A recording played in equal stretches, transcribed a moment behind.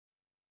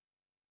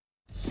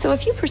So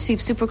if you perceive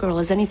Supergirl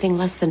as anything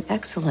less than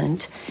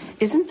excellent,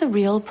 isn't the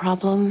real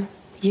problem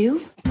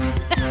you?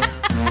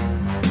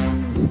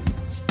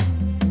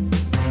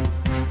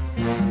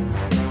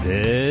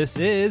 This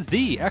is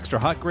the Extra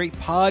Hot Great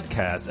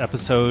Podcast,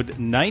 episode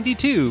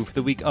 92 for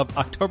the week of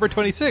October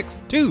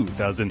 26th,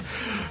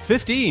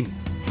 2015.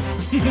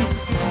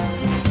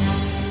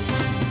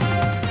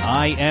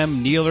 I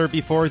am Kneeler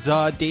before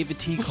Zod, David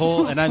T.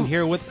 Cole, and I'm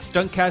here with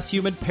Stuntcast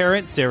human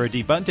parent Sarah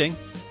D. Bunting.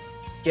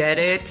 Get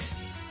it?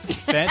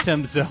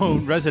 Phantom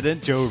Zone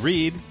resident Joe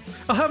Reed.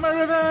 I'll have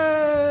my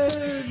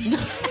revenge!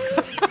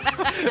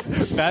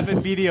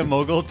 Babbitt Media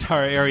mogul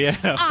Tara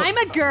Ariano. I'm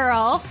a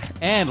girl.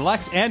 And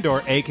Lex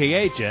Andor,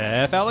 a.k.a.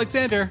 Jeff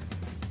Alexander.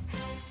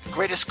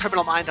 Greatest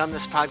criminal mind on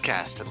this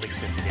podcast, at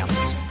least in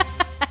Minneapolis.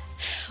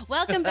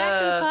 Welcome back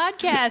to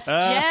the podcast,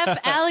 Jeff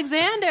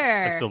Alexander.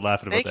 I'm still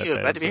laughing about that. Thank you.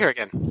 Glad to be here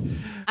again.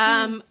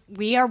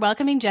 We are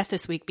welcoming Jeff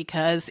this week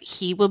because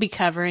he will be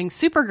covering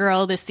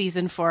Supergirl this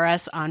season for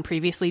us on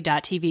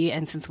Previously.tv.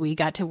 And since we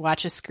got to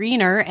watch a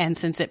screener, and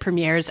since it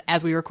premieres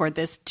as we record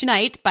this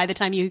tonight, by the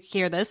time you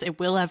hear this, it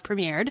will have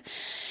premiered.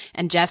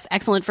 And Jeff's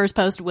excellent first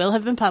post will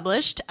have been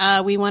published.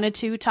 We wanted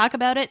to talk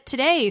about it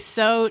today.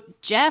 So,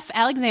 Jeff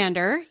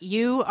Alexander,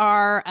 you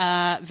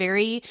are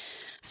very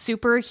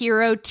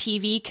superhero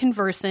TV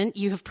conversant.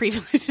 You have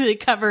previously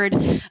covered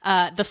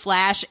The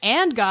Flash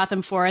and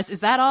Gotham for us.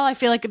 Is that all? I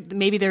feel like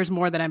maybe there's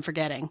more that I'm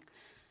forgetting.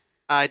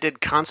 I did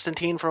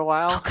Constantine for a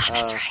while. Oh, God,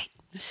 that's right.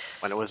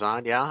 When it was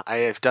on, yeah.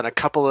 I've done a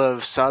couple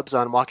of subs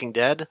on Walking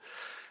Dead.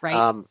 Right.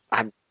 I'm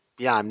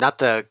not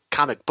the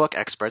comic book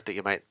expert that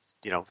you might,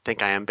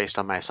 think I am based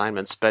on my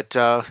assignments, but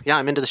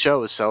I'm into the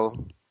shows,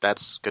 so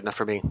that's good enough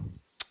for me.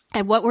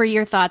 And what were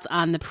your thoughts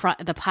on the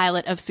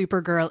pilot of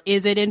Supergirl?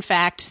 Is it in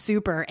fact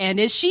super? And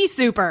is she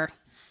super?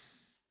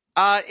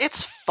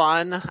 It's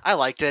fun. I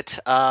liked it.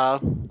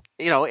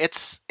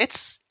 It's.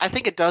 I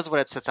think it does what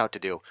it sets out to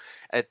do.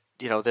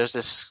 There's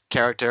this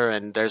character,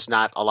 and there's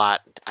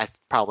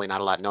probably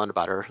not a lot known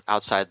about her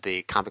outside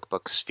the comic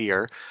book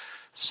sphere.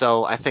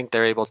 So I think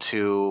they're able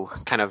to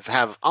kind of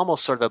have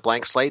almost sort of a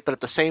blank slate, but at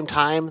the same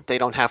time, they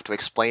don't have to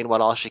explain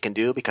what all she can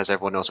do because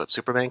everyone knows what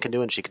Superman can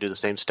do, and she can do the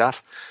same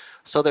stuff.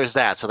 So there's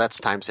that. So that's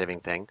a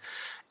time-saving thing.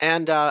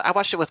 And I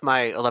watched it with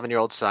my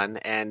 11-year-old son,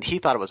 and he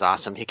thought it was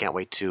awesome. He can't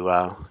wait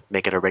to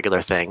make it a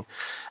regular thing.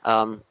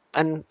 And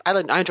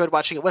I enjoyed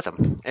watching it with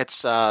him.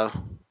 It's,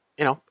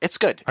 it's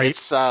good.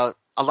 It's a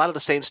lot of the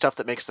same stuff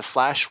that makes The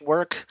Flash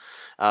work.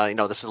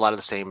 This is a lot of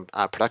the same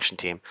production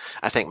team,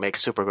 I think,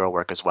 makes Supergirl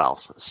work as well.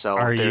 So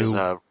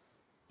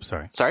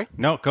Sorry?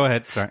 No, go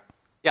ahead. Sorry.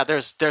 Yeah,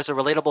 there's a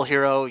relatable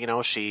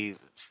hero. She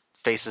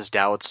faces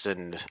doubts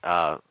and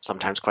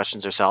sometimes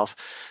questions herself,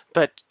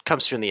 but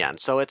comes through in the end.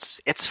 So it's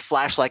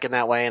Flash-like in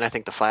that way, and I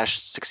think The Flash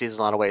succeeds in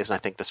a lot of ways, and I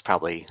think this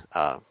probably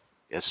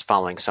is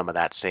following some of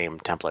that same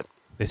template.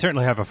 They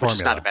certainly have a formula.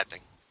 Which is not a bad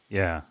thing.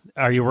 Yeah.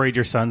 Are you worried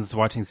your son's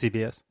watching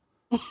CBS?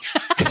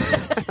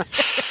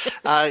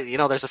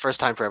 There's a first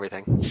time for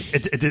everything.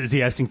 Is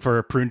he asking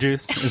for prune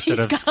juice instead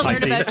of He's got to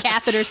learn about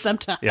catheters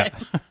sometime. Yeah.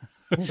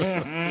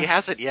 He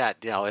hasn't yet.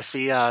 If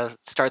he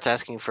starts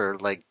asking for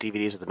like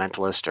DVDs of The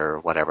Mentalist or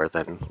whatever,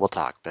 then we'll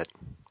talk. But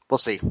we'll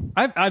see.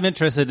 I'm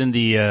interested in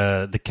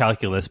the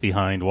calculus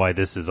behind why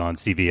this is on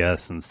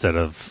CBS instead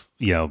of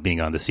being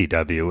on the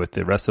CW with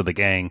the rest of the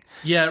gang.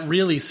 Yeah, it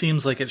really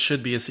seems like it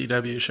should be a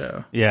CW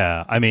show.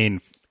 Yeah, I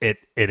mean it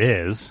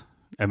is.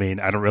 I mean,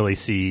 I don't really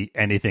see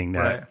anything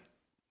that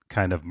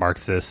kind of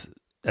marks this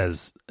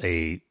as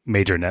a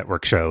major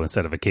network show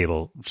instead of a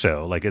cable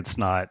show. Like, it's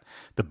not,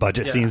 the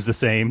budget seems the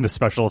same. The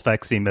special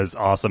effects seem as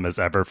awesome as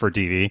ever for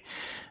TV.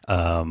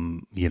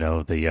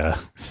 The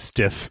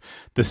stiff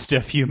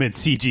human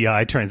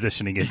CGI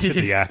transitioning into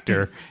the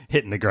actor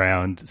hitting the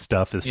ground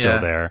stuff is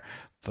still there.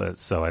 But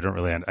so I don't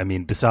really,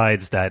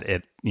 besides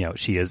that,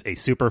 she is a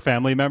super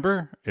family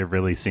member. It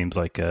really seems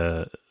like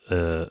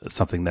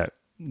something that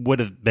would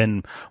have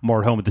been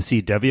more home with the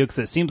CW, because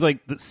it seems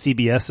like the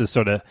CBS is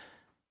sort of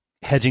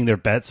hedging their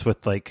bets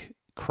with like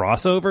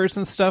crossovers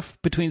and stuff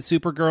between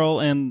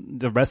Supergirl and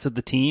the rest of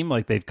the team.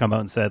 Like, they've come out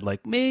and said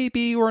like,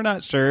 maybe we're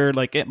not sure,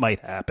 like it might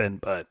happen,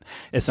 but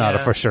it's not a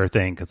for sure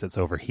thing because it's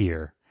over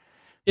here.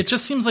 It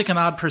just seems like an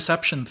odd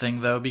perception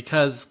thing, though,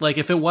 because like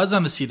if it was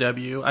on the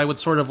CW, I would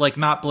sort of like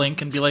not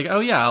blink and be like, oh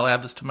yeah, I'll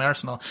add this to my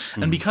arsenal.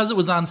 Mm-hmm. And because it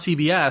was on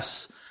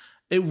CBS,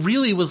 it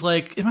really was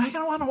like, am I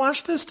going to want to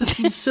watch this? This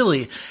seems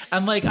silly.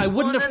 And like, I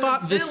wouldn't have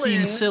thought this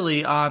seemed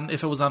silly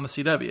if it was on the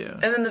CW.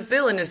 And then the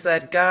villain is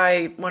that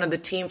guy, one of the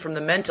team from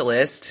The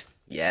Mentalist.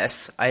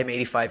 Yes, I am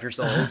 85 years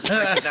old.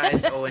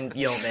 Recognize Owen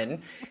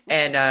Yeoman.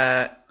 And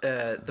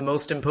the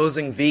most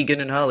imposing vegan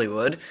in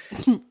Hollywood.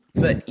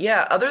 But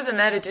yeah, other than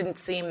that, it didn't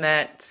seem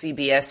that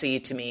CBS-y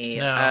to me.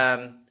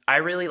 No. I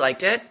really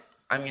liked it.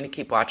 I'm going to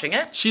keep watching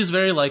it. She's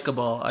very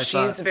likable.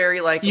 She's very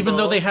likable. Even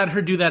though they had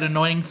her do that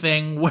annoying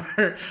thing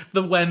where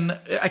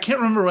I can't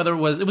remember whether it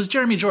was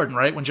Jeremy Jordan,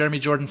 right? When Jeremy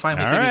Jordan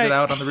finally figures it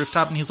out on the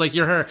rooftop and he's like,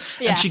 you're her.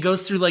 Yeah. And she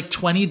goes through like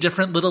 20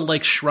 different little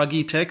like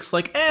shruggy ticks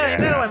like, no,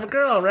 I'm a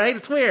girl, right?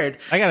 It's weird.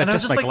 I got to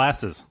adjust my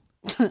glasses.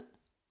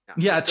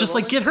 Yeah, just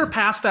like get her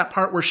past that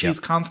part where she's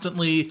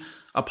constantly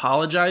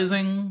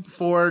apologizing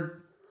for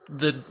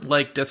the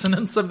like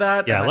dissonance of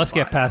that. Yeah, let's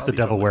get past the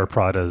Devil Wear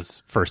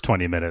Prada's first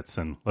 20 minutes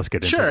and let's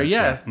get into it.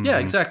 Yeah,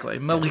 exactly.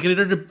 Get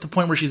her to the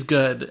point where she's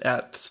good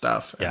at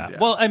stuff. Yeah.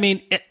 Well, I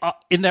mean,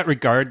 in that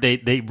regard,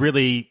 they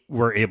really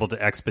were able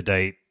to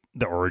expedite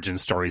the origin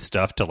story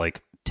stuff to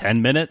like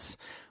 10 minutes,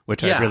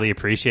 which I really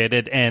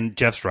appreciated. And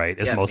Jeff's right.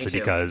 It's mostly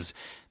because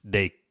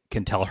they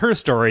can tell her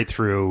story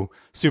through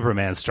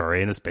Superman's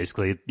story, and it's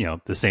basically,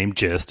 the same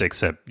gist,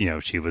 except,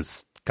 she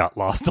got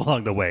lost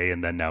along the way,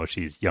 and then now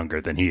she's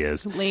younger than he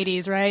is.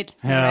 Ladies, right?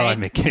 Yeah, I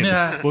mean,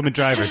 women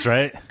drivers,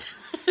 right?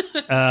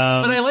 But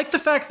I like the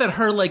fact that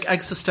her like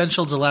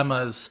existential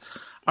dilemmas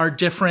are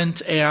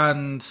different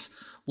and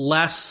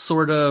less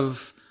sort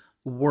of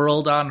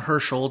world on her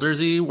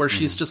shoulders-y, where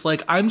she's just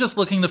like, I'm just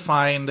looking to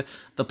find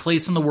the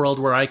place in the world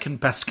where I can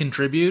best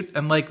contribute,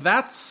 and like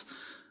that's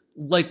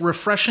like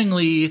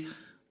refreshingly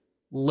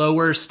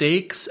lower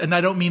stakes, and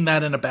I don't mean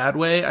that in a bad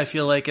way. I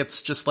feel like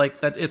it's just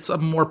like that it's a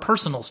more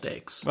personal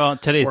stakes. Well,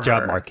 today's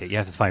job market, you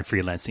have to find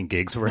freelancing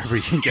gigs wherever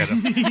you can get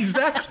them.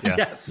 Exactly.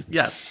 Yeah.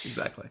 Yes,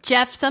 exactly.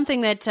 Jeff,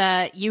 something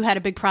that you had a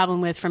big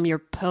problem with from your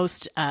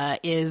post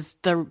is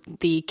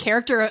the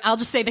character, I'll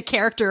just say the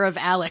character of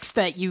Alex,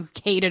 that you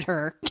hated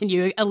her. Can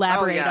you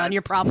elaborate on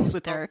your problems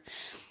with her?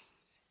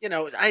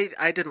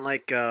 I didn't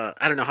like, I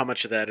don't know how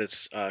much of that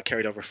is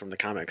carried over from the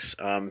comics,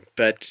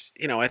 but,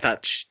 I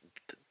thought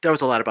there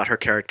was a lot about her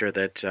character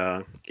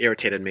that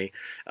irritated me,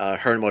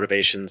 her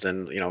motivations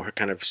and, her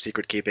kind of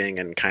secret keeping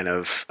and kind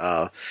of,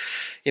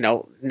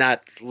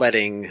 not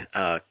letting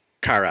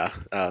Kara,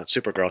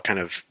 Supergirl, kind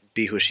of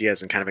be who she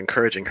is and kind of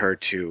encouraging her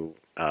to,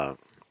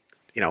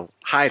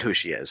 hide who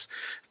she is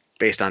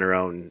based on her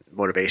own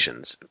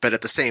motivations. But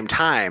at the same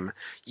time,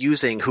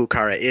 using who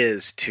Kara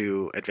is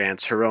to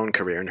advance her own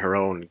career and her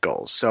own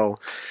goals. So,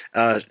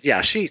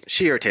 she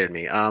irritated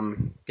me.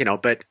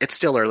 But it's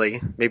still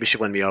early. Maybe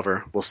she'll win me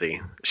over. We'll see.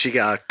 She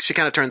kind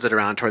of turns it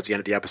around towards the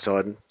end of the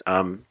episode.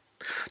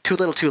 Too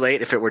little, too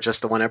late if it were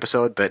just the one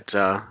episode, but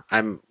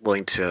I'm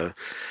willing to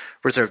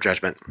reserve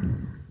judgment.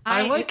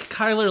 I like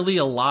Kyler Lee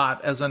a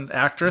lot as an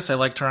actress. I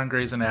liked her on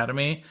Grey's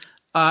Anatomy.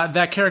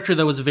 That character,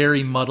 though, was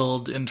very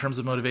muddled in terms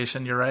of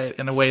motivation, you're right,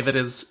 in a way that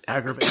is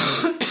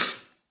aggravating.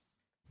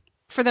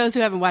 For those who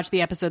haven't watched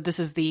the episode, this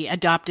is the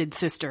adopted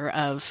sister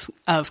of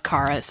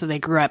Kara, so they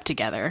grew up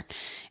together.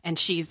 And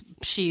she's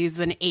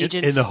an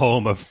agent. In the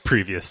home of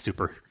previous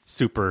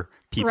super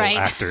people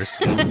actors.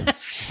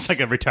 It's like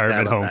a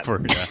retirement home for...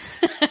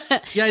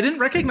 Yeah, I didn't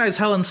recognize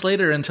Helen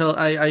Slater until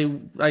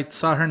I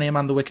saw her name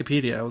on the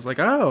Wikipedia. I was like,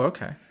 oh,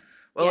 okay.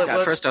 Well,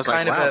 it was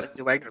kind of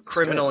a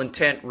Criminal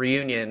Intent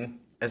reunion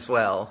as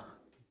well,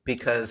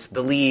 because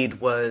the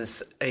lead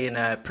was in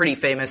a pretty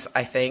famous,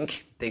 I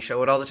think, they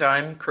show it all the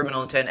time,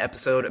 Criminal Intent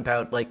episode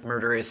about, like,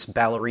 murderous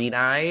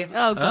ballerinae.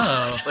 Oh,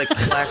 God. It's like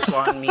Black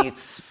Swan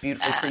meets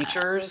Beautiful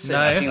Creatures, and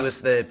nice. she was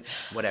the,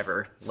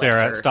 whatever,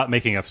 Sarah, lesser. stop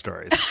making up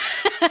stories.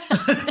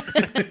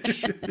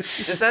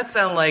 Does that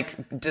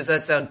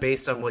sound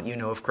based on what you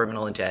know of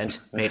Criminal Intent,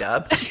 made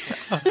up?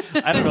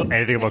 I don't know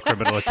anything about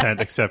Criminal Intent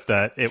except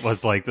that it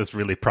was, like, this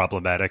really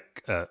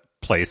problematic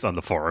place on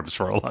the forums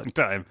for a long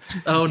time.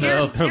 Oh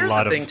no! Here's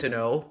the thing to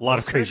know: a lot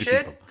of crazy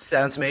shit people.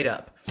 Sounds made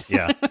up.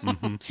 Yeah.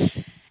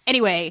 Mm-hmm.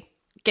 Anyway,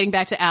 getting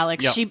back to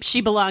Alex,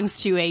 she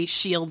belongs to a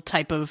SHIELD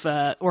type of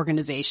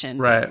organization,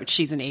 right? Which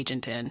she's an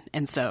agent in,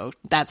 and so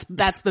that's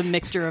the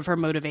mixture of her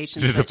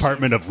motivations. The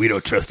Department of We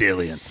Don't Trust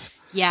Aliens.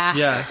 Yeah.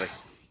 Exactly.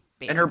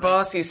 Basically. And her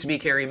boss used to be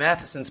Carrie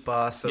Matheson's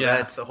boss, so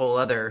that's a whole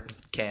other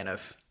can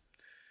of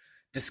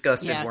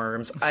disgusted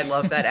worms. I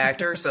love that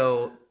actor,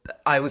 so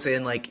I was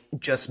in, like,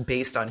 just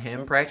based on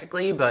him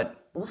practically,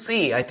 but we'll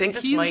see. I think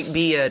this might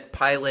be a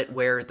pilot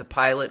where the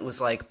pilot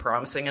was, like,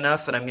 promising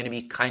enough that I'm going to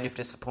be kind of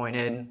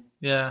disappointed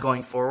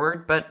going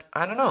forward, but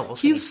I don't know. We'll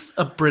see. He's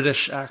a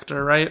British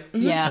actor, right?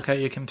 Yeah.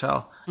 Okay, you can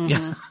tell.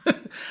 Mm-hmm. Yeah.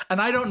 And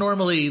I don't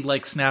normally,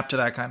 like, snap to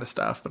that kind of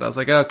stuff, but I was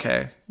like,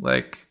 okay,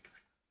 like,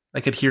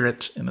 I could hear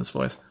it in his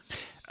voice.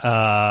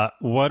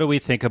 What do we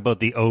think about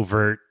the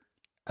overt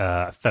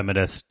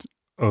feminist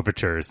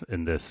overtures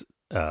in this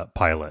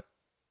pilot?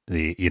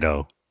 The,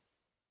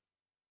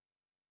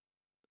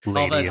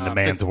 lady in the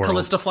man's world.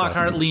 Callista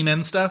Flockhart lean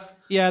in stuff?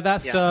 Yeah,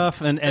 that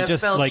stuff. And that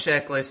just felt like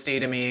checklisty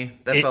to me.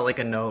 That felt like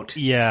a note.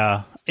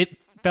 Yeah. It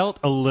felt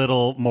a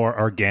little more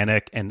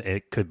organic, and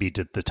it could be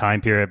to the time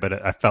period,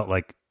 but I felt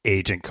like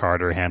Agent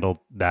Carter handled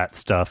that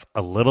stuff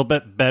a little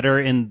bit better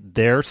in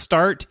their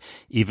start,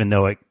 even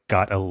though it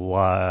got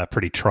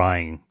pretty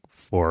trying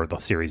for the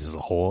series as a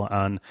whole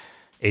on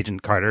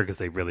Agent Carter, because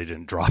they really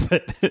didn't drop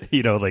it.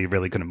 They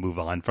really couldn't move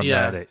on from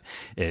that.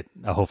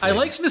 Hopefully, I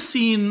liked the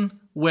scene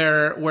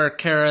where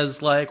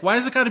Kara's like, "Why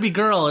has it got to be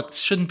girl? It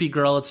shouldn't be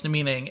girl. It's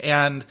demeaning."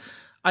 And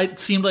it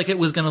seemed like it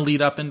was going to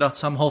lead up into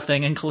some whole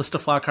thing. And Callista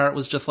Flockhart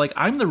was just like,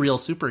 "I'm the real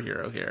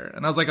superhero here,"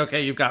 and I was like,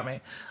 "Okay, you've got me.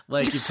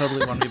 Like, you've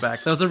totally won me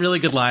back." That was a really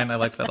good line. I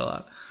liked that a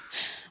lot.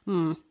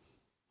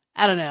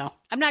 I don't know.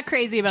 I'm not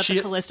crazy about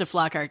the Callista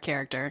Flockhart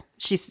character.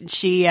 She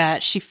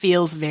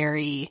feels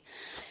very.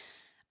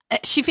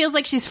 She feels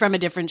like she's from a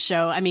different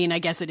show. I mean, I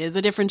guess it is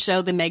a different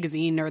show, the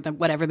magazine or the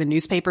whatever, the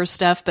newspaper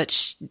stuff, but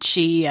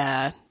she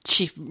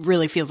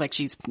really feels like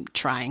she's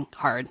trying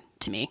hard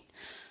to me.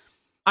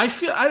 I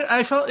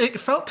felt it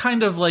felt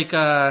kind of like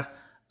a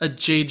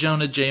J.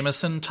 Jonah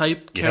Jameson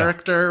type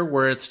character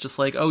where it's just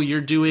like, oh,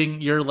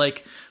 you're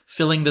like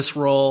filling this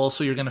role,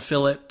 so you're going to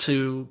fill it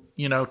to,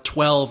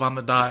 12 on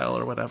the dial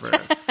or whatever.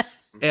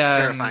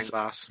 Terrifying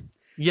boss.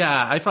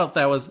 Yeah, I felt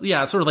that was,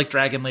 sort of like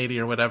Dragon Lady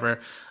or whatever.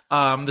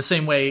 The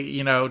same way,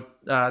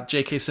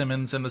 J.K.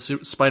 Simmons in the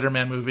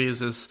Spider-Man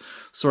movies is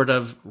sort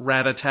of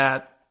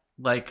rat-a-tat,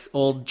 like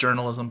old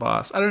journalism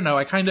boss. I don't know.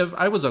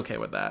 I was okay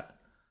with that.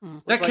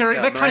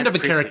 That kind of a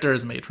character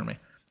is made for me.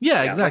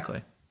 Yeah,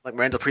 exactly. Like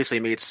Miranda Priestley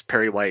meets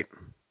Perry White.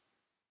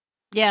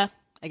 Yeah,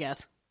 I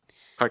guess.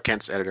 Clark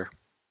Kent's editor.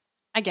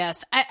 I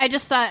guess. I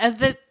just thought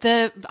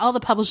all the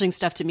publishing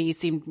stuff to me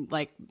seemed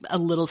like a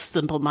little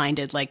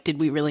simple-minded. Like,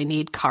 did we really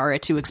need Kara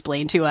to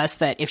explain to us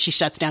that if she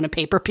shuts down a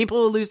paper, people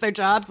will lose their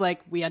jobs?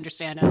 Like, we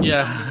understand it.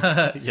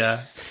 Yeah.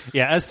 Yeah.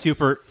 Yeah, as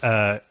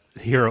super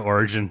hero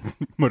origin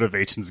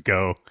motivations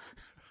go,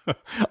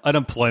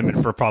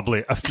 unemployment for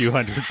probably a few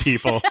hundred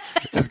people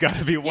has got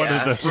to be one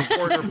of the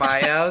reporter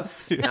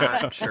buyouts.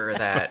 Not sure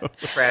that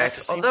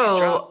tracks.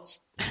 Although,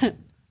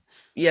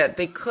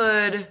 they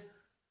could.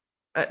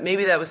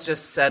 Maybe that was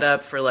just set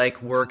up for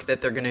like work that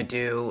they're gonna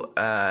do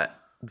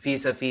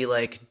vis-a-vis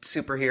like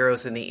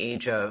superheroes in the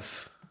age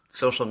of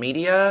social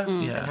media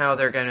and how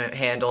they're gonna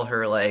handle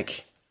her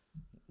like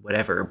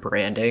whatever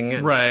branding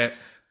and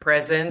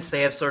presence.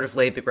 They have sort of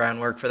laid the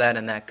groundwork for that,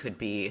 and that could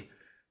be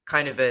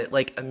kind of a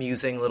like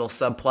amusing little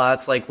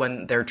subplots, like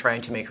when they're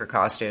trying to make her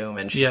costume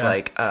and she's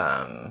like,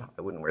 I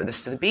wouldn't wear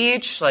this to the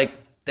beach. Like,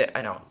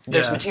 I know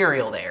there's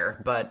material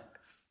there, but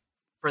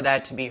for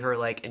that to be her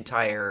like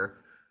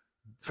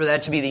for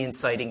that to be the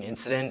inciting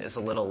incident is a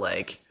little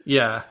like,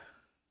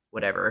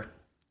 whatever.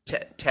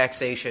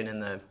 Taxation in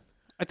the...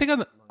 I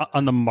think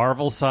on the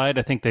Marvel side,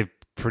 I think they've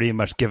pretty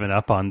much given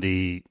up on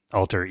the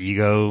alter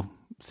ego,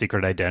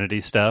 secret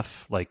identity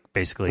stuff. Like,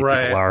 basically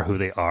people are who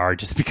they are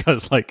just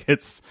because, like,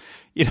 it's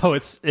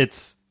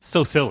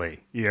so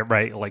silly. Yeah,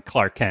 right? Like,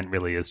 Clark Kent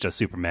really is just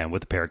Superman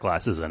with a pair of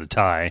glasses and a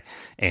tie.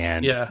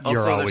 And you're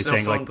also, always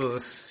saying, phone like,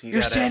 booths.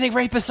 you're standing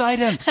right beside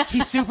him.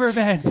 He's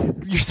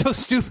Superman. You're so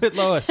stupid,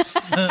 Lois.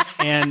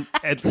 and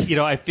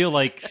I feel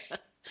like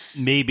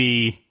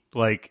maybe,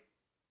 like,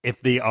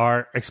 if they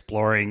are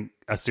exploring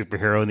a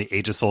superhero in the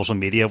age of social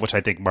media, which I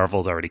think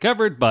Marvel's already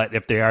covered, but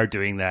if they are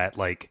doing that,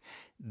 like,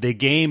 the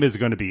game is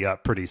going to be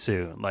up pretty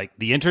soon. Like,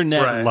 the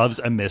internet loves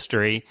a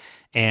mystery,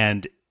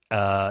 and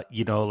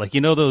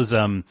those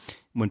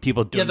when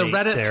people donate the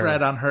Reddit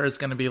thread on her is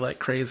going to be like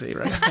crazy,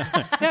 right?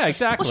 Yeah,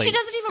 exactly. Well, she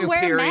doesn't even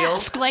wear a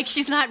mask. Like,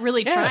 she's not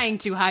really trying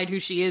to hide who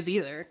she is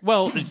either.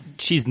 Well,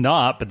 she's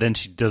not, but then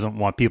she doesn't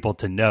want people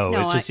to know.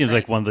 It just seems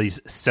like one of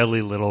these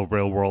silly little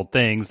real world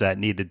things that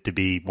needed to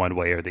be one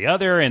way or the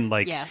other. And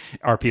like,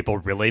 are people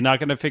really not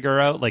going to figure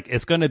out? Like,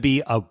 it's going to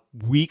be a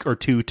week or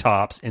two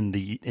tops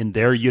in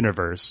their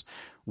universe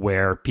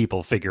where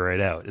people figure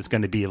it out. It's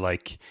going to be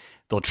like,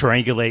 they'll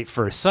triangulate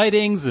for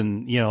sightings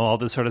and, all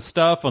this sort of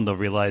stuff, and they'll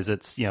realize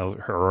it's,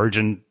 her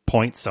origin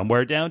point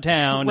somewhere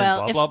downtown, and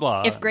blah, blah,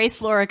 blah. If Grace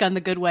Floric on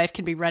The Good Wife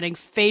can be running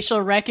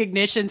facial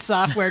recognition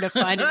software to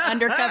find an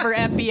undercover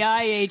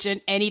FBI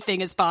agent,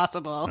 anything is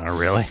possible. Oh,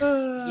 really?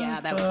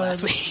 Yeah, that was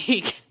last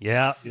week.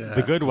 Yeah.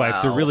 The Good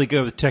Wife, they're really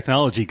good with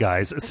technology,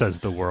 guys, says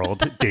the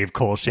world. Dave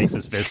Cole shakes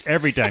his fist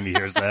every time he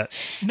hears that.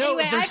 No,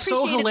 Anyway, they're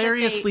so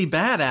hilariously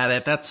bad at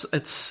it.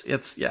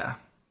 It's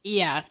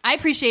Yeah, I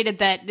appreciated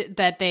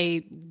that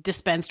they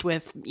dispensed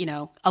with,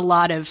 a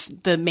lot of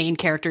the main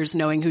characters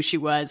knowing who she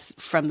was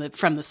from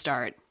the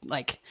start.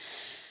 Like,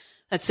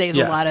 that saves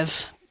a lot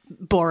of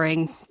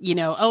boring,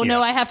 no,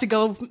 I have to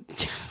go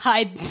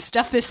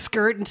stuff this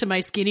skirt into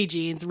my skinny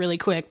jeans really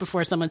quick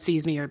before someone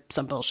sees me or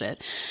some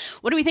bullshit.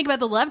 What do we think about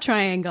the love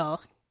triangle?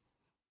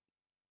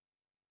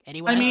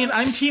 Anyone? I mean,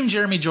 I'm team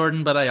Jeremy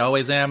Jordan, but I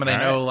always am, and I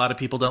know a lot of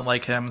people don't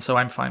like him, so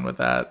I'm fine with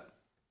that.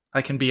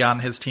 I can be on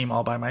his team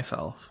all by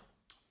myself.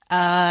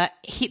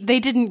 They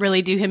didn't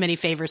really do him any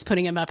favors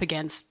putting him up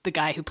against the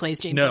guy who plays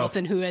James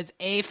Wilson, who is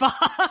a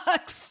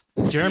fox.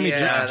 Jeremy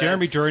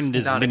Jordan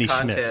is Minnie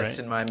Schmidt, right?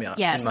 In my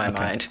Yes.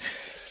 mind.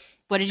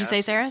 What did you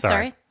say, Sarah?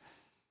 Sorry.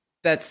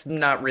 That's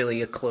not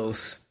really a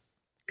close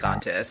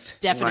contest.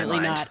 Definitely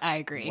in my mind. not. I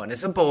agree. One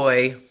is a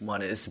boy,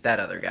 one is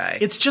that other guy.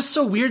 It's just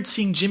so weird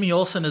seeing Jimmy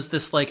Olsen as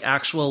this like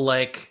actual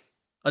like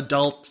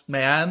adult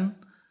man.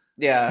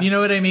 Yeah. You know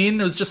what I mean?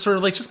 It was just sort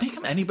of like, just make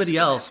him anybody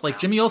else. Like,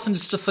 Jimmy Olsen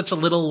is just such a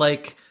little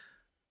like,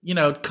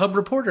 cub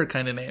reporter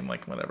kind of name,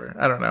 like whatever.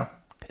 I don't know.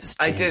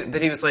 I did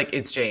that. He was like,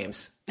 it's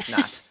James,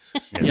 not.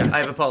 I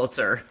have a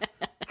Pulitzer.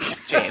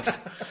 James.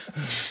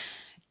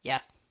 Yeah.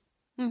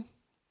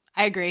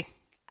 I agree.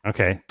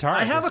 Okay. Tara,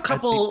 I have a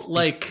couple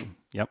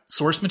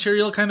source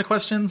material kind of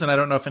questions, and I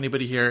don't know if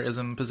anybody here is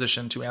in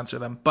position to answer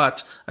them,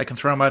 but I can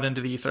throw them out into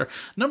the ether.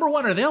 Number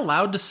one, are they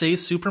allowed to say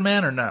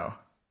Superman or no?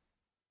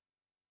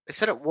 They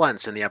said it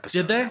once in the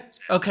episode. Did they?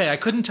 Okay, I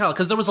couldn't tell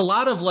because there was a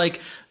lot of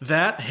like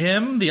that,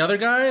 him, the other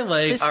guy,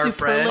 like The Our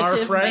friend. our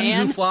superlative friend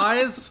man. who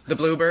flies. The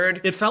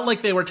Bluebird. It felt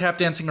like they were tap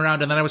dancing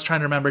around, and then I was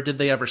trying to remember, did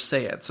they ever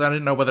say it? So I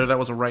didn't know whether that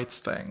was a rights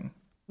thing.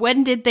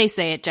 When did they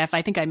say it, Jeff?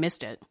 I think I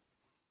missed it.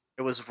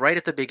 It was right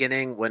at the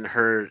beginning when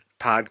her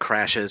pod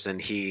crashes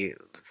and he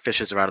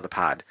fishes her out of the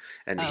pod,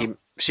 and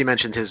she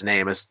mentioned his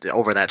name as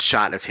over that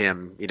shot of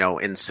him,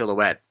 in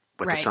silhouette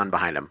with Right. the sun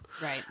behind him.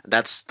 Right.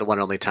 That's the one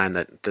only time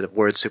that the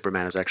word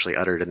Superman is actually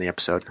uttered in the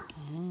episode,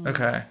 which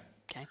Okay.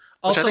 Okay.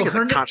 I think is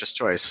her a na- conscious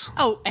choice.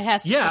 Oh, it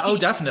has to Yeah, be.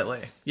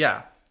 definitely.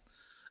 Yeah.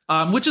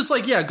 Which is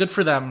like, yeah, good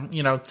for them,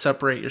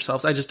 separate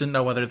yourselves. I just didn't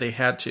know whether they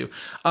had to.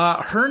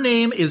 Her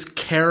name is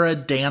Kara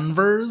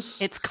Danvers,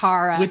 It's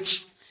Kara.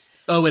 which,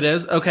 it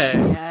is? Okay.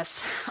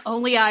 Yes.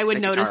 Only I would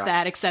Thank you, notice Tara.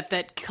 that, except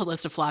that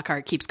Callista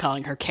Flockhart keeps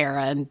calling her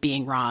Kara and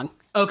being wrong.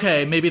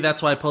 Okay, maybe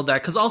that's why I pulled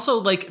that. Because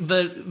also, like,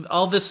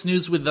 all this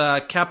news with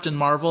Captain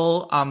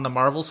Marvel on the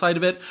Marvel side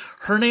of it,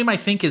 her name, I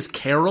think, is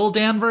Carol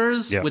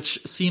Danvers, Yeah. which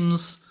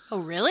seems Oh,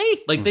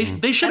 really? like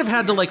they should have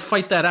had to, like,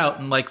 fight that out.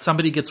 And, like,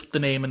 somebody gets the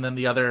name and then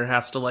the other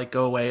has to, like,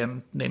 go away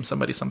and name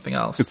somebody something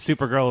else. It's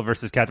Supergirl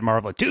versus Captain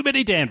Marvel. Too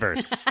many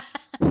Danvers.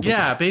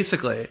 Yeah,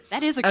 basically.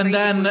 That is a And crazy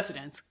then-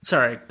 coincidence.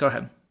 Sorry, go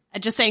ahead.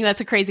 Just saying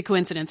that's a crazy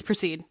coincidence.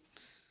 Proceed.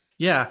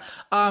 Yeah.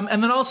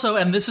 And then also,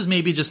 and this is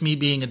maybe just me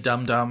being a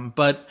dum-dum,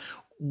 but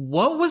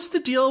what was the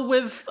deal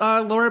with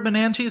Laura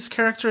Benanti's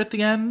character at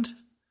the end?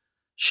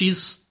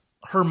 She's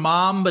her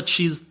mom, but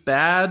she's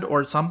bad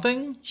or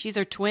something? She's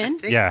her twin.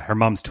 Yeah, her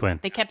mom's twin.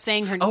 They kept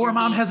saying her. Oh, her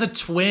mom niece. has a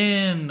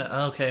twin.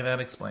 Okay, that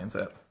explains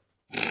it.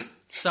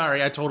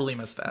 Sorry, I totally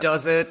missed that.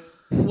 Does it?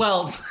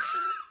 Well,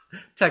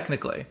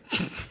 technically.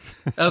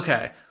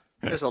 Okay.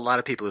 There's a lot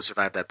of people who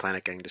survived that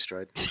planet getting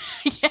destroyed.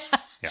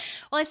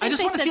 Well, I think I just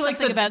they want to said see, like,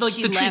 something about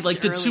she the tree. left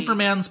Like, did early.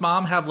 Superman's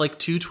mom have, like,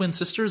 two twin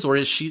sisters, or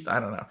is she? I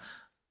don't know.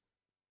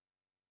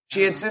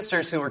 She had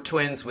sisters who were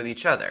twins with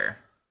each other.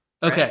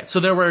 Okay,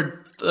 so there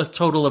were a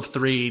total of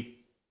 3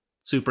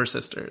 super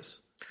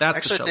sisters. That's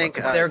Actually, the I show. think,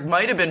 that's There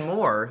might have been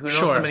more. Who knows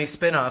Sure. how many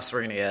spin-offs we're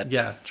going to get.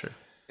 yeah, true.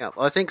 Yeah,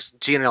 well, I think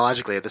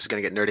genealogically, this is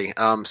going to get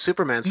nerdy.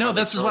 Superman's No,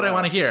 father, this is what I Jor-El-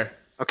 want to hear.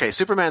 Okay,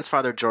 Superman's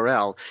father,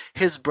 Jor-El,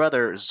 his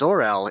brother,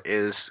 Zor-El,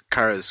 is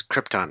Kara's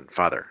Krypton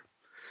father.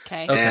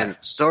 Okay. Okay. And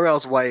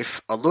Zor-El's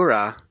wife,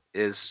 Allura,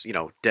 is,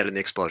 dead in the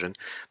explosion.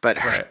 But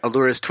Right.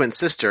 Allura's twin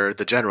sister,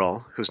 the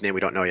General, whose name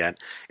we don't know yet,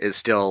 is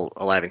still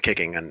alive and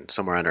kicking and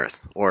somewhere on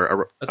Earth,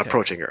 or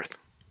approaching Earth.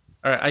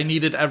 All right, I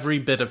needed every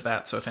bit of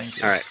that, so thank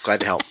you. All right,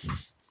 glad to help.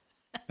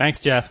 Thanks,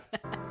 Jeff.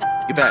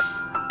 You bet.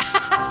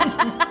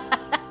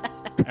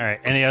 All right.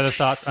 Any other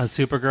thoughts on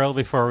Supergirl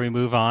before we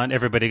move on?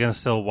 Everybody gonna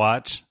still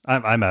watch?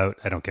 I'm out.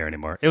 I don't care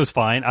anymore. It was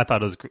fine. I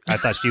thought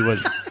she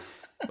was.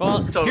 Well,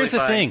 Totally here's the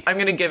fine. thing. I'm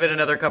going to give it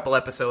another couple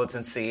episodes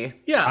and see.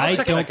 Yeah, I'll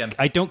check it again.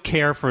 I don't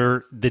care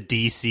for the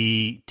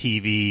DC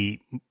TV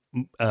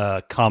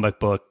comic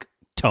book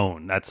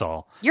tone. That's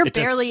all. You're It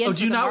just- barely into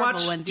Do you the not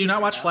Marvel watch? ones Do you not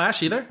either, watch though.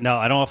 Flash either? No,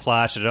 I don't watch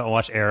Flash. I don't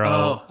watch Arrow.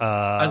 Oh,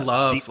 I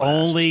love the Flash.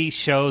 only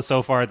show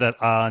so far that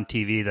on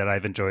TV that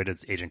I've enjoyed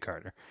is Agent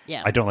Carter.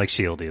 Yeah. I don't like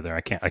Shield either. I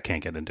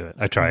can't get into it.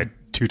 I tried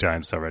 2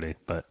 times already,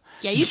 but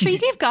Yeah, you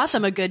gave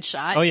Gotham a good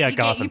shot. Oh, yeah, you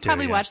Gotham You too,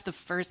 probably yeah. watched the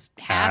first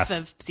half Half.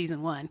 of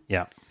season 1.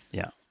 yeah.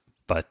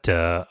 But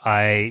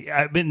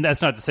I mean,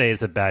 that's not to say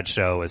it's a bad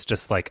show. It's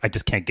just like I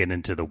just can't get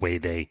into the way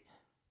they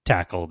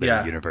tackle their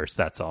Yeah. universe.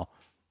 That's all.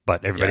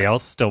 But everybody Yeah.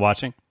 else still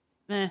watching?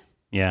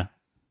 Yeah.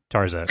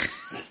 Tars out.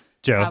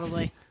 Joe.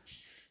 Probably.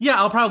 Yeah,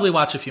 I'll probably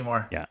watch a few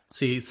more. Yeah.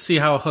 See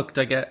how hooked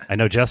I get. I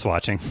know Jeff's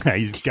watching.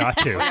 He's got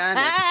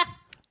to.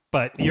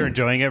 But you're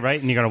enjoying it,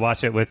 right? And you're going to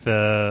watch it with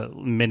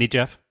Mini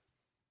Jeff?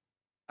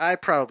 I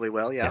probably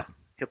will, yeah.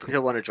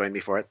 He'll want to join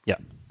me for it. Yeah.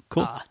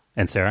 Cool.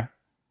 And Sarah?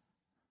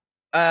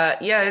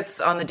 Yeah, it's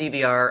on the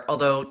DVR,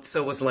 although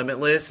so was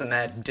Limitless, and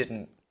that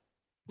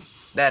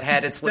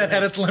had its limits. That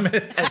had its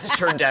limits. As it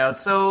turned out.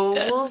 So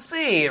we'll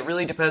see. It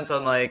really depends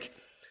on, like,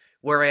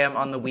 where I am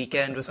on the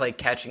weekend with, like,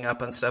 catching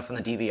up on stuff on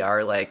the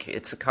DVR. Like,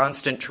 it's a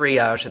constant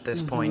triage at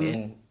this point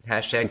in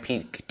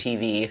 #peak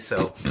TV,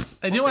 so...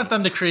 I do want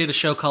them to create a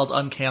show called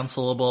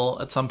Uncancelable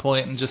at some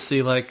point and just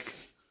see, like,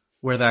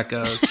 where that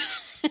goes.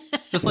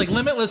 Just like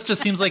Limitless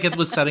just seems like it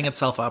was setting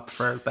itself up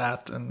for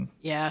that. And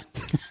Yeah.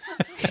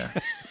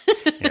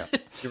 Yeah.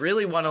 You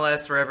really want to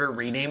last forever,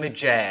 rename it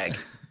Jag.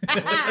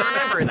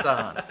 Remember it's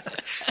on.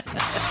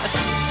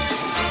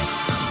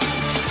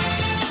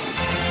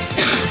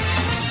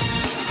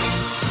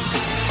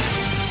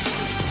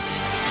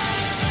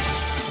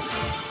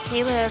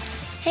 Hey, Liv.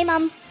 Hey,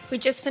 Mom. We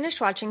just finished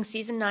watching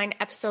season 9,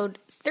 episode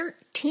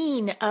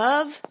 13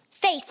 of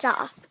Face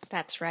Off.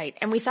 That's right.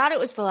 And we thought it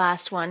was the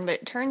last one, but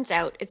it turns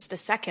out it's the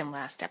second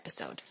last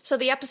episode. So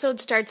the episode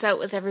starts out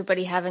with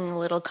everybody having a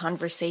little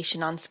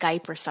conversation on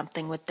Skype or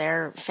something with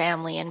their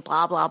family and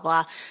blah, blah,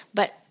 blah.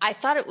 But I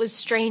thought it was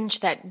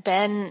strange that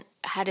Ben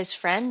had his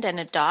friend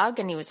and a dog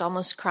and he was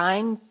almost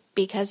crying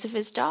because of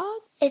his dog.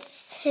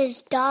 It's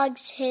his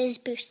dog's his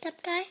boost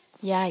up guy.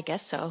 Yeah, I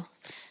guess so.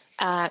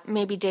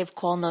 maybe Dave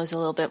Cole knows a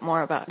little bit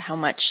more about how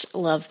much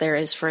love there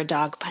is for a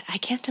dog, but I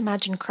can't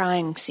imagine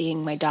crying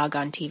seeing my dog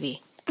on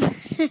TV.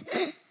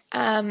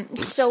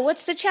 So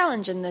what's the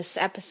challenge in this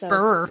episode?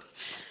 Brr.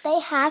 They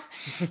have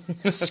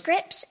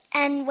scripts,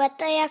 and what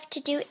they have to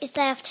do is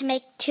they have to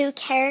make 2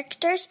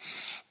 characters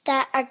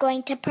that are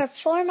going to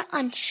perform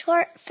on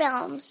short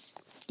films.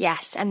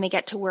 Yes, and they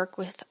get to work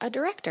with a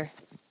director.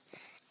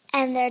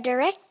 And their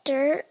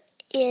director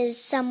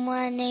is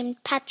someone named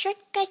Patrick,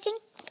 I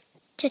think,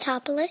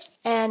 Totopoulos.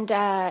 And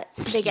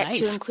they get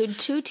to Nice. include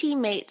 2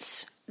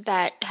 teammates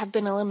that have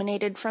been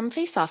eliminated from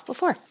Face Off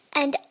before.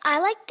 And I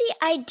like the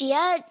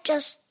idea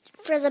just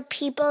for the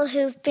people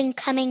who've been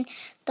coming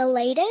the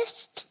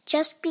latest,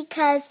 just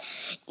because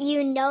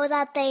you know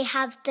that they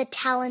have the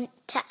talent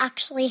to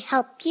actually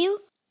help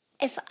you.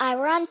 If I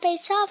were on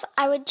Face Off,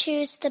 I would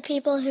choose the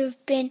people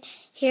who've been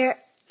here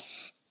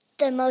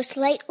the most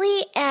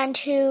lately and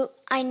who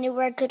I knew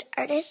were good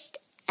artists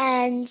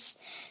and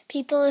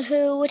people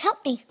who would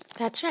help me.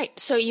 That's right.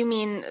 So you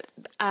mean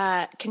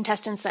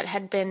contestants that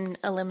had been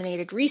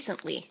eliminated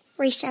recently?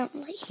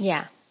 Recently.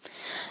 Yeah.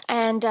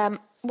 And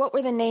what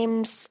were the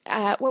names?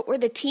 What were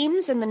the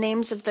teams and the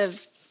names of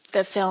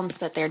the films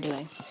that they're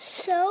doing?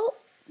 So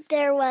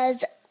there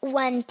was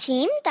one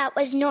team, that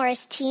was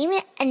Nora's team,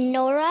 and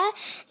Nora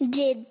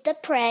did The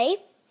Prey.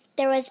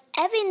 There was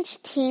Evan's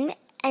team,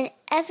 and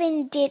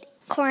Evan did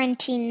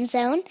Quarantine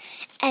Zone,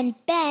 and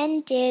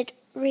Ben did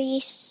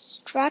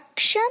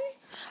Resurrection.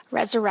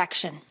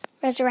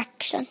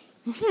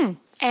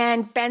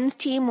 And Ben's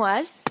team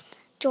was?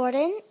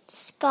 Jordan,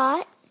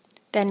 Scott,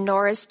 Then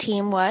Nora's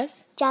team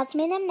was?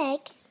 Jasmine and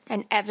Meg,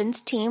 And Evan's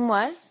team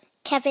was?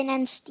 Kevin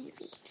and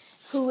Stevie.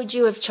 Who would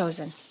you have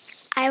chosen?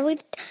 I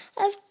would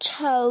have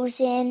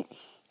chosen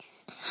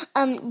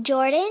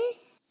Jordan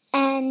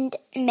and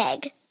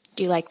Meg.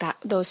 Do you like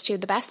those 2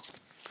 the best?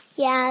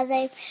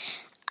 Yeah,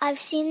 I've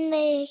seen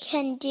they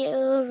can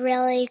do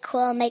really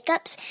cool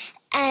makeups,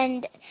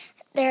 and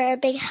they're a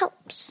big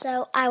help,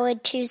 so I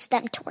would choose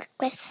them to work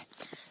with.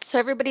 So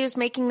everybody was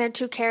making their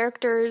 2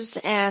 characters,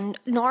 and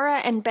Nora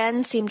and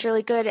Ben seemed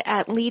really good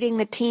at leading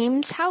the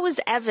teams. How was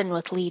Evan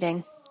with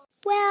leading?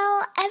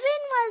 Well, Evan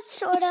was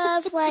sort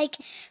of like,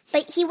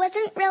 but he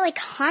wasn't really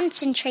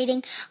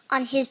concentrating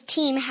on his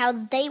team, how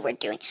they were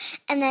doing.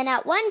 And then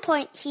at one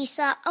point he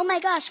saw, oh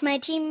my gosh, my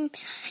team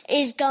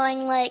is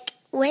going like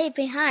way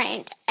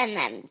behind. And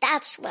then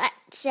that's what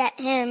set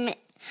him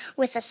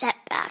with a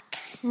setback.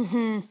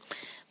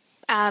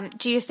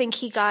 Do you think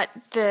he got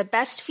the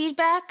best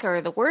feedback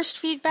or the worst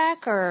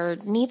feedback or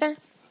neither?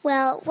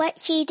 Well, what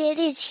he did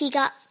is he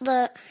got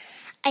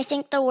I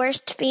think the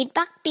worst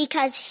feedback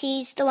because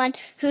he's the one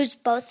whose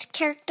both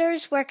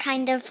characters were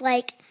kind of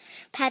like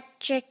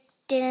Patrick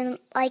didn't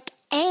like,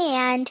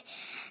 and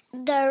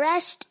the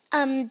rest,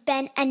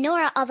 Ben and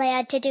Nora, all they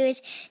had to do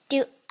is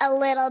do a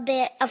little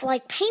bit of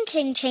like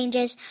painting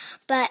changes,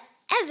 but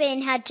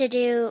Evan had to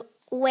do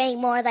way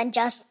more than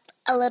just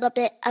a little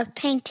bit of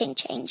painting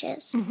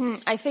changes.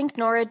 I think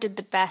Nora did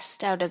the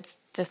best out of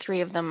the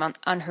 3 of them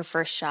on her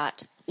first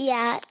shot.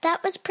 Yeah,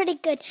 that was pretty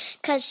good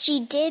because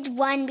she did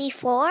one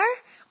before.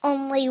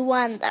 Only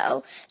one,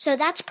 though. So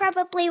that's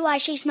probably why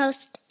she's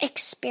most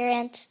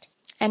experienced.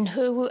 And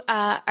who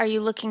are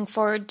you looking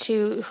forward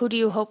to? Who do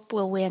you hope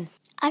will win?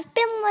 I've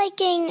been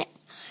liking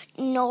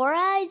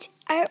Nora's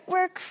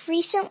artwork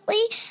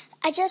recently.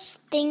 I just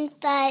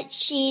think that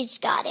she's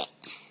got it.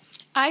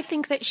 I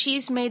think that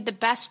she's made the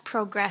best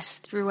progress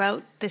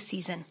throughout the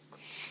season.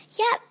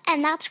 Yep,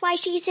 and that's why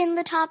she's in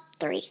the top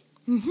 3.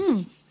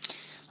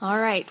 All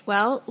right.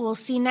 Well, we'll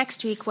see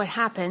next week what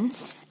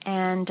happens,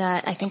 and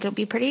I think it'll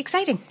be pretty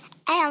exciting.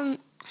 I'm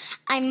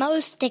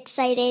most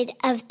excited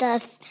of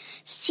the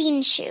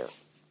scene shoot.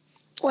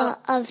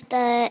 Well, of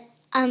the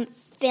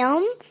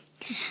film,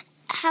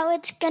 how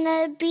it's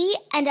gonna be,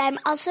 and I'm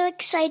also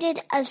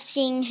excited of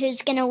seeing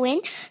who's gonna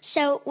win.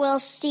 So we'll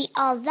see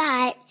all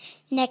that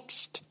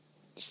next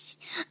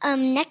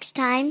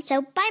time.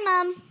 So bye,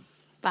 Mom.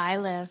 Bye,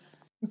 Liv.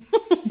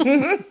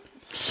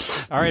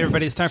 All right,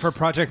 everybody, it's time for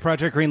Project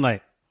Greenlight.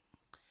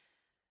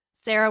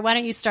 Sarah, why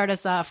don't you start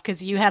us off?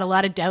 Because you had a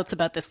lot of doubts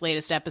about this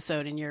latest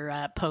episode in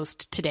your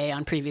post today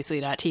on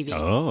Previously.tv.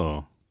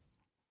 Oh.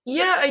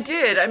 Yeah, I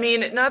did. I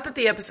mean, not that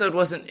the episode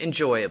wasn't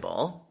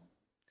enjoyable,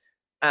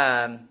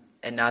 and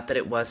not that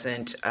it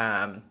wasn't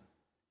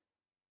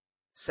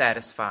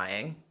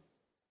satisfying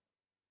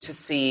to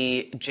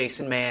see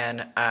Jason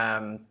Mann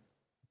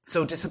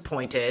so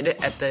disappointed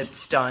at the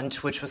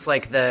stunt, which was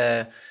like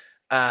the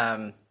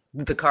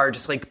car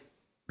just like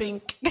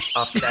bink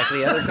off the back of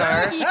the other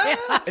car.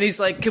 And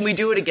he's like, can we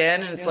do it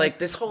again? And it's like,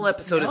 this whole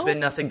episode has been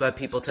nothing but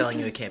people telling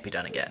you it can't be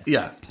done again.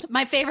 Yeah.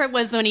 My favorite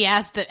was when he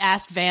asked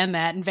Van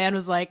that, and Van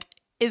was like,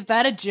 is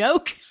that a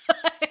joke?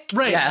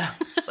 Right. Yeah.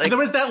 Like, There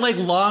was that like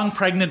long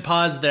pregnant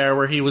pause there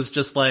where he was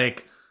just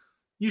like,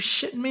 You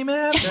shitting me,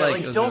 man?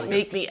 Like, don't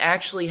make me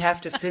actually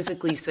have to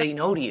physically say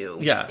no to you.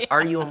 Yeah.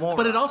 Are you a moron?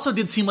 But it also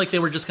did seem like they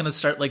were just going to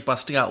start like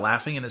busting out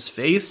laughing in his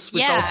face,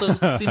 which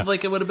also seemed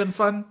like it would have been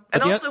fun.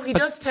 And also, he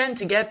does tend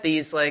to get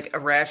these like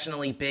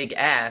irrationally big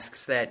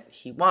asks that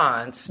he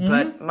wants.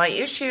 But my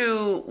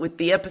issue with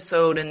the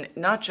episode, and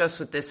not just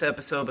with this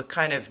episode, but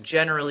kind of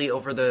generally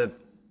over the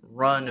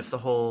run of the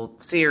whole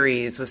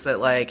series, was that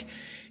like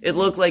it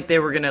looked like they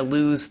were going to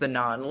lose the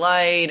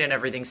non-light and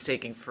everything's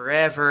taking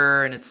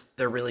forever and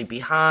they're really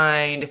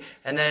behind.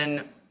 And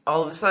then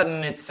all of a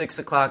sudden it's 6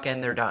 o'clock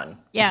and they're done.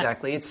 Yeah.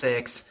 Exactly at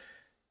 6.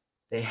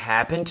 They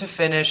happen to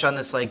finish on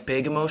this like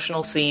big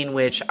emotional scene,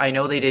 which I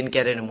know they didn't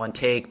get it in one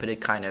take, but it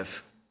kind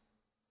of,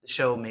 the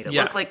show made it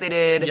look like they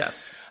did.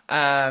 Yes.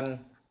 And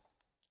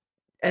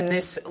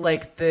this,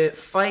 like the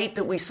fight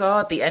that we saw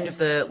at the end of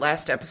the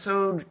last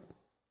episode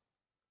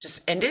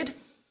just ended.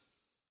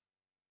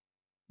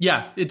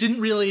 Yeah, it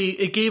didn't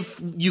really,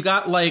 you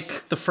got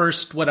like the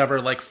first,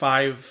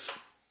 5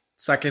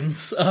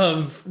 seconds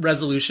of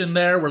resolution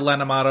there where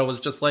Len Amato was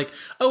just like,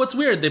 oh, it's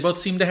weird. They both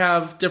seem to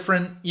have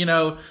different,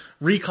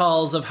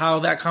 recalls of how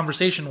that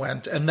conversation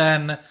went. And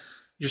then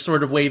you're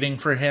sort of waiting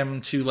for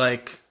him to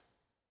like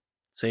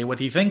say what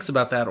he thinks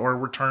about that or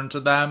return to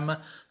them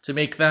to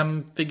make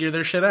them figure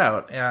their shit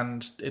out.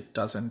 And it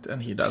doesn't,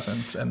 and he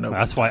doesn't. And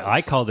nobody That's why knows.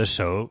 I call this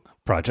show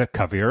Project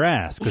Cover Your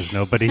Ass, because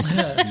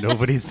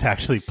nobody's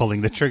actually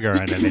pulling the trigger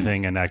on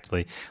anything. And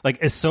actually, like,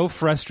 it's so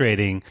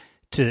frustrating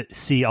to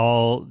see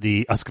all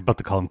the, I was about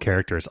to call them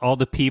characters, all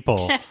the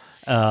people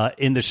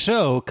in the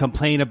show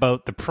complain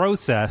about the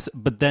process,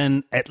 but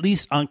then at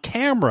least on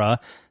camera,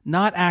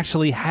 not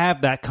actually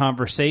have that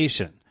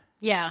conversation.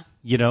 Yeah.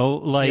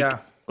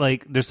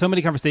 Like there's so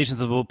many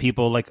conversations about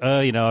people like,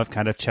 oh, I've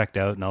kind of checked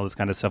out and all this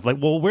kind of stuff. Like,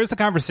 well, where's the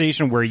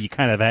conversation where you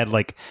kind of had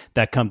like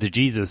that come to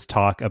Jesus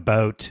talk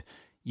about,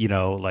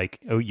 like,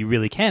 oh, you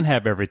really can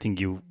have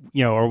everything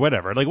or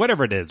whatever, like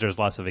whatever it is. There's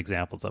lots of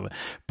examples of it,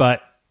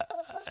 but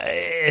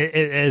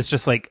it's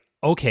just like,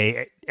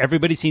 okay,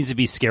 everybody seems to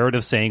be scared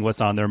of saying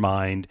what's on their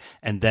mind.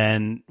 And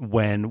then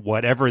when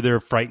whatever they're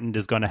frightened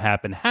is going to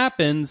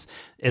happens,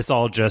 it's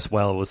all just,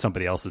 well, it was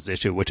somebody else's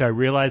issue, which I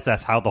realize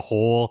that's how the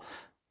whole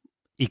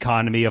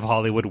economy of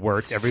Hollywood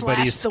works.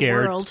 Everybody is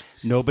scared.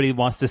 Nobody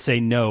wants to say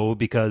no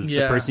because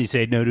the person you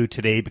say no to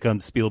today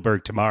becomes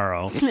Spielberg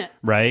tomorrow,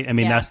 right? I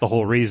mean, that's the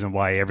whole reason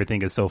why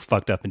everything is so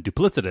fucked up and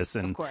duplicitous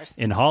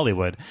in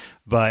Hollywood.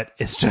 But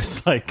it's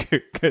just like,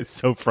 it's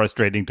so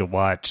frustrating to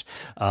watch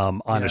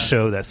on a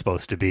show that's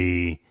supposed to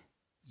be,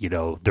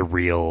 the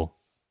real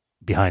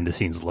behind the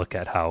scenes look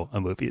at how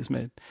a movie is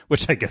made,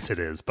 which I guess it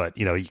is, but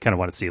you kind of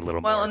want to see a little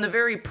more. Well, and the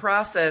very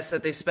process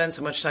that they spend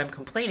so much time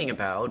complaining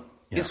about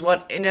is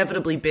what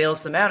inevitably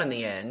bails them out in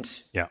the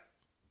end. Yeah.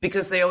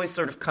 Because they always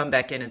sort of come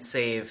back in and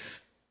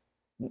save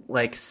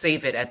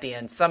it at the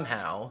end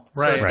somehow.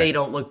 Right. So they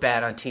don't look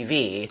bad on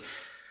TV.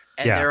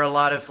 And there are a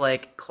lot of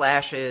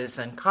clashes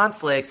and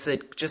conflicts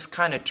that just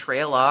kind of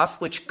trail off,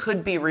 which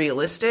could be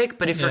realistic.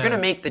 But if you're going to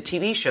make the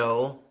TV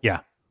show. Yeah.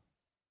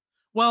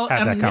 Well,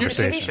 have that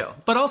conversation. TV show.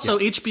 But also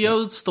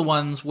HBO's the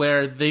ones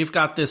where they've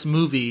got this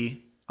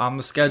movie on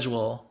the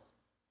schedule.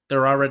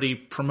 They're already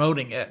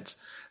promoting it.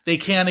 They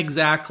can't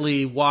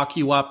exactly walk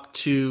you up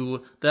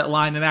to that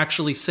line and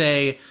actually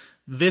say,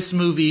 this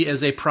movie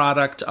is a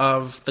product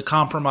of the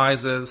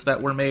compromises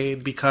that were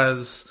made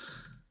because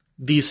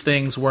these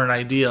things weren't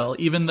ideal,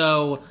 even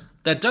though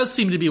that does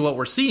seem to be what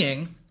we're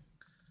seeing.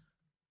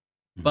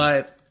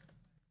 But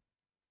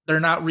they're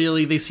not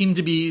really, they seem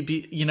to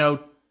be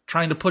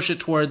trying to push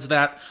it towards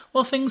that,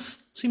 well,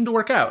 things seem to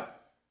work out.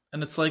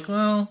 And it's like,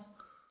 well,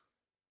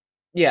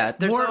 yeah,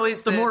 there's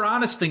always the more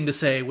honest thing to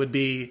say would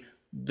be,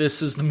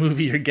 this is the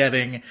movie you're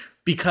getting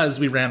because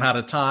we ran out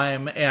of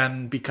time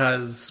and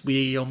because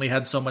we only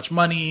had so much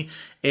money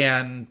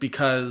and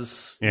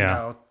because,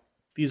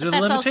 these are the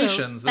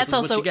limitations. This is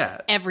what you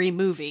get. Every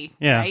movie,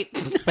 yeah. right?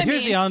 But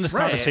here's the honest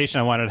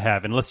conversation I wanted to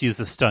have, and let's use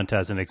the stunt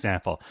as an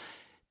example.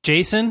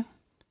 Jason,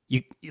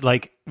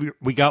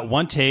 we got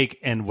one take,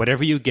 and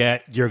whatever you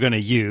get, you're going to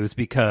use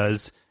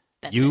because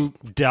you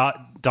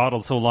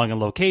dawdled so long in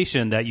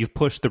location that you've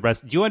pushed the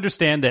rest. Do you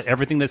understand that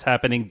everything that's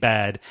happening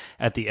bad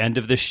at the end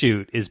of the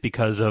shoot is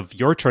because of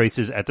your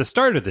choices at the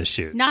start of the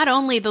shoot? Not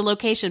only the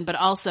location, but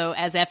also,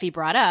 as Effie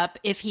brought up,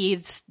 if he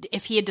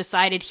had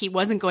decided he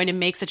wasn't going to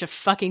make such a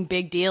fucking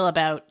big deal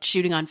about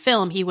shooting on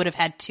film, he would have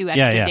had 2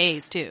 extra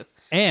days too.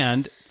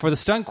 And for the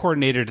stunt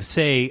coordinator to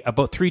say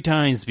about 3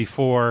 times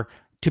before,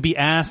 to be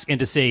asked and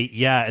to say,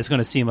 yeah, it's going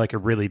to seem like a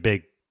really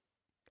big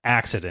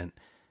accident.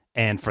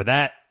 And for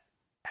that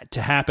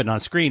to happen on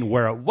screen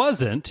where it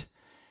wasn't,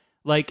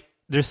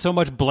 there's so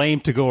much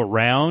blame to go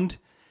around,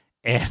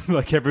 and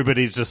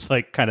everybody's just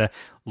kind of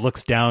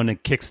looks down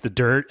and kicks the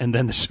dirt, and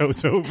then the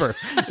show's over.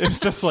 It's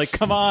just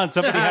come on,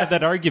 somebody had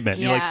that argument.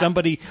 Yeah.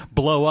 Somebody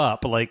blow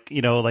up,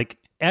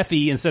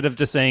 Effie, instead of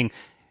just saying,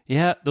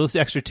 yeah, those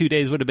extra 2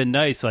 days would have been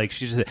nice. Like,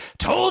 she just said,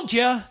 told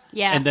ya.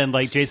 Yeah. And then,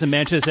 like, Jason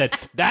Mancha said,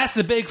 that's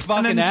the big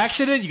fucking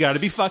accident? You got to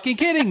be fucking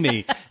kidding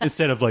me.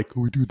 Instead of, like,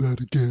 can we do that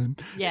again?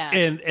 Yeah.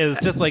 And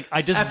it's just like,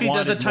 I just Effie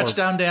does a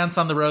touchdown dance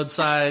on the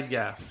roadside.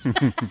 Yeah.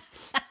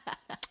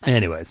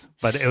 Anyways,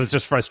 but it was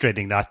just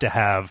frustrating not to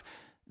have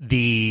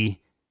the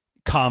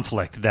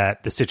conflict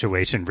that the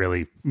situation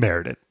really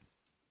merited.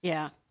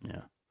 Yeah.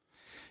 Yeah.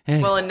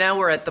 Well, and now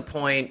we're at the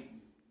point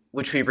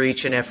which we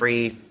reach in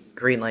every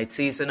Greenlight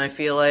season, I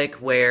feel like,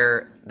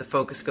 where the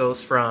focus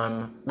goes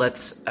from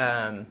let's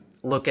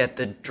look at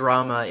the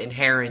drama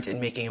inherent in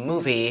making a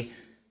movie,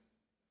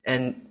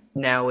 and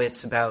now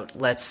it's about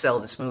let's sell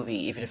this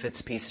movie even if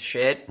it's a piece of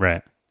shit.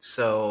 Right.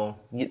 So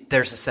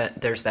there's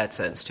that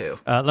sense too.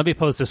 Let me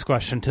pose this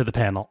question to the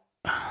panel.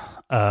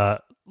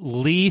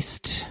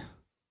 Least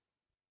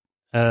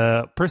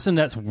person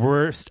that's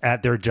worst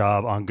at their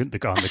job on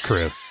the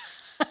crew.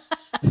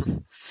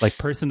 Like,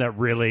 person that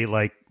really,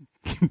 like,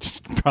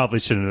 probably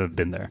shouldn't have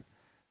been there.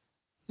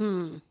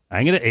 I'm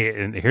gonna,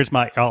 and here's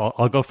my,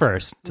 I'll go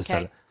first to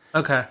set it.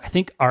 Okay. I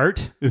think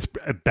Art is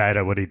bad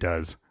at what he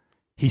does.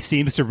 He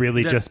seems to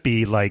really just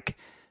be like,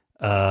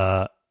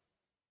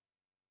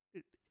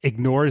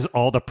 ignores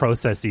all the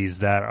processes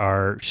that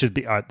are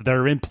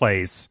in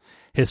place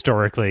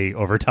historically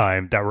over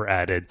time that were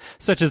added,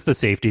 such as the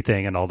safety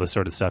thing and all this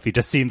sort of stuff. He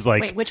just seems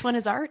like, Wait, which one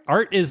is Art?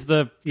 Art is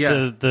the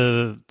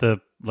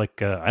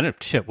like I don't know,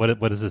 shit.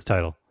 What is his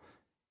title?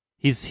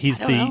 He's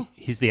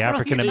the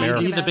African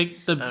American, the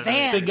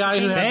big guy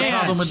who has a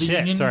problem with the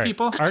union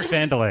people. Art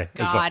Vandelay.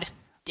 God,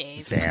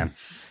 Dave.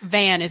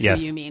 Van is yes.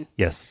 who you mean.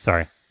 Yes,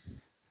 sorry.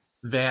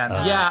 Van.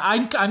 Yeah,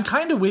 I'm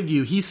kind of with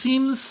you. He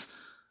seems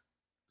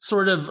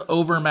sort of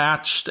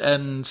overmatched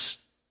and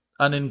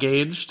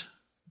unengaged.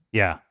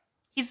 Yeah.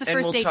 He's the and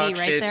first we'll AD, talk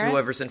right, shit Sarah? to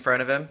whoever's in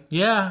front of him.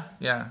 Yeah.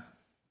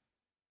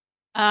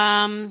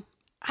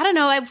 I don't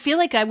know. I feel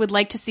like I would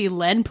like to see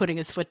Len putting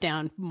his foot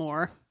down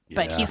more,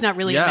 but he's not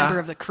really a member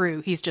of the crew.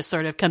 He's just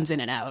sort of comes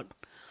in and out.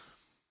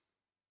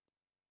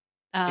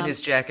 In his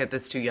jacket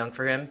that's too young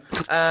for him.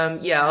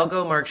 I'll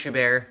go Mark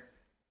Schubert.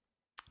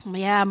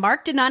 Yeah,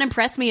 Mark did not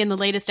impress me in the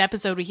latest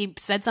episode where he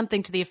said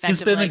something to the effect He's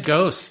of been like, a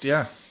ghost,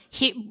 yeah.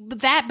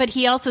 But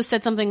he also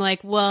said something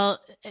like, well,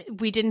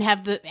 we didn't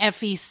have the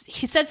Effie.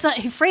 He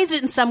phrased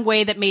it in some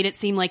way that made it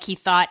seem like he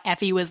thought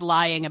Effie was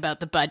lying about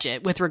the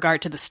budget with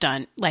regard to the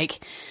stunt.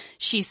 Like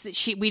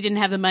we didn't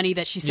have the money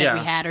that she said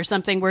we had or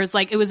something. Whereas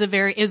like, it was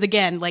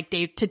again, like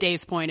to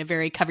Dave's point, a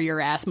very cover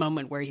your ass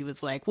moment where he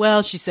was like,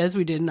 well, she says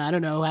we didn't. I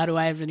don't know. How do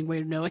I have any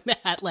way of knowing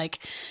that? Like,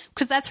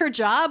 cause that's her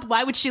job.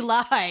 Why would she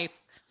lie?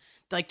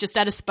 Like just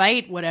out of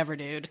spite, whatever,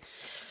 dude.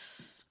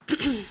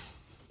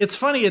 It's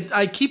funny,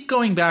 I keep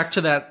going back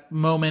to that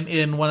moment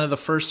in one of the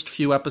first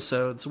few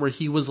episodes where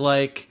he was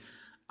like,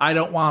 I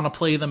don't want to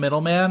play the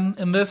middleman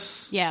in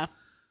this. Yeah.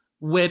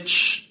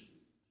 Which,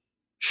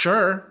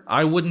 sure,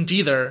 I wouldn't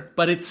either.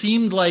 But it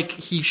seemed like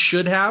he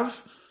should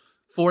have,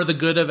 for the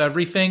good of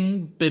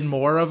everything, been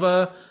more of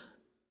a,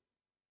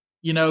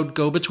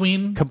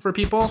 go-between for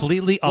people.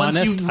 Completely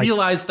honest. Once you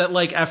realize that,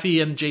 like, Effie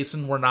and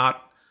Jason were not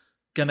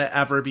going to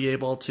ever be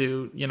able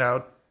to,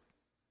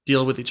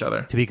 deal with each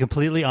other. To be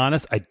completely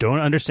honest, I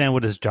don't understand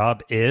what his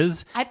job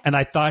is, and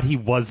I thought he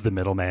was the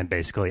middleman,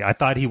 basically. I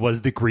thought he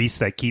was the grease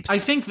that keeps... I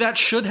think that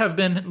should have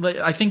been...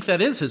 I think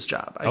that is his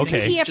job. Okay.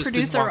 Isn't he a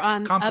producer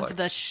of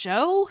the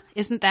show?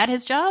 Isn't that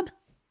his job?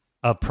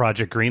 Of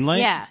Project Greenlight?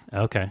 Yeah.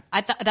 Okay.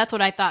 That's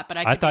what I thought, but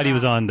I thought he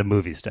was on the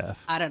movie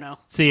staff. I don't know.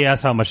 See,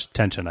 that's how much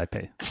attention I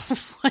pay.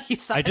 What you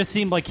thought? I just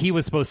seemed like he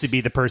was supposed to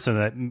be the person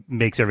that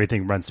makes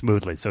everything run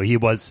smoothly. So he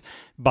was,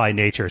 by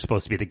nature,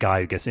 supposed to be the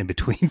guy who gets in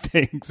between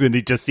things. And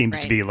he just seems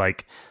to be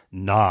like,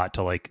 not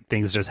to like,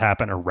 things just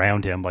happen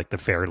around him, like the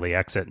Fairley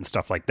exit and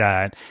stuff like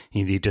that.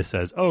 He just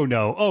says, oh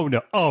no, oh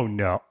no, oh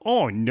no,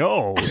 oh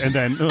no. And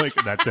then like,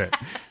 that's it.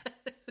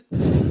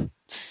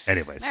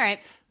 Anyways. All right.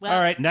 Well, all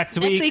right, next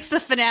week. Next week's the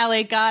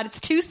finale. God, it's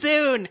too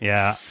soon.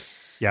 Yeah.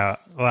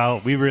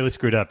 Well, we really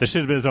screwed up. This should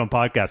have been his own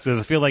podcast.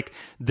 Because I feel like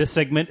this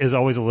segment is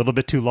always a little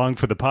bit too long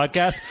for the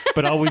podcast,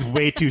 but always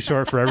way too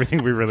short for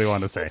everything we really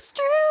want to say. It's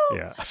true.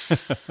 Yeah.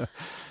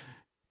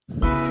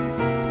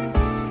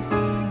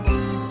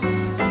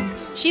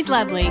 She's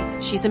lovely.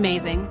 She's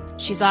amazing.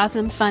 She's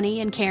awesome,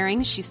 funny, and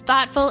caring. She's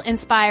thoughtful,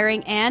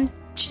 inspiring, and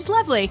she's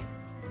lovely.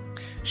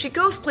 She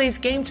ghost plays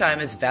Game Time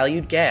as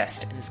valued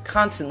guest and is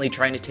constantly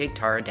trying to take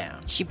Tara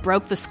down. She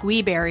broke the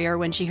squee barrier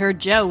when she heard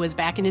Joe was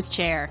back in his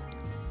chair.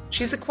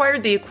 She's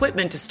acquired the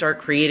equipment to start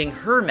creating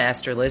her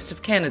master list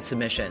of canon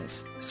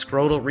submissions.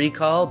 Scrotal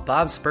Recall,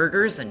 Bob's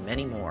Burgers, and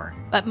many more.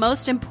 But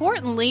most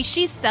importantly,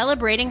 she's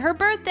celebrating her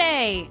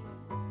birthday.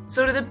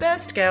 So to the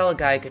best gal a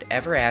guy could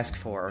ever ask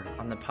for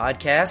on the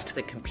podcast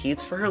that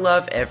competes for her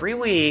love every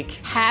week.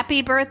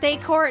 Happy birthday,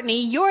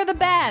 Courtney. You're the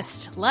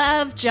best.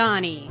 Love,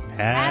 Johnny.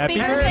 Happy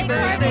birthday,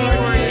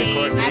 Courtney.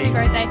 Happy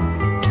birthday.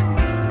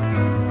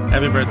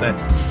 Happy birthday.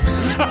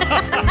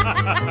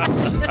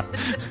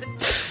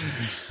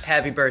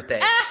 Happy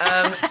birthday.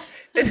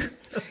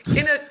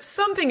 In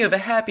something of a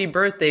happy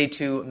birthday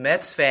to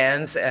Mets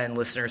fans and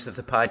listeners of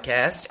the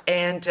podcast,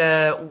 and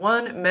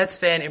one Mets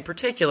fan in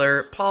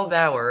particular, Paul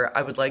Bauer,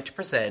 I would like to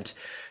present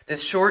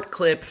this short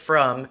clip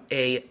from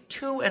a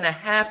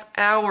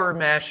 2.5-hour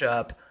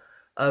mashup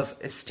of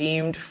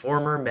esteemed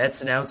former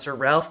Mets announcer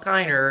Ralph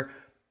Kiner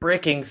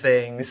bricking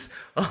things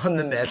on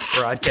the Mets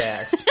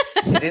broadcast.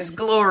 It is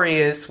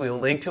glorious. We will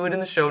link to it in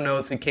the show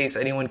notes in case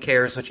anyone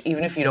cares, which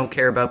even if you don't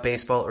care about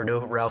baseball or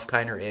know who Ralph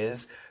Kiner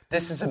is,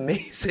 this is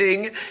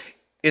amazing.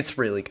 It's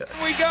really good.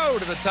 We go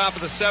to the top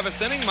of the 7th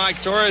inning.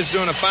 Mike Torres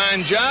doing a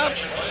fine job.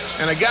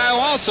 And a guy who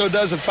also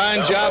does a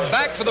fine job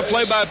back for the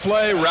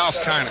play-by-play, Ralph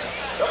Kiner.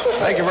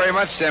 Thank you very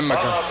much, Tim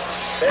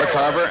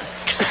McCarver.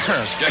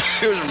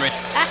 Excuse me.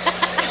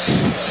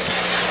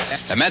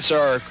 The Mets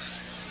are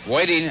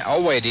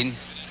awaiting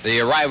the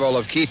arrival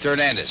of Keith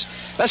Hernandez.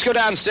 Let's go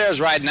downstairs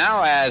right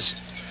now as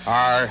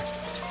our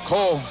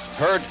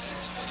co-herd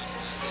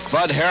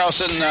Bud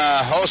Harrelson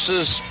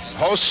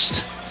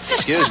host,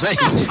 excuse me,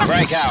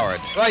 Frank Howard.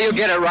 Well, you'll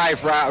get it right,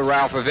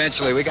 Ralph,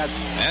 eventually.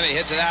 And he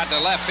hits it out to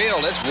left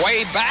field. It's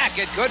way back.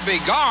 It could be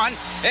gone.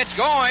 It's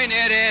going.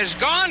 It is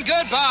gone.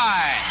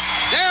 Goodbye.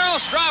 Darryl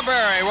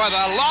Strawberry with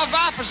a love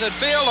opposite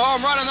field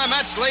home run, and the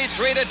Mets lead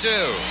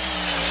 3-2.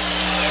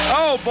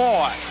 Oh,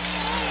 boy.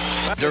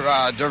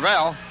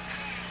 Dervell.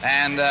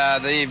 And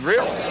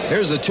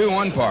here's the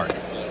 2-1 part.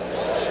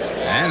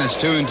 And it's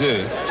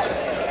 2-2.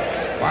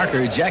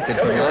 Parker ejected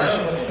from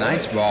last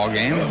night's ball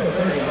game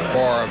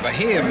for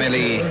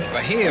vehemently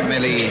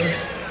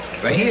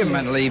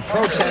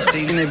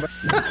protesting.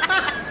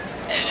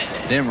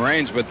 Tim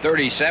Raines with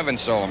 37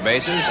 stolen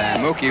bases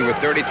and Mookie with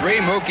 33.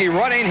 Mookie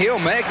running, he'll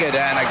make it,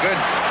 and a good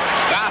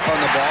stop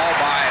on the ball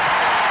by,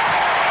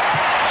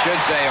 I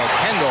should say,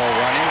 O'Kendall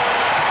running.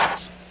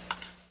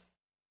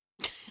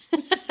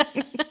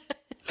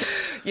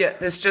 Yeah,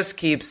 this just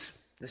keeps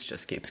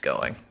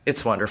going.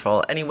 It's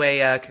wonderful.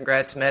 Anyway,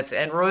 congrats Mets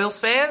and Royals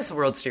fans. The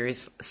World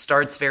Series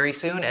starts very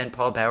soon, and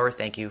Paul Bauer,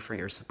 thank you for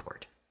your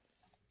support.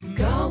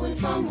 Going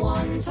from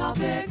one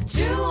topic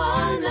to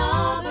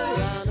another,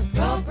 an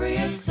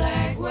appropriate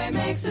segue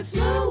makes it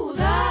smooth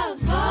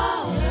as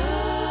butter.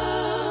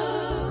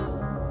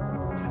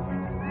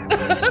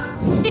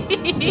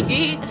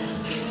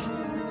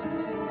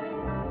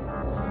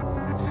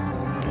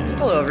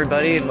 Hello,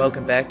 everybody, and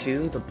welcome back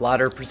to The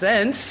Blotter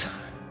Presents.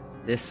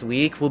 This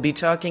week, we'll be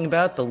talking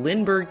about the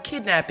Lindbergh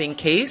kidnapping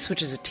case,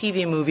 which is a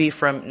TV movie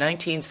from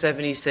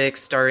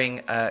 1976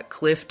 starring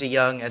Cliff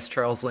DeYoung as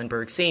Charles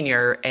Lindbergh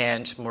Sr.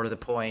 and, more to the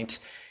point,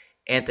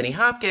 Anthony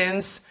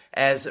Hopkins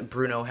as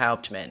Bruno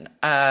Hauptmann.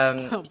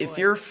 If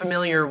you're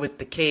familiar with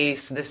the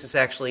case, this is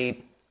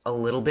actually a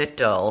little bit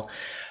dull.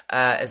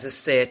 As a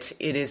sit,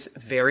 it is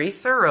very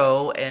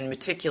thorough and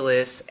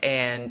meticulous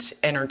and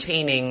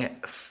entertaining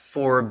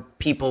for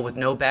people with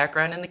no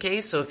background in the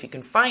case, so if you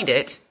can find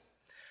it,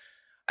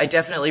 I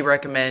definitely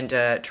recommend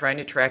trying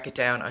to track it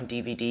down on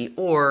DVD,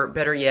 or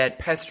better yet,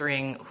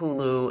 pestering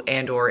Hulu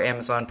and or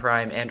Amazon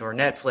Prime and or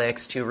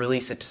Netflix to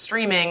release it to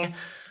streaming.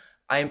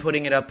 I am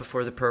putting it up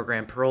before the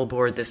program parole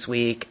board this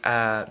week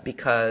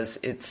because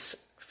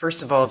it's,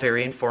 first of all,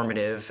 very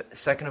informative.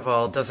 Second of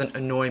all, doesn't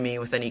annoy me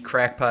with any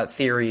crackpot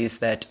theories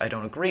that I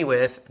don't agree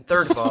with. And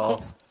third of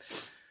all,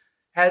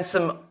 has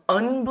some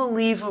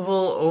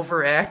unbelievable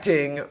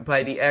overacting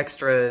by the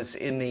extras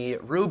in the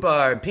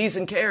rhubarb, peas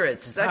and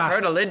carrots. Is that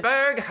Colonel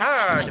Lindbergh?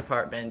 Ha!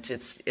 department.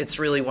 It's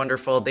really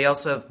wonderful. They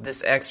also have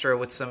this extra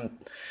with some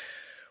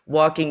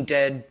Walking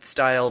Dead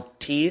style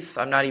teeth.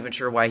 I'm not even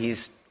sure why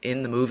he's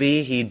in the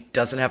movie. He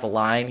doesn't have a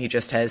line. He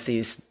just has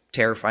these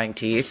terrifying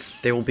teeth.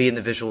 They will be in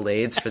the visual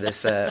aids for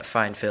this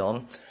fine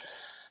film.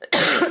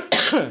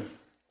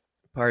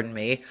 Pardon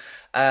me.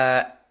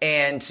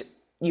 And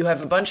you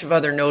have a bunch of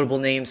other notable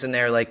names in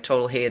there, like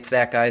Total Hey, It's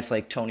That Guy's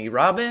like Tony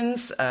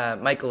Robbins.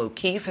 Michael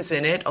O'Keefe is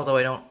in it, although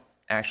I don't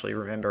actually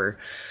remember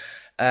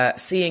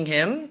seeing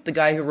him. The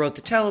guy who wrote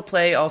the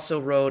teleplay also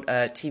wrote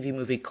a TV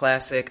movie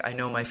classic, I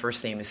Know My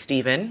First Name is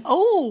Steven.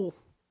 Oh!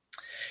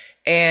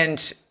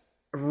 And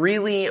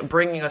really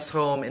bringing us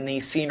home in the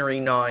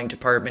scenery-gnawing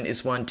department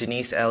is one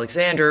Denise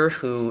Alexander,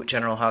 who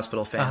General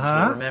Hospital fans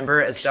will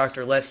remember as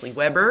Dr. Leslie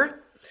Weber.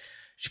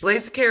 She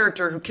plays a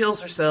character who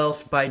kills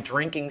herself by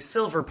drinking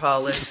silver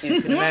polish, so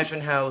you can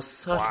imagine how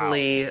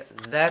subtly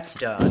that's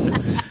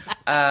done.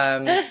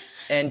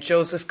 And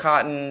Joseph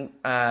Cotton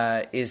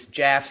is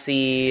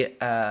Jafsey.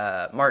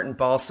 Martin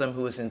Balsam,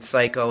 who was in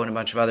Psycho and a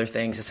bunch of other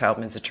things, is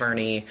Hauptmann's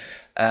attorney.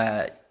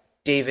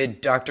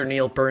 Dr.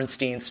 Neil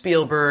Bernstein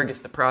Spielberg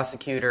is the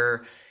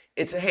prosecutor.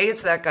 It's a Hey,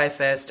 It's That Guy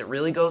fest. It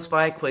really goes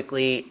by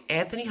quickly.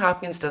 Anthony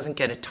Hopkins doesn't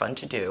get a ton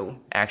to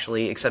do,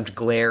 actually, except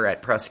glare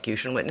at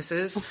prosecution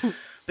witnesses.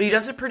 But he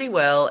does it pretty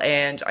well,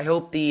 and I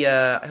hope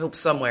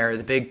somewhere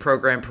the big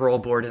program parole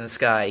board in the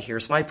sky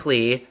hears my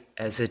plea,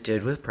 as it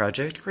did with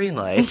Project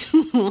Greenlight,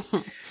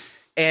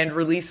 and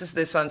releases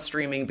this on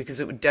streaming, because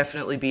it would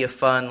definitely be a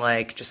fun,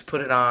 just put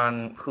it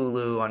on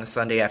Hulu on a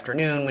Sunday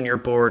afternoon when you're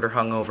bored or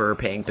hungover or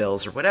paying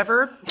bills or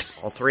whatever.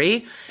 All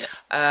three.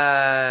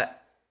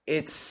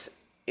 It's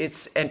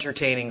it's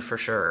entertaining for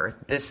sure.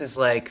 This is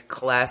like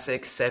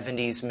classic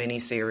 70s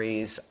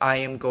miniseries. I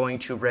am going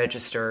to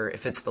register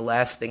if it's the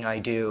last thing I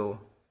do.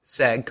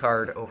 SAG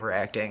card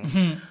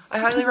overacting. I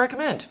highly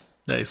recommend.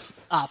 Nice.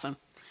 Awesome.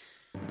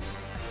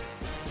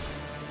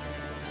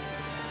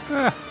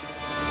 There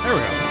we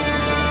go.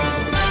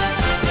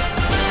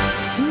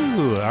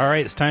 Ooh, all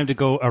right, it's time to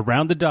go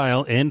around the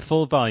dial in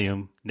full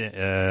volume.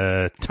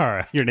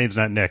 Tara, your name's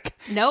not Nick.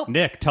 Nope.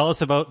 Nick, tell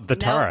us about the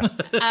Tara.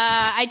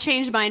 I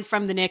changed mine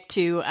from the Nick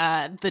to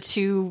the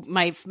two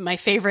my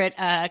favorite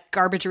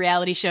garbage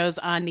reality shows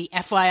on the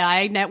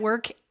FYI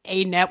network,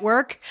 a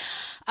network.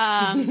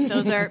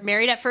 Those are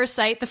Married at First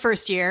Sight the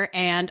first year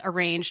and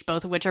Arranged,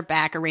 both of which are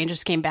back. Arranged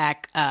just came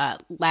back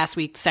last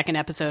week. Second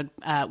episode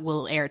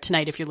will air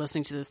tonight if you're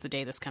listening to this the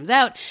day this comes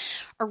out.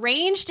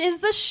 Arranged is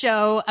the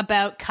show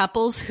about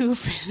couples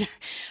who've been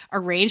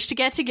arranged to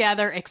get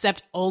together,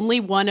 except only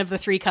one of the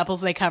three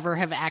couples they cover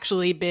are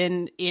actually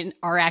in an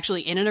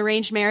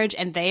arranged marriage,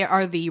 and they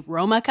are the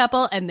Roma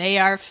couple, and they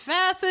are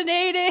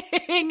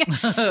fascinating.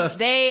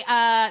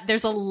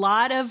 There's a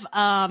lot of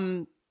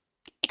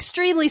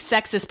extremely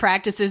sexist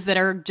practices that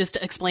are just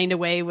explained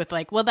away with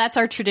like, well, that's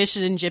our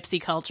tradition in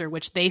gypsy culture,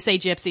 which they say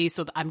gypsy.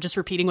 So I'm just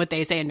repeating what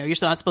they say. I know you're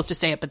not supposed to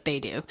say it, but they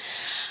do.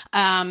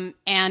 And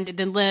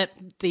then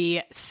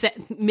the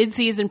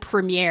mid-season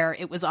premiere,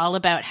 it was all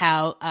about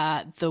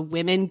how the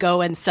women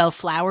go and sell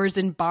flowers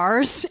in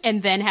bars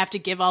and then have to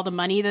give all the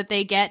money that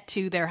they get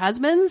to their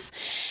husbands.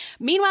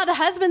 Meanwhile, the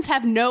husbands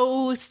have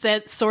no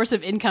source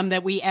of income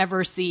that we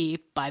ever see,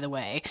 by the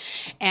way.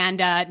 And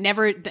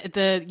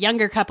the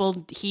younger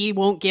couple, he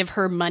won't give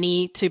her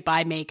money to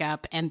buy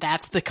makeup, and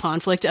that's the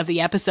conflict of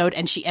the episode,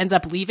 and she ends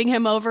up leaving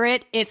him over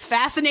it. It's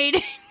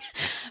fascinating.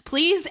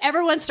 Please,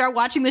 everyone, start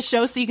watching the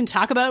show so you can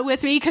talk about it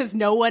with me, because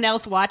no one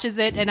else watches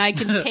it, and I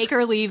can take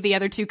or leave the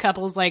other two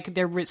couples like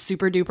they're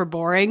super duper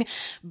boring.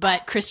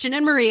 But Christian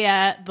and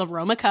Maria, the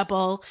Roma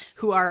couple,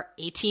 who are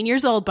 18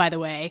 years old, by the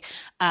way.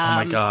 Oh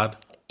my God.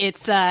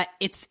 It's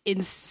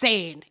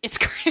insane. It's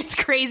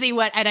crazy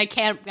and I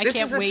can't wait.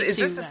 Is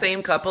this the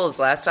same couple as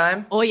last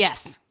time? Oh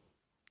yes.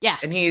 Yeah.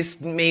 And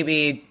he's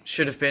maybe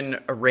should have been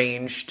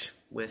arranged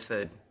with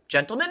a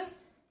gentleman?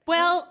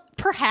 Well,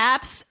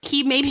 perhaps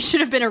he maybe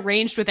should have been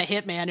arranged with a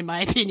hitman, in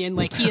my opinion.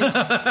 Like, he is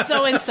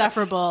so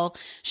insufferable.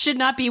 Should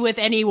not be with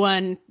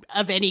anyone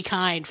of any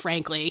kind,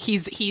 frankly.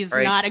 He's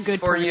right, not a good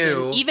person.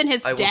 You, even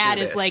his dad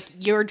is like,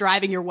 you're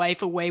driving your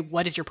wife away.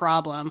 What is your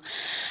problem?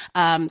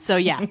 So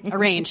yeah,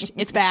 Arranged.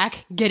 It's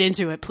back. Get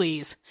into it,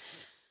 please.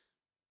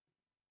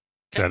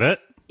 Is that it?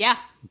 Yeah.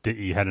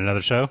 You had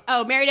another show?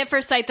 Oh, Married at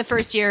First Sight the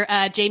first year.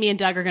 Jamie and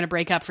Doug are going to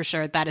break up for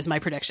sure. That is my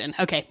prediction.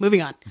 Okay,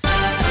 moving on.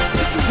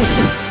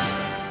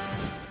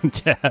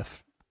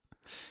 Jeff.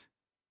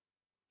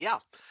 Yeah.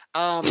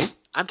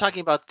 I'm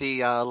talking about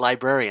the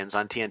Librarians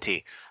on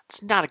TNT.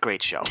 It's not a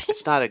great show.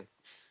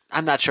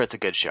 I'm not sure it's a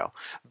good show,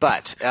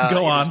 but it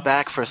is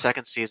back for a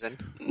second season.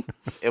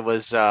 It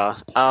was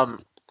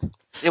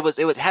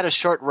it had a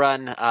short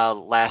run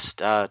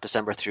last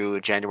December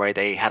through January.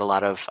 They had a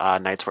lot of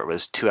nights where it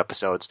was 2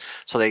 episodes,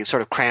 so they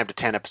sort of crammed a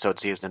 10-episode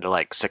season into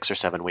like 6 or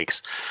 7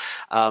 weeks.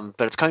 But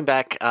it's coming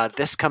back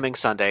this coming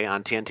Sunday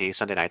on TNT,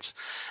 Sunday nights.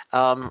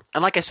 And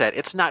like I said,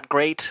 it's not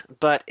great,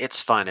 but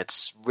it's fun.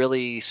 It's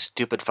really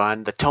stupid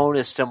fun. The tone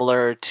is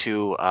similar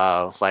to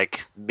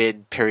like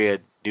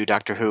mid-period New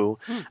Doctor Who,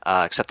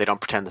 except they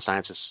don't pretend the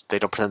science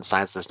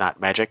is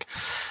not magic.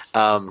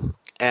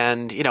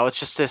 And it's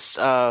just this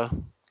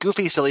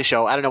goofy, silly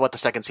show. I don't know what the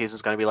second season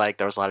is going to be like.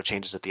 There was a lot of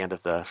changes at the end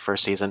of the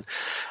first season,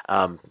 so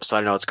I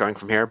don't know what's going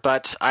from here.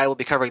 But I will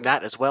be covering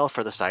that as well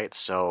for the site,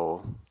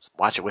 so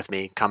watch it with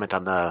me, comment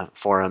on the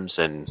forums,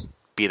 and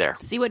be there.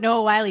 See what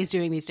Noah Wiley's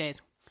doing these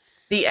days.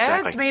 The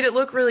ads made it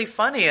look really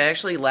funny. I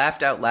actually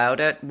laughed out loud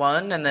at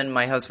one, and then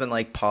my husband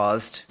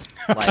paused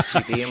live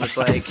TV and was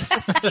like,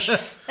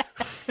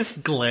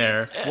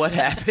 glare. What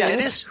happened?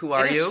 Yeah, Who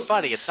are you? It's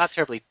funny. It's not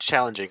terribly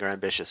challenging or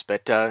ambitious,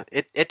 but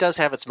it does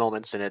have its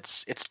moments, and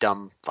it's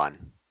dumb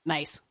fun.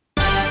 Nice.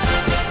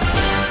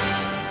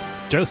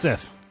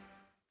 Joseph.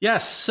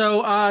 Yes,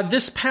 so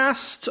this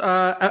past,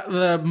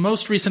 the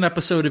most recent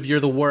episode of You're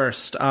the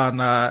Worst on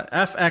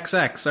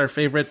FXX, our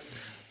favorite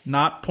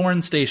not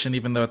porn station,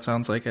 even though it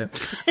sounds like it.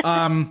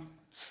 It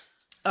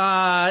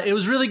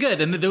was really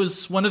good, and there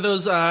was one of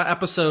those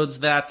episodes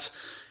that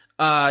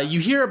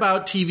you hear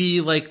about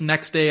TV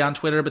next day on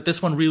Twitter, but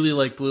this one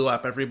really blew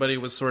up. Everybody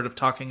was sort of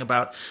talking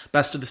about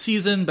best of the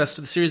season, best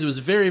of the series. It was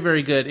very,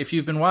 very good. If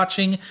you've been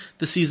watching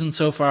the season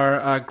so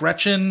far,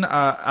 Gretchen,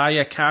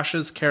 Aya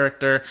Cash's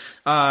character,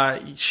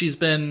 she's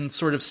been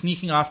sort of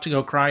sneaking off to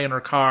go cry in her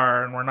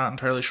car, and we're not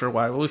entirely sure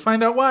why. Well, we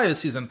find out why this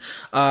season.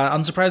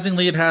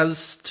 Unsurprisingly, it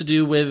has to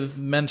do with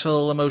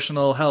mental,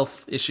 emotional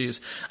health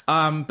issues.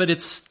 But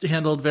it's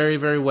handled very,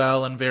 very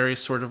well and very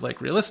sort of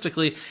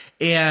realistically.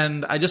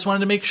 And I just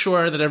wanted to make sure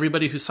that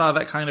everybody who saw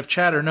that kind of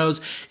chatter knows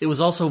it was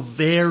also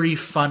very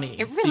funny.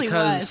 It really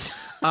was.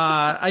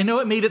 I know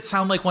it made it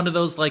sound like one of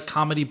those like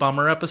comedy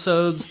bummer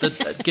episodes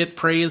that get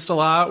praised a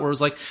lot, where it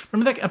was like,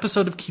 remember that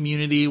episode of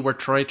Community where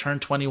Troy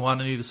turned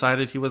 21 and he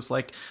decided he was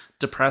like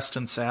depressed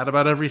and sad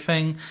about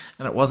everything,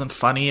 and it wasn't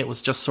funny, it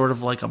was just sort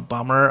of like a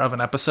bummer of an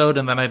episode,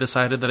 and then I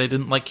decided that I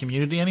didn't like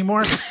Community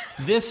anymore.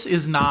 This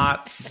is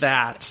not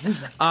that.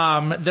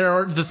 There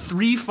are the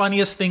 3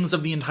 funniest things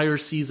of the entire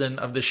season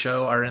of the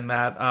show are in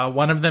that,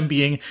 one of them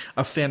being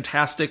a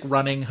fantastic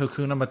running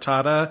Hakuna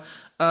Matata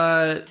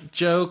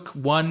joke,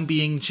 one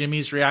being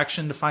Jimmy's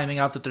reaction to finding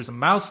out that there's a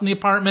mouse in the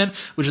apartment,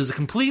 which is a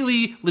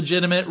completely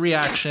legitimate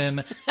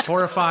reaction,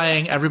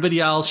 horrifying. Everybody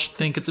else should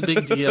think it's a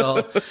big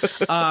deal.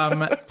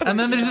 And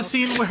then there's a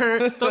scene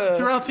where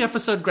throughout the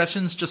episode,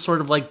 Gretchen's just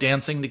sort of like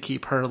dancing to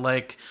keep her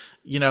like,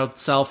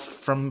 self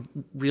from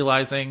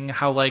realizing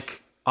how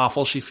like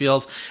awful she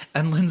feels,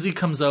 and Lindsay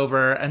comes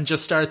over and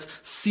just starts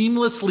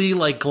seamlessly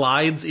like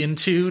glides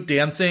into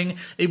dancing,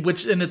 and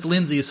it's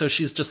Lindsay, so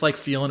she's just like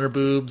feeling her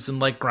boobs and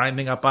like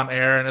grinding up on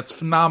air, and it's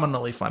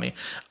phenomenally funny.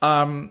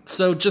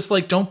 So just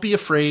like don't be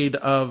afraid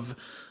of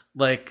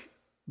like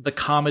the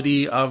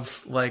comedy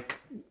of like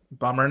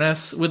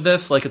bummerness with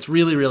this. Like it's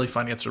really, really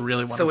funny. It's a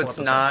really wonderful So it's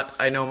episode. not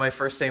I know my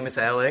first name is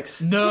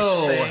Alex.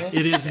 No,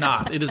 it is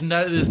not. It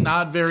is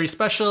not very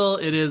special.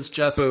 It is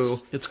just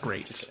it's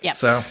great. Yep.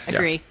 So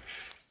agree.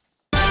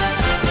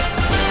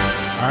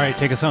 All right,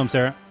 take us home,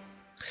 Sarah.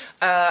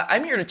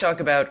 I'm here to talk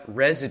about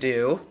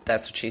Residue.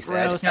 That's what she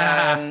said. Gross.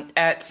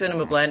 At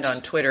Cinema Blend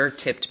on Twitter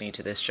tipped me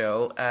to this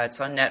show.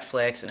 It's on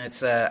Netflix, and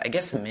it's, I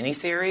guess, a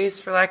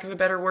miniseries, for lack of a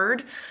better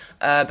word,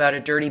 about a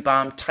dirty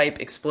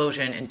bomb-type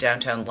explosion in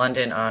downtown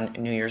London on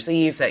New Year's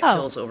Eve that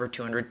kills over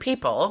 200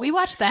 people. We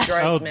watched that.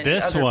 Drives many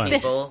this other one.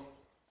 people.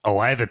 Oh,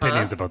 I have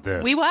opinions about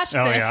this. We watched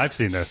Oh, this. yeah, I've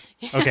seen this.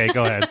 Okay,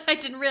 go ahead. I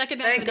didn't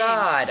recognize Thank the name.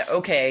 God.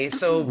 Okay,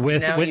 so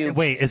now you...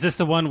 Wait, is this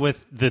the one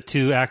with the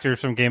 2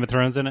 actors from Game of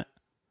Thrones in it?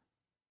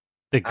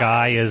 The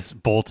guy is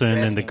Bolton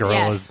and the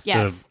girl is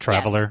the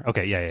Traveler? Yes.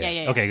 Okay,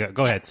 yeah. Okay,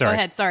 go Yeah, ahead. Sorry. Go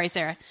ahead. Sorry,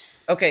 Sarah.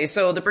 Okay,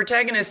 so the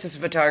protagonist is a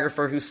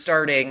photographer who's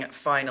starting,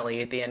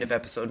 finally, at the end of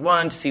episode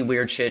 1, to see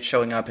weird shit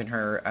showing up in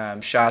her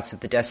shots of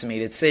the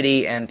decimated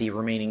city and the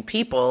remaining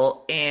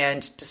people.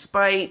 And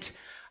despite,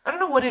 I don't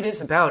know what it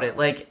is about it,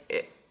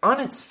 like, on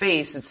its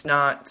face, it's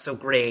not so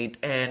great.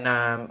 And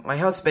my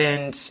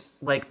husband,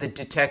 like the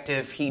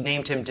detective, he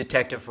named him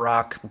Detective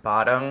Rock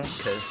Bottom,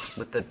 because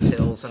with the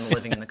pills and the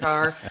living in the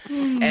car,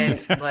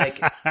 and,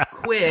 like,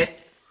 quit.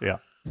 Yeah.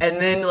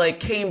 And then, like,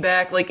 came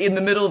back, like, in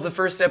the middle of the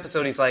first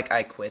episode, he's like,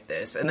 I quit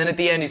this. And then at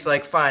the end, he's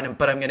like, fine,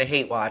 but I'm going to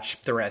hate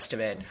watch the rest of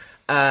it.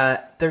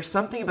 There's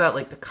something about,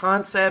 like, the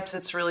concepts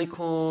that's really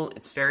cool.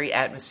 It's very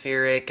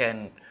atmospheric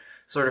and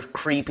sort of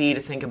creepy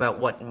to think about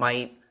what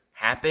might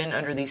happen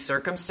under these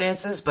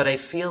circumstances. But I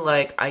feel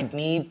like I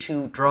need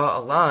to draw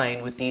a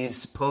line with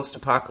these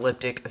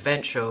post-apocalyptic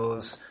event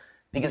shows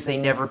because they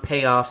never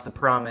pay off the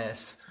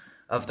promise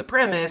of the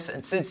premise.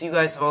 And since you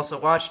guys have also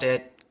watched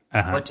it,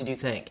 what did you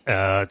think?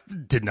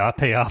 Did not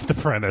pay off the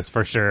premise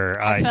for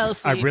sure. I fell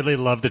asleep. I really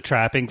love the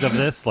trappings of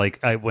this. Like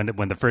when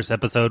the first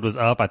episode was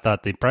up, I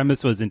thought the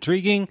premise was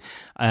intriguing,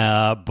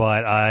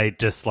 but I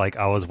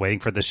was waiting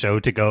for the show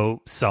to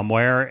go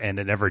somewhere, and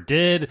it never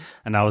did.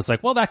 And I was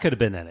like, well, that could have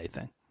been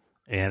anything.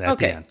 And at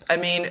the end, I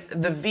mean,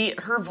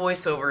 her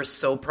voiceover is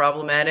so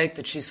problematic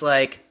that she's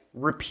like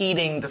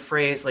repeating the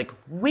phrase like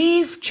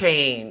 "we've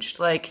changed,"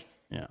 like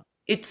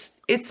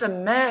it's a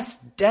mass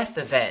death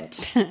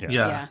event.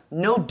 Yeah.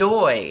 No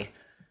doy.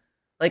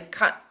 Like,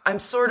 I'm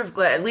sort of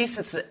glad. At least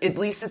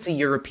it's a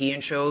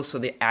European show, so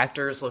the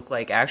actors look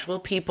like actual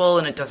people,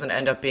 and it doesn't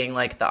end up being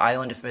like the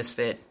Island of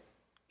Misfit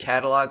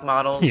catalog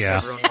models. Yeah.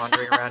 Everyone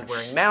wandering around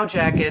wearing Mao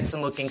jackets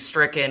and looking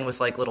stricken with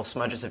like little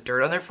smudges of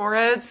dirt on their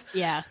foreheads.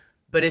 Yeah.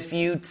 But if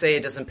you say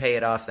it doesn't pay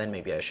it off, then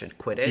maybe I should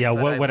quit it. Yeah,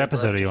 But what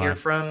episode are you on? Hear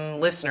from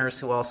listeners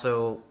who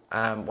also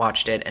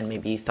watched it and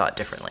maybe thought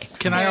differently.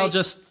 Can I all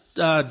just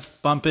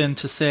bump in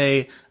to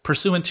say,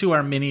 pursuant to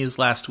our minis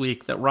last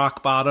week, that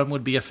Rock Bottom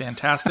would be a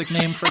fantastic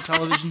name for a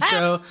television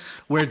show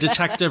where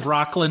Detective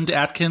Rockland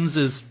Atkins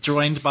is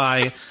joined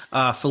by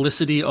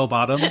Felicity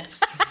O'Bottom.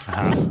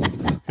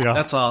 Yeah.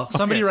 That's all.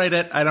 Somebody write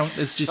it.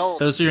 It's just,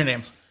 those are your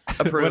names.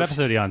 Approved. What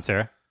episode are you on,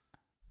 Sarah?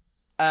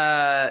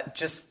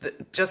 Just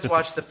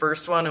watched the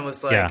first one and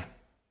was like,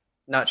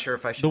 not sure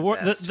if I should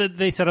invest.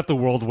 They set up the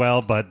world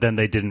well, but then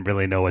they didn't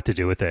really know what to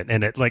do with it.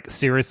 And it, like,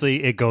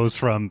 seriously, it goes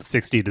from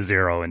 60 to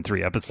 0 in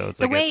 3 episodes.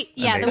 The way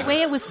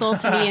it was sold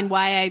to me and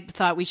why I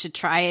thought we should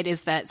try it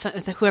is that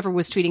whoever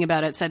was tweeting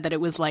about it said that it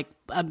was like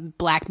a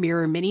Black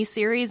Mirror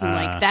miniseries, and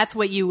like that's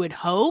what you would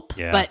hope.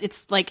 Yeah. But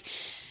it's like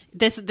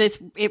this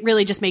it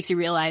really just makes you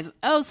realize,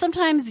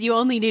 sometimes you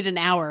only need an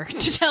hour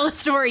to tell a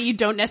story. You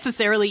don't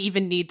necessarily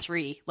even need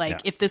 3.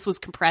 Like if this was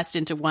compressed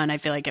into 1, I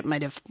feel like it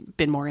might have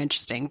been more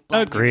interesting.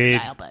 Black Mirror Agreed.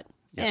 style, but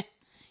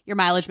your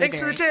mileage may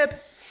Thanks vary. for the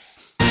tip.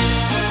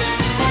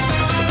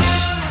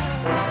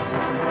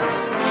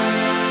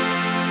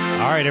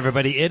 All right,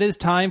 everybody, it is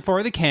time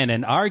for the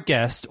canon. Our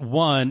guest,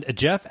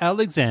 Jeff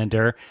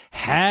Alexander,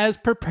 has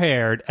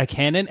prepared a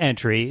canon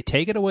entry.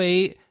 Take it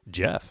away,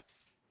 Jeff.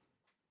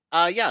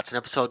 Yeah, it's an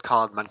episode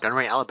called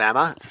Montgomery,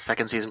 Alabama. It's the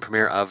second season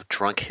premiere of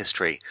Drunk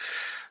History.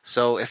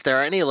 So if there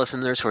are any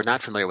listeners who are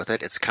not familiar with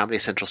it, it's a Comedy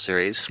Central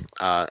series.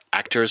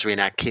 Actors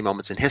reenact key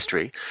moments in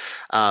history,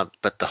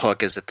 but the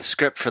hook is that the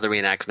script for the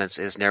reenactments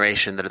is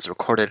narration that is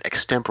recorded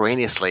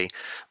extemporaneously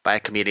by a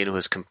comedian who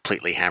is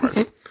completely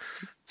hammered.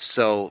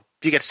 So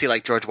you get to see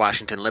like George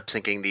Washington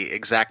lip-syncing the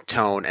exact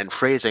tone and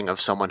phrasing of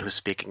someone who's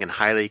speaking in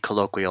highly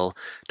colloquial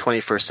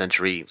 21st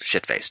century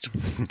shit-faced.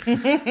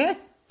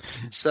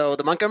 So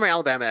the Montgomery,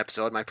 Alabama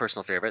episode, my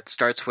personal favorite,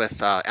 starts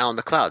with Alan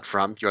McLeod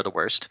from You're the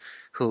Worst,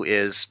 who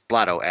is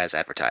Blotto as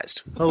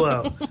advertised.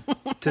 Hello.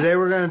 Today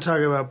we're going to talk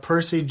about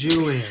Percy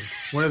Julian,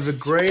 one of the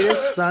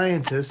greatest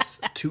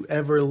scientists to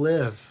ever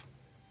live.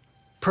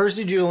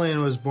 Percy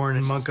Julian was born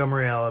in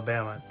Montgomery,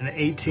 Alabama in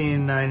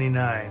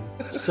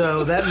 1899.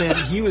 So that meant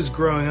he was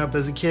growing up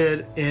as a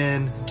kid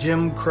in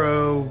Jim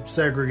Crow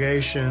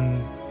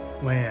segregation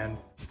land.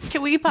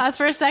 Can we pause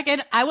for a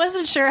second? I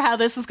wasn't sure how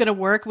this was going to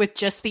work with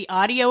just the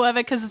audio of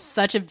it because it's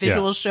such a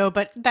visual show,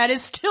 but that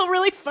is still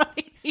really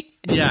funny.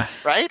 Yeah.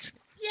 Right?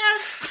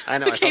 Yes. I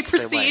know. Okay, I felt the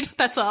same way. proceed.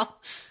 That's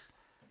all.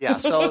 Yeah,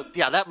 so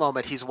that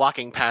moment he's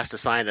walking past a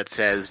sign that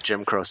says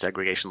Jim Crow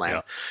segregation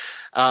land.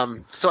 Yeah.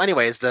 So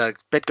anyways, the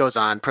bit goes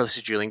on.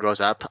 Percy Julian grows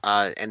up,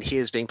 and he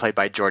is being played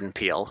by Jordan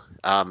Peele.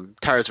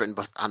 Tara's written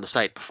on the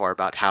site before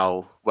about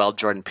how well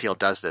Jordan Peele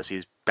does this.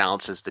 He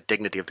balances the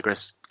dignity of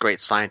the great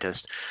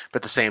scientist, but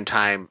at the same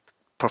time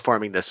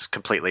performing this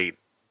completely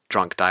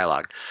drunk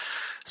dialogue.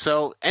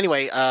 So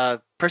anyway,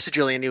 Percy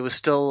Julian, he was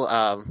still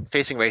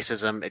facing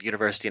racism at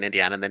university in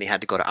Indiana, and then he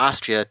had to go to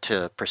Austria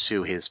to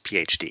pursue his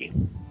PhD.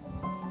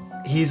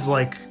 He's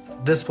like,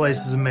 this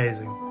place is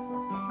amazing.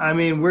 I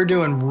mean, we're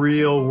doing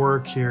real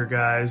work here,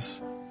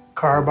 guys.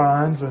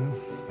 Carbons and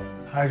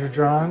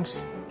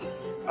hydrogens,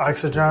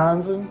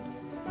 oxygens and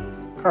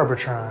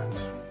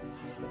carbotrons.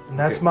 And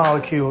that's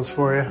molecules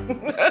for you.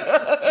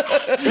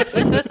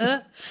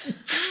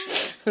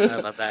 I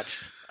love that.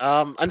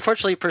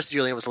 Unfortunately, Percy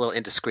Julian was a little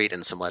indiscreet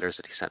in some letters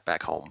that he sent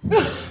back home.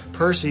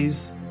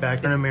 Percy's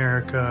back in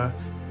America.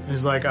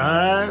 He's like,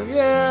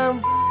 I'm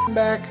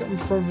back. I'm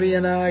from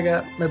Vienna. I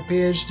got my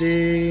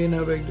PhD.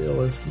 No big deal.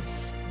 Let's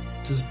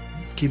just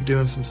keep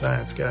doing some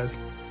science, guys.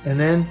 And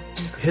then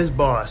his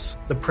boss,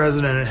 the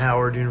president at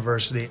Howard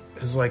University,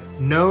 is like,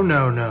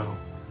 no.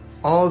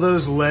 All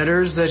those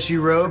letters that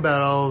you wrote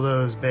about all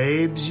those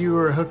babes you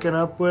were hooking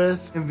up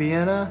with in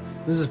Vienna,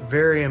 this is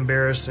very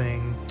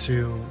embarrassing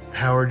to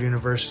Howard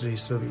University,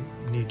 so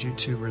we need you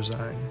to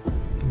resign.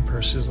 And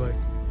Percy's like,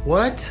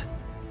 what?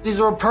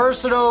 These were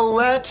personal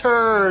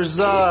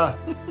letters. And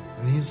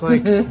he's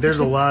like, there's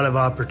a lot of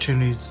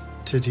opportunities.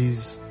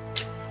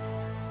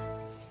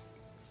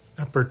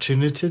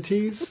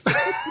 Opportunities?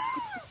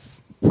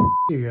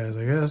 You guys,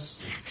 I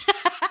guess.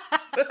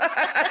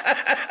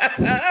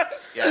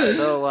 Yeah,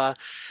 so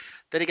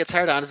then he gets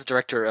hired on as the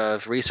director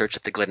of research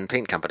at the Glidden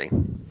Paint Company.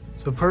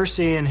 So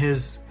Percy and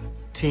his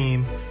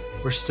team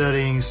were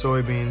studying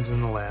soybeans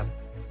in the lab.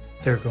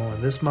 They're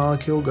going, this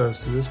molecule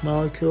goes to this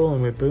molecule,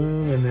 and we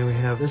boom, and then we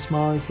have this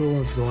molecule, and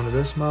it's going to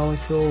this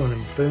molecule, and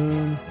then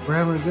boom. We're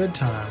having a good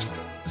time.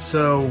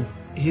 So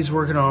he's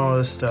working on all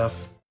this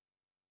stuff.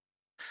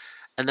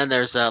 And then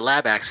there's a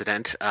lab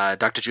accident.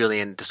 Dr.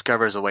 Julian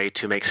discovers a way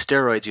to make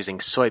steroids using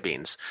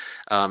soybeans,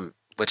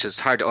 which is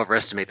hard to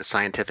overestimate the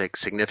scientific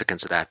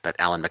significance of that, but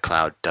Alan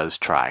McLeod does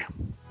try.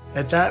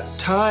 At that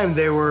time,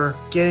 they were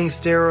getting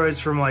steroids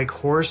from, like,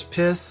 horse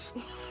piss.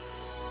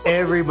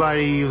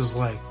 Everybody was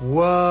like,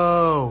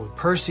 whoa,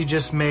 Percy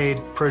just made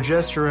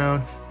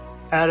progesterone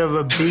out of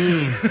a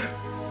bean.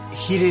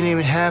 He didn't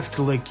even have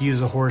to, like,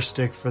 use a horse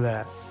stick for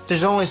that.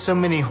 There's only so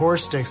many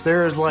horse sticks.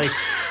 There's, like,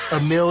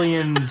 1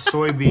 million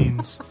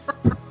soybeans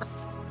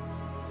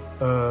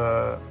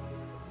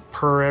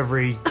per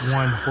every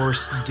one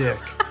horse dick.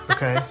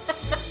 Okay.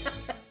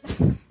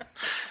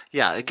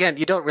 Yeah, again,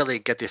 you don't really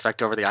get the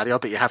effect over the audio,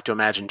 but you have to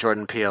imagine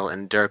Jordan Peele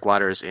and Derek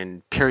Waters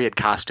in period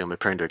costume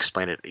appearing to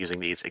explain it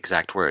using these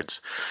exact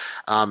words.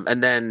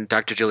 And then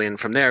Dr. Julian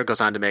from there goes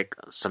on to make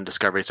some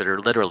discoveries that are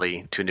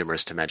literally too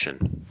numerous to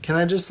mention. Can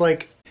I just,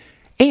 like...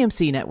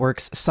 AMC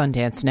Network's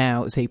Sundance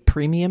Now is a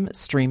premium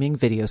streaming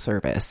video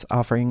service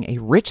offering a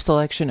rich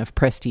selection of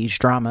prestige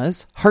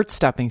dramas,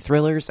 heart-stopping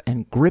thrillers,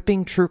 and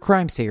gripping true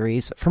crime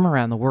series from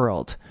around the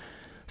world.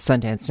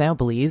 Sundance Now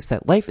believes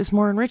that life is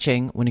more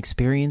enriching when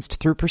experienced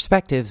through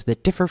perspectives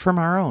that differ from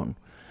our own.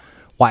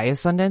 Why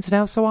is Sundance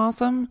Now so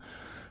awesome?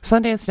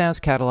 Sundance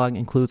Now's catalog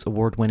includes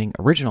award-winning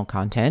original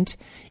content,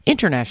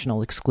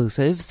 international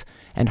exclusives,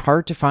 and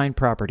hard-to-find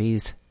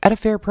properties at a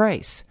fair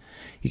price.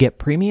 You get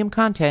premium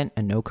content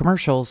and no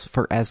commercials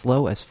for as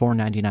low as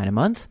 $4.99 a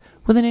month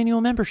with an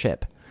annual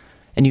membership.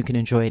 And you can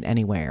enjoy it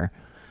anywhere.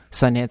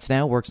 Sundance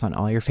Now works on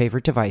all your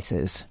favorite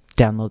devices.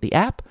 Download the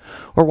app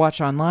or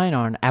watch online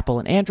on Apple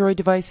and Android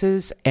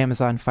devices,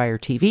 Amazon Fire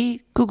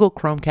TV, Google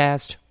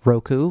Chromecast,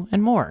 Roku,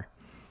 and more.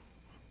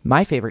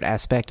 My favorite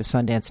aspect of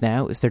Sundance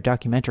Now is their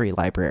documentary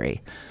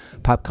library.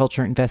 Pop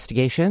culture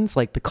investigations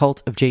like The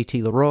Cult of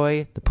J.T.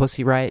 Leroy, The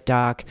Pussy Riot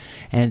doc,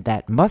 and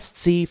that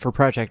must-see for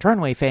Project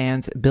Runway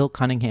fans, Bill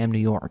Cunningham, New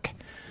York.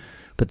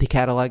 But the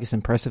catalog is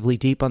impressively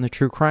deep on the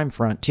true crime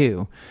front,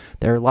 too.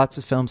 There are lots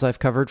of films I've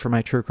covered for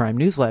my true crime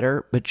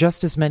newsletter, but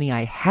just as many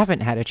I haven't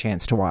had a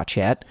chance to watch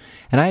yet,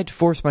 and I had to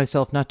force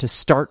myself not to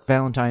start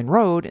Valentine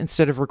Road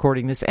instead of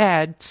recording this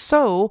ad,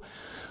 so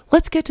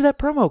let's get to that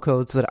promo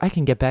code so that I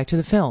can get back to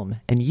the film,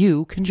 and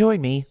you can join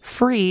me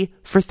free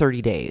for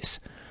 30 days.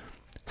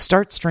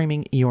 Start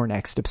streaming your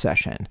next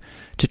obsession.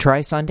 To try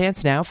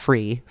Sundance Now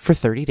free for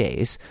 30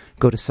 days,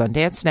 go to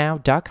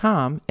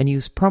sundancenow.com and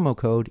use promo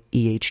code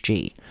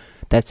EHG.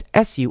 That's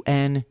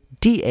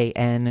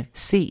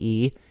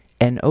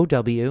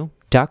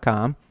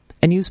SUNDANCENOW.com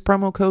and use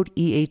promo code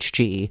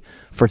EHG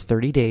for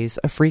 30 days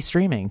of free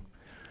streaming.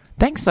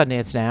 Thanks,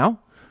 Sundance Now.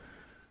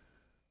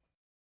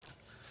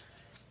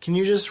 Can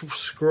you just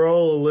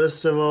scroll a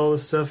list of all the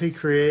stuff he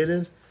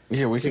created?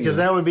 Yeah, we can. Because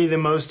that would be the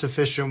most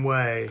efficient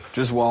way.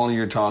 Just while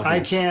you're talking. I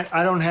can't.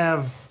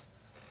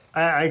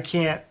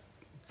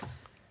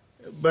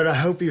 But I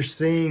hope you're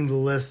seeing the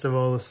list of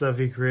all the stuff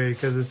he created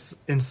because it's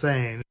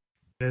insane.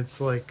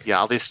 It's like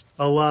all these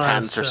a lot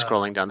hands of are stuff.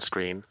 scrolling down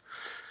screen,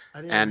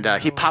 and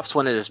he pops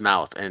one in his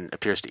mouth and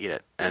appears to eat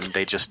it, and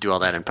they just do all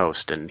that in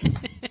post, and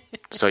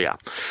so yeah.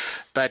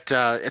 But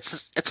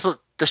the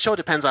show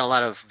depends on a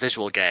lot of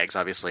visual gags,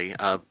 obviously.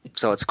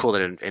 So it's cool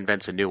that it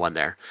invents a new one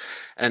there,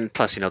 and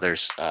plus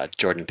there's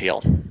Jordan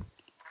Peele.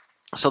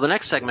 So the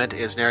next segment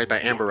is narrated by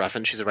Amber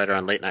Ruffin. She's a writer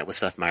on Late Night with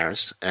Seth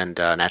Meyers, and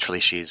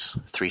naturally she's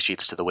 3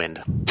 sheets to the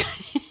wind.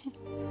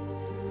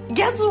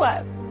 Guess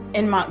what?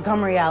 In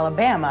Montgomery,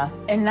 Alabama,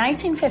 in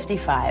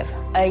 1955,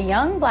 a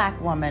young black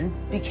woman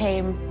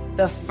became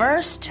the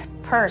first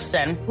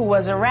person who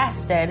was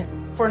arrested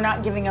for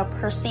not giving up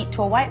her seat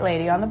to a white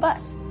lady on the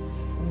bus.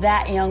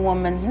 That young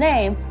woman's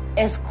name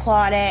is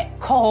Claudette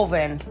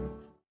Colvin.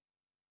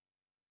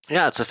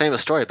 Yeah, it's a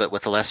famous story, but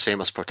with a less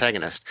famous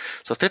protagonist.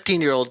 So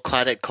 15-year-old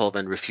Claudette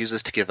Colvin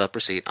refuses to give up her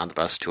seat on the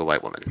bus to a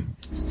white woman.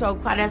 So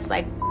Claudette's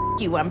like,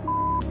 you, I'm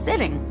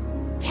sitting.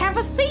 Have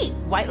a seat.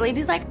 White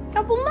lady's like,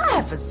 I will not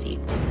have a seat.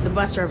 The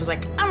bus driver's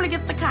like, I'm gonna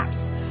get the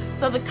cops.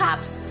 So the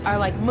cops are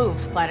like, move.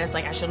 Claudette's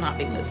like, I shall not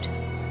be moved.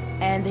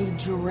 And they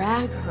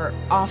drag her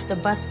off the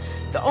bus.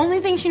 The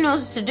only thing she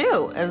knows to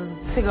do is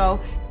to go,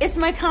 it's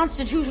my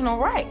constitutional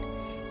right.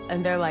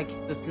 And they're like,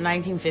 it's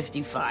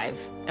 1955,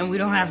 and we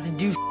don't have to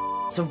do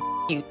so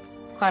you.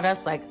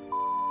 Claudette's like,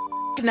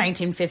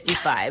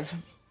 1955.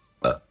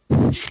 It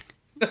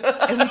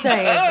was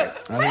sorry.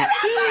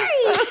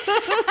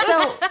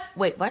 So,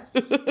 wait, what?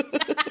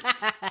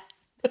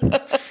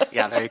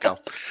 Yeah, there you go.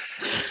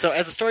 So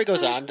as the story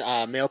goes on,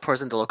 mail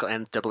pours into the local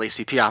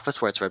NAACP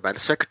office where it's read by the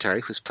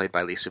secretary, who's played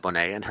by Lisa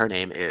Bonet, and her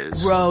name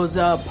is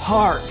Rosa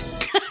Parks.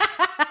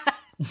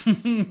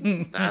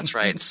 That's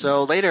right.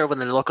 So later, when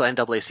the local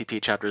NAACP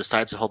chapter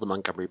decides to hold the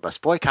Montgomery bus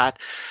boycott,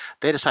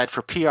 they decide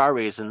for PR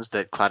reasons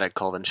that Claudette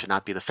Colvin should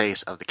not be the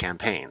face of the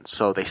campaign.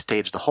 So they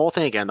stage the whole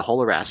thing again, the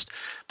whole arrest,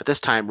 but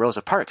this time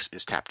Rosa Parks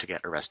is tapped to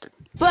get arrested.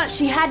 But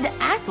she had to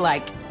act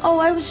like, oh,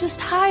 I was just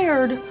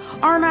tired.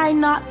 Aren't I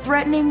not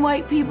threatening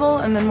white people?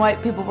 And then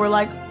white people were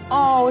like,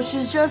 oh,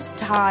 she's just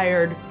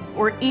tired.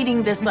 We're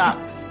eating this up.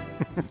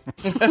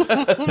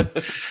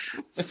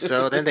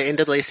 So then the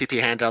NAACP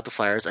handed out the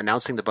flyers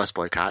announcing the bus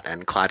boycott,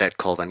 and Claudette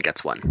Colvin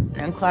gets one.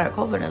 And Claudette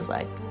Colvin is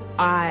like,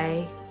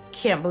 I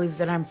can't believe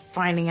that I'm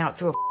finding out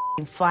through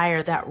a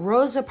flyer that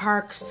Rosa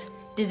Parks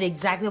did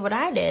exactly what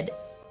I did.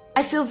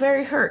 I feel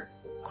very hurt.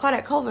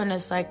 Claudette Colvin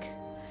is like,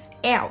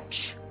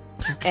 ouch.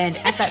 And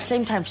at that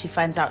same time, she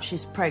finds out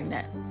she's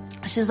pregnant.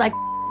 She's like,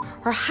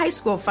 her high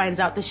school finds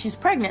out that she's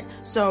pregnant,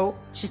 so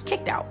she's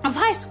kicked out of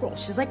high school.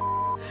 She's like,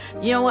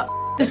 you know what?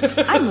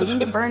 I'm moving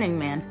to Burning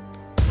Man.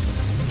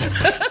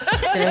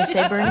 Did I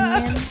say Burning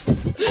Man? I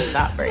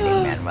thought Burning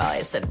Man. Well,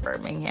 I said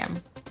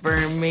Birmingham.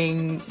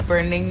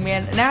 Burning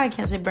Man. Now I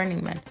can't say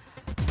Burning Man.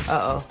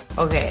 Uh-oh.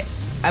 Okay.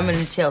 I'm in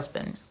a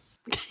tailspin.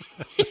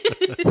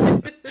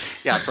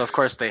 Yeah, so of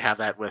course they have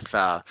that with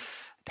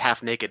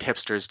half-naked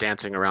hipsters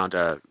dancing around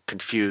a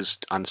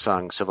confused,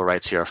 unsung civil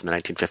rights hero from the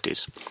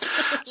 1950s.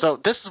 So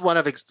this is one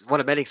of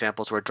many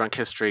examples where drunk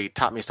history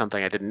taught me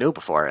something I didn't know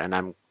before, and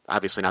I'm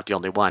obviously not the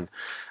only one.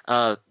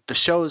 The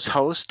show's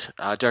host,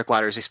 Derek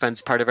Waters, he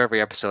spends part of every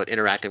episode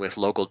interacting with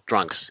local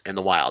drunks in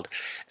the wild.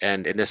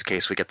 And in this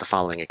case, we get the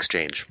following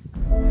exchange.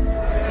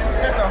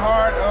 At the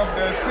heart of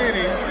the city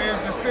is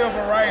the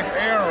civil rights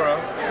era.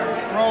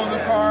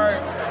 Rosa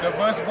Parks, the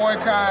bus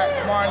boycott,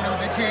 Martin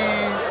Luther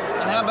King.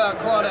 And how about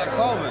Claudette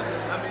Colvin?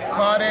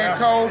 Claudette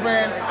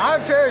Colvin.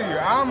 I'll tell you,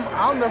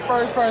 I'm the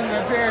first person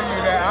to tell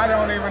you that I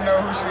don't even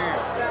know who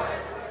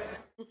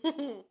she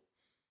is.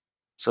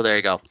 So there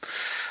you go.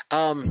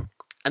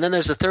 And then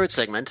there's the third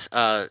segment.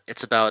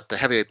 It's about the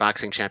heavyweight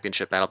boxing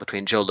championship battle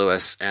between Joe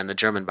Louis and the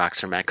German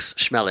boxer Max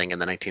Schmeling in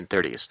the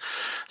 1930s.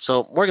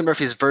 So Morgan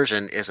Murphy's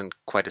version isn't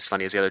quite as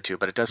funny as the other two,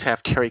 but it does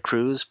have Terry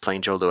Crews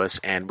playing Joe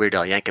Louis and Weird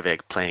Al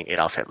Yankovic playing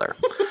Adolf Hitler.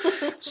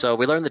 So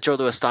we learned that Joe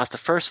Louis lost the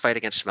first fight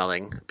against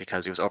Schmeling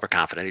because he was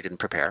overconfident. He didn't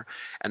prepare.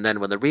 And then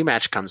when the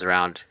rematch comes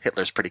around,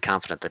 Hitler's pretty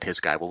confident that his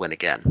guy will win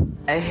again.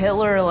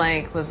 Hitler,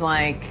 was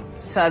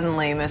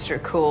suddenly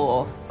Mr.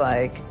 Cool.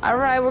 All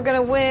right, we're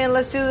gonna win.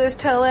 Let's do this.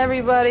 Tell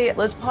everybody.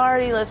 Let's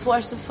party. Let's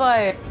watch the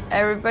fight.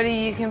 Everybody,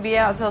 you can be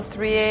out till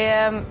 3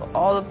 a.m.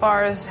 All the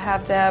bars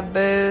have to have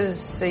booze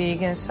so you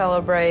can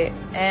celebrate.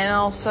 And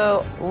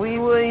also, we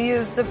will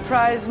use the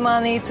prize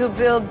money to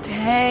build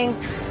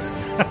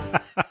tanks.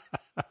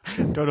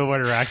 Don't know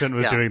what her accent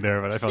was doing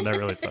there, but I found that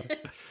really funny.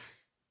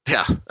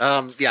 Yeah.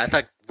 I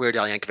thought Weird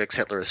Al Yankovic's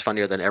Hitler is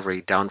funnier than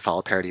every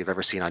Downfall parody you've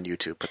ever seen on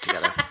YouTube put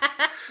together.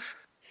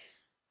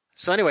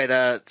 So anyway,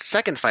 the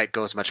second fight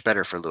goes much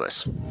better for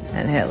Louis.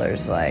 And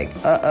Hitler's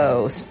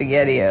uh-oh,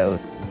 Spaghetti-O.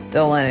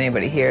 Don't let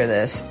anybody hear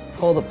this.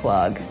 Pull the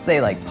plug.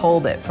 They,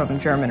 pulled it from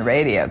German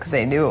radio because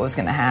they knew it was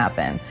going to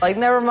happen.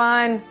 Never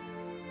mind.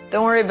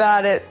 Don't worry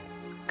about it.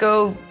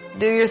 Go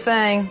do your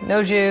thing.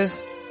 No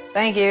Jews.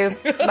 Thank you.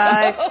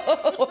 Bye.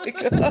 Oh, my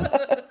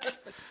God.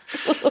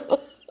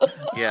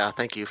 Yeah,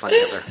 thank you, funny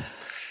Hitler.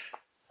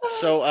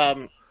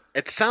 So,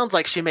 it sounds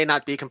like she may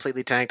not be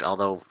completely tanked,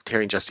 although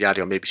hearing just the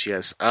audio, maybe she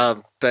is.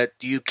 But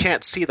you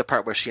can't see the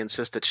part where she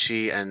insists that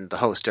she and the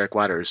host, Derek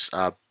Waters,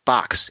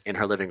 box in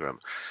her living room.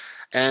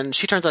 And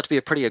she turns out to be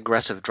a pretty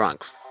aggressive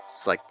drunk,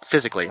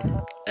 physically.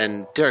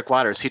 And Derek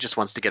Waters, he just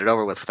wants to get it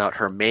over with without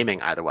her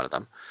maiming either one of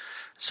them.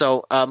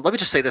 So let me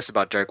just say this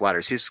about Derek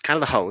Waters. He's kind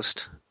of the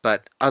host,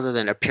 but other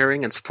than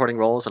appearing in supporting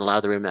roles in a lot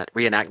of the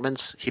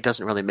reenactments, he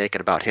doesn't really make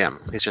it about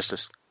him. He's just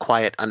this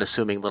quiet,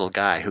 unassuming little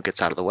guy who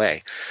gets out of the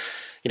way.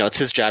 It's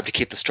his job to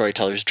keep the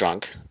storytellers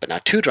drunk, but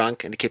not too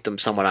drunk, and to keep them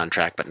somewhat on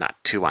track, but not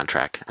too on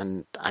track.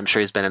 And I'm sure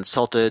he's been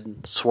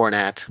insulted, sworn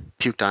at,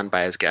 puked on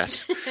by his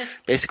guests.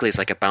 Basically, he's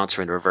like a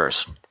bouncer in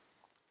reverse.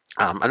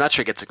 I'm not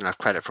sure he gets enough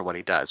credit for what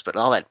he does, but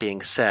all that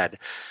being said,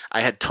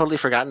 I had totally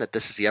forgotten that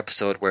this is the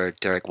episode where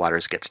Derek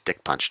Waters gets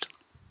dick punched.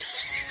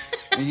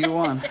 You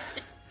won.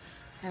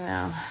 I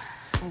know.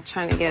 I'm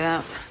trying to get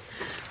up.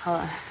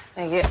 Hold on.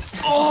 Thank you.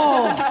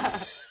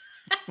 Oh!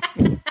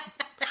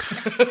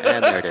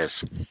 And there it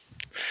is.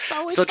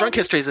 So drunk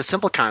history is a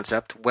simple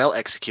concept, well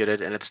executed,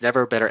 and it's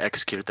never better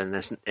executed than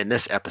this in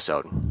this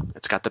episode.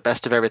 It's got the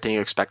best of everything you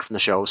expect from the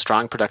show: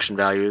 strong production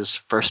values,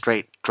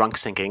 first-rate drunk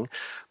syncing,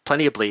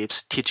 plenty of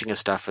bleeps, teaching us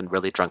stuff, and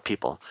really drunk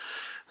people.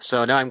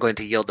 So now I'm going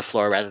to yield the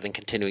floor rather than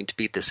continuing to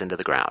beat this into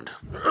the ground.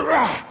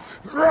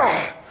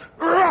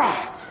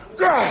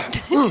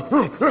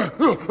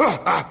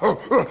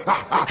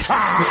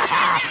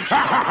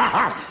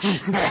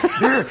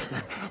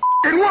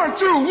 And 1,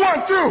 2,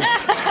 1, 2.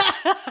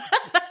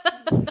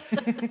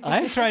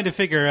 I'm trying to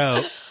figure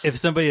out if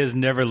somebody has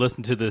never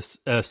listened to this,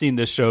 seen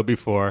this show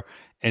before,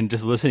 and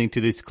just listening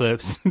to these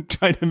clips,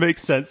 trying to make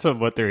sense of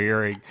what they're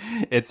hearing.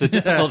 It's a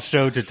difficult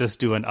show to just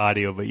do an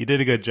audio, but you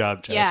did a good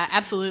job, Jeff. Yeah,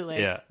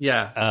 absolutely.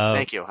 Yeah.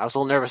 Thank you. I was a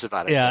little nervous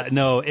about it. Yeah,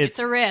 no, It's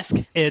a risk.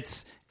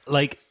 It's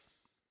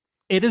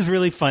it is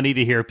really funny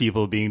to hear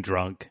people being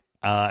drunk.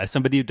 As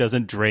somebody who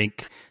doesn't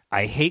drink,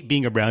 I hate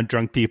being around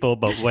drunk people,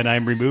 but when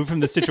I'm removed from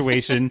the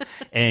situation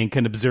and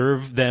can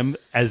observe them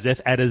as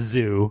if at a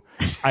zoo,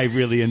 I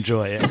really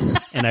enjoy it.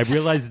 And I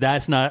realize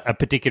that's not a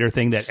particular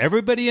thing that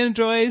everybody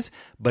enjoys,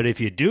 but if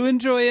you do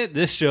enjoy it,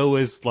 this show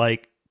is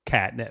like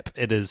catnip.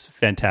 It is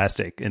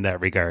fantastic in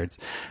that regards.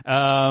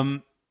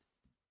 You're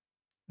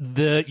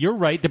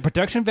right. The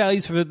production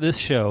values for this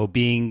show,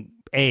 being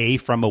A,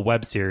 from a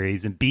web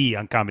series, and B,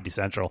 on Comedy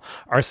Central,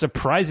 are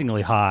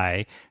surprisingly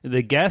high.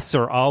 The guests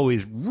are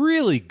always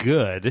really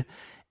good,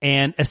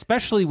 and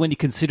especially when you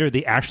consider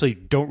they actually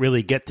don't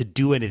really get to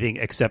do anything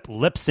except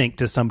lip sync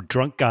to some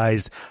drunk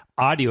guy's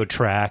audio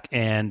track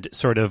and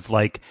sort of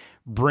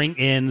bring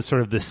in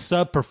sort of the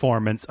sub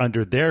performance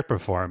under their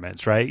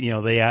performance, right?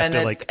 They have and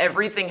to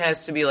everything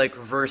has to be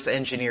reverse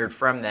engineered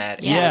from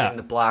that, including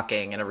the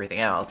blocking and everything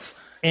else.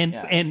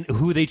 And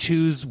who they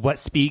choose, what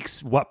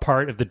speaks, what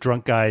part of the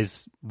drunk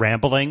guy's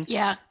rambling.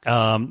 Yeah.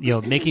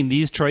 Making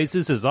these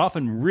choices is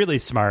often really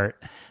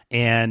smart,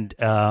 and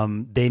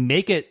they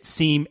make it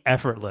seem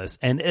effortless.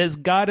 And it's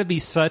got to be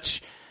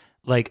such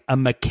a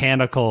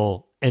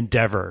mechanical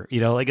endeavor,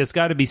 it's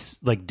got to be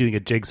like doing a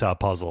jigsaw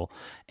puzzle.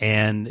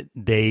 And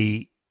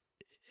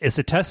it's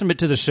a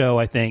testament to the show,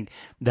 I think,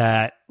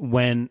 that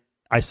when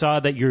I saw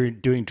that you're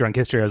doing drunk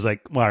history, I was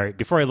like, well, all right,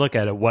 before I look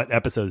at it, what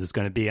episode is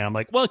going to be? And I'm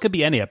like, well, it could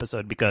be any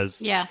episode because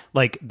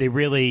they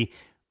really,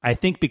 I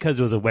think because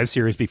it was a web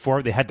series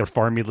before, they had their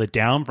formula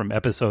down from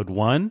episode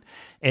 1.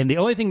 And the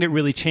only thing that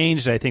really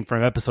changed, I think,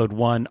 from episode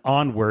 1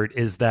 onward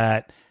is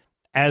that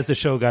as the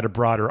show got a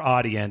broader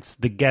audience,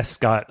 the guests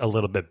got a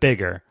little bit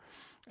bigger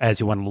as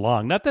you went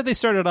along. Not that they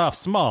started off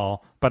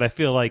small, but I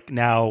feel like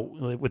now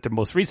with the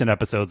most recent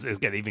episodes, it's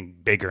getting even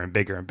bigger and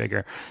bigger and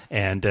bigger.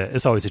 And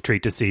it's always a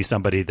treat to see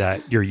somebody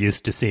that you're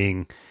used to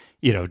seeing,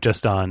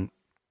 just on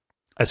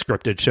a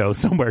scripted show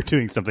somewhere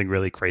doing something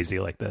really crazy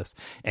like this.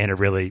 And it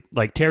really,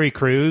 Terry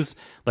Crews,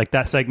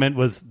 that segment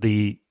was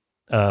the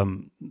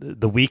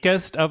the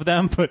weakest of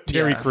them, but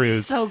Terry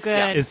Crews so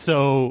good. is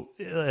so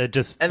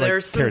just and like,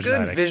 there's some good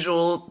charismatic.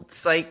 visual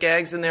sight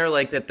gags in there,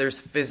 like that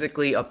there's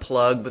physically a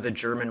plug with a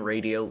German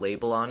radio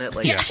label on it,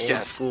 like an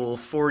old school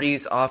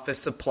 40s office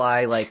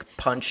supply, like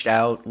punched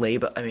out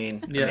label. I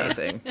mean,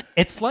 amazing.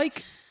 It's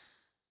like,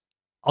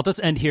 I'll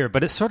just end here,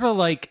 but it's sort of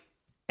like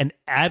an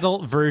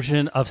adult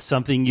version of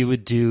something you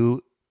would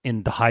do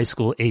in the high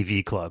school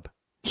AV club.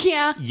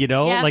 Yeah. You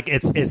know, like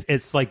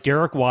it's like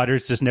Derek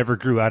Waters just never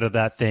grew out of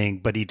that thing,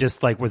 but he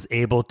just like was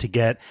able to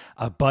get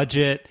a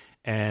budget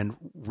and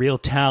real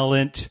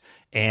talent.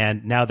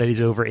 And now that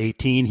he's over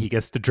 18, he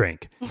gets to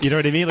drink. You know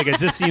what I mean? Like, it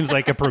just seems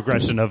like a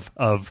progression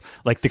of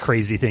like the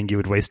crazy thing you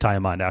would waste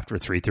time on after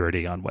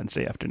 3:30 on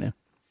Wednesday afternoon.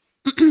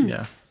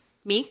 Yeah.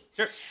 Me?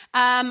 Sure.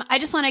 I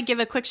just want to give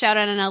a quick shout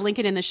out, and I'll link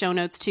it in the show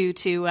notes too,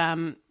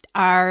 to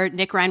our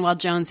Nick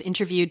Reinwald-Jones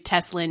interviewed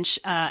Tess Lynch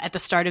at the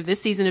start of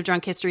this season of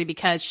Drunk History,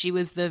 because she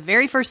was the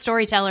very first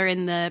storyteller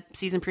in the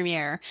season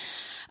premiere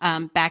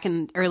back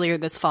in earlier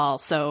this fall.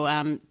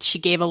 So she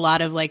gave a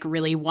lot of like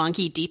really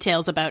wonky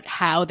details about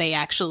how they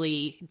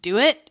actually do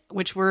it,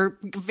 which were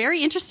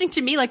very interesting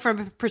to me. Like, from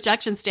a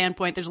production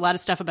standpoint, there's a lot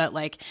of stuff about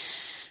like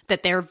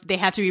that they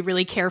have to be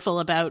really careful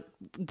about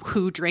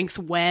who drinks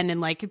when,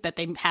 and like that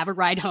they have a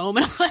ride home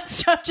and all that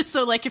stuff, just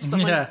so like if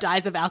someone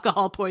dies of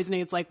alcohol poisoning,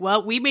 it's like,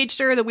 well, we made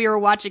sure that we were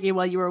watching you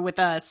while you were with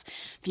us.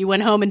 If you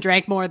went home and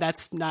drank more,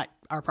 that's not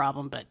our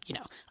problem, but you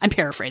know, I'm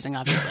paraphrasing,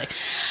 obviously.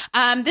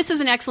 This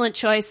is an excellent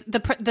choice.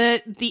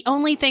 The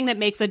only thing that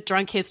makes a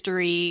Drunk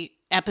History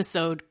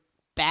episode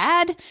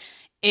bad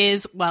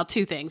is, well,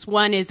 two things.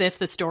 One is if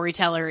the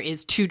storyteller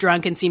is too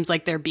drunk and seems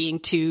like they're being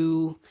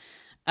too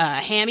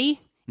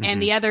hammy. And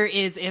the other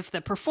is if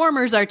the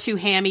performers are too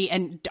hammy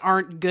and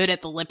aren't good at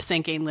the lip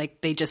syncing,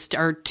 like they just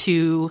are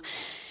too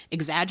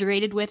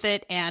exaggerated with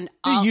it. And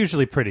they're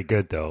usually pretty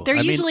good, though. They're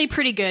usually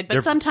pretty good,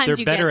 but sometimes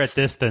they're better at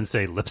this than,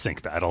 say, Lip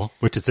Sync Battle,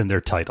 which is in their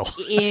title.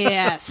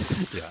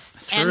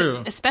 Yes. True.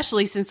 And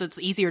especially since it's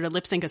easier to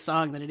lip sync a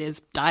song than it is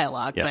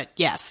dialogue. Yeah. But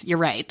yes, you're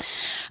right.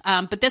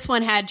 But this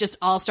one had just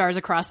all stars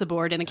across the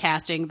board in the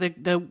casting.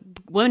 The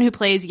woman who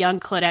plays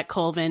young Claudette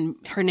Colvin,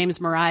 her name is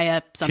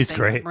Mariah something. She's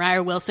great.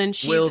 Mariah Wilson.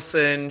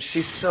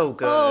 She's so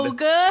good. Oh,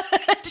 good.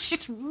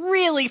 She's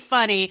really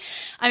funny.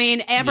 I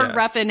mean, Amber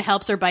Ruffin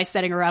helps her by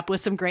setting her up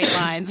with some great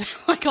lines,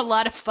 like a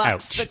lot of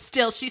fucks, but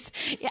still she's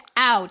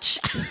ouch.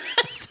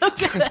 So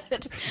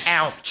good.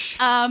 Ouch.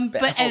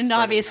 But and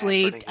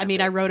obviously, I mean,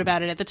 I wrote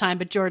about it at the time,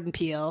 but Jordan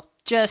Peele,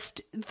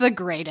 just the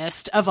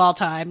greatest of all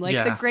time, like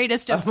the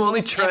greatest of I'm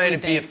only trying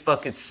everything. to be a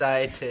fucking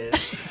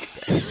scientist.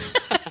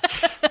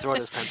 Throwing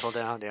his pencil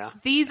down,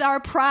 These are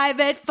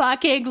private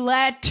fucking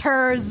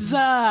letters.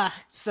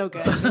 So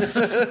good.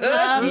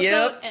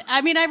 So,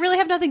 I mean, I really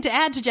have nothing to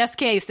add to Jeff's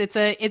case.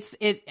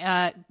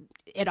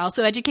 It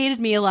also educated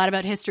me a lot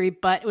about history,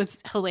 but it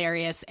was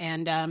hilarious.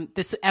 And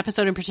this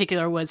episode in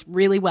particular was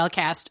really well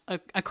cast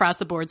across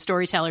the board,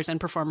 storytellers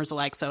and performers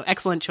alike. So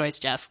excellent choice,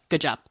 Jeff.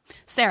 Good job.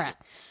 Sarah.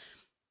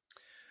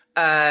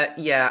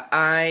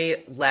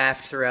 I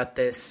laughed throughout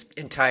this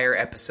entire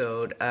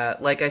episode.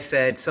 Like I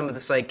said, some of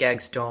the sight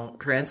gags don't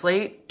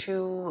translate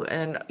to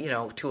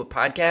a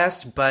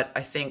podcast, but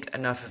I think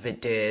enough of it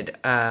did.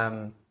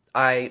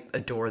 I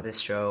adore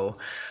this show.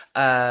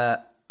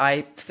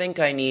 I think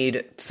I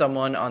need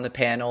someone on the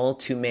panel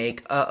to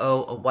make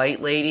a white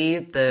lady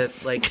the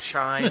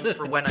chime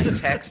for when I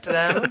text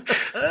them.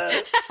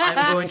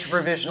 I'm going to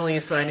provisionally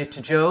assign it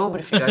to Joe,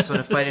 but if you guys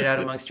want to fight it out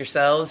amongst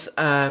yourselves,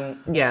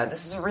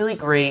 this is a really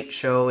great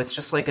show. It's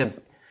just like a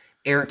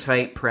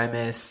airtight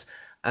premise.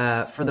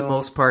 For the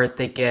most part,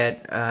 they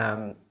get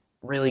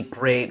really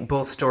great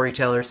both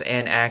storytellers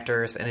and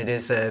actors, and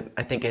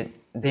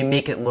they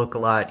make it look a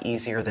lot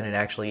easier than it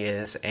actually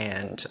is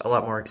and a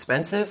lot more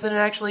expensive than it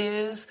actually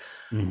is.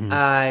 Mm-hmm.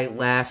 I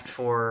laughed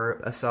for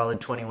a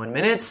solid 21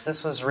 minutes.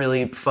 This was a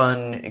really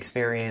fun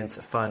experience,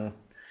 a fun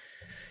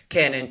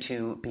canon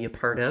to be a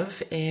part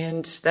of.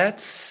 And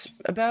that's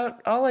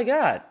about all I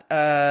got.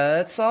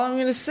 That's all I'm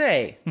going to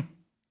say.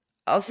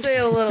 I'll say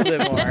a little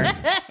bit more.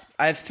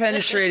 I've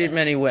penetrated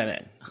many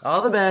women.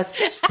 All the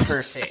best,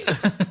 Percy.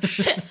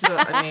 It's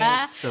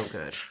so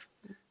good.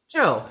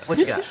 Joe, what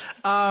you got?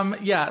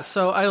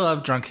 So I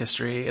love Drunk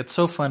History. It's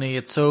so funny.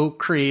 It's so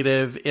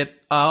creative. It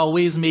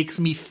always makes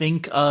me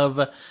think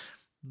of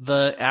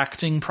the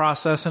acting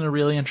process in a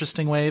really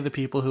interesting way. The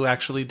people who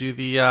actually do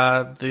the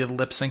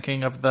lip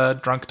syncing of the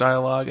drunk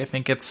dialogue. I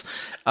think it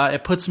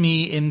puts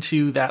me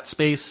into that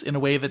space in a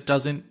way that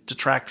doesn't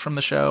detract from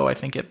the show. I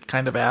think it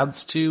kind of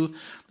adds to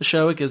the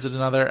show. It gives it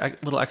another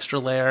little extra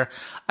layer.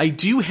 It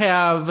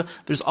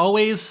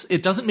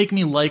doesn't make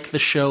me like the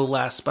show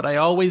less, but I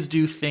always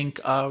do think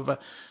of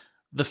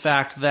the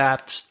fact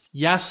that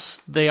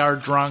yes, they are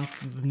drunk.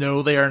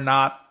 No, they are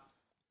not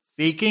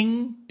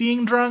faking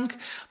being drunk,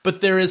 but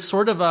there is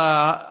sort of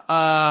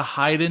a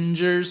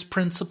Heidinger's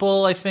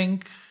principle, I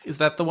think. Is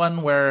that the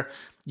one where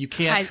you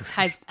can't...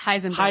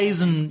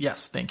 Heisenberg.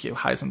 Yes, thank you.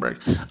 Heisenberg.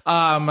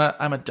 I'm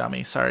a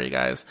dummy. Sorry,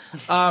 guys.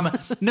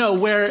 No,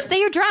 where... Just say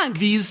you're drunk.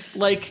 These,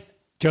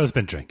 Joe's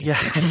been drinking. Yeah,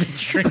 I've been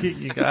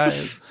drinking, you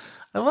guys.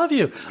 I love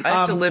you. I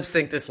have to lip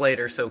sync this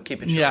later, so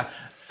keep it short.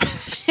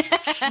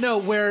 Yeah. No,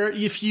 where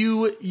if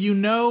you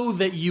know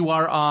that you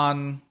are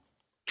on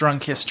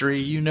Drunk History,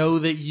 you know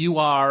that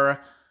you're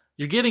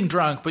getting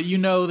drunk, but you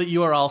know that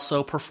you are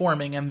also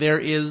performing, and there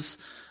is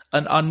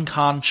an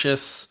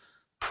unconscious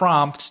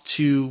prompt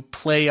to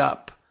play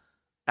up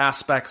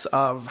aspects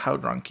of how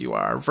drunk you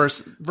are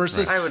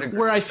versus I would agree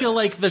where I with feel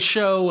like the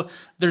show,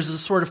 there's a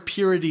sort of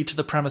purity to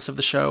the premise of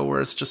the show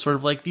where it's just sort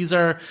of like, these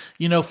are,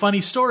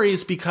 funny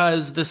stories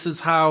because this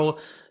is how,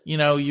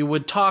 you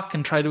would talk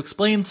and try to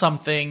explain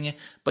something,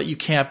 but you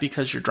can't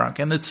because you're drunk.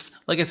 And it's,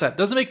 like I said, it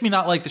doesn't make me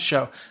not like the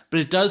show,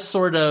 but it does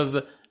sort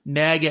of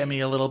nag at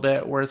me a little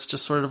bit where it's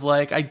just sort of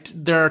like,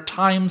 there are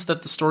times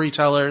that the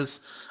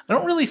storytellers, I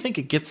don't really think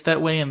it gets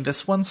that way in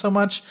this one so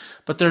much,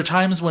 but there are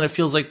times when it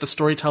feels like the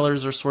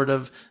storytellers are sort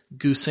of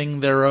goosing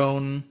their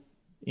own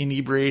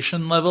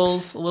inebriation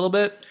levels a little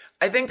bit.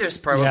 I think there's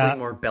probably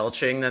more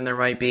belching than there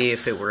might be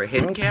if it were a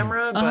hidden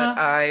camera, but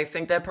I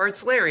think that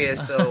part's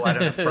hilarious, so I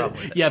don't have a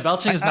problem with it. Yeah,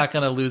 belching is not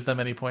going to lose them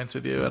any points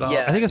with you at all.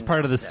 Yeah. I think it's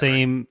part of the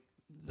same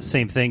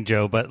thing,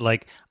 Joe, but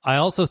like I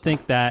also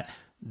think that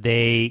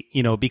they,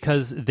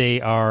 because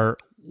they are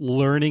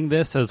learning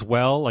this as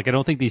well, like I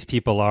don't think these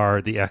people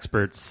are the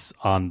experts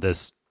on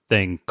this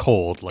thing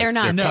cold. Like They're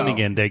not. They're coming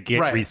in, they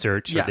get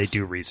research, or they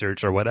do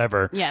research or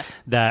whatever. Yes.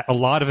 That a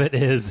lot of it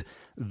is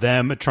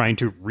them trying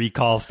to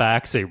recall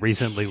facts they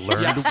recently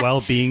learned while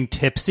being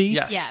tipsy.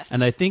 Yes.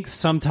 And I think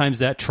sometimes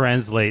that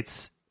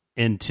translates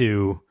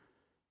into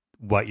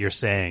what you're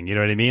saying. You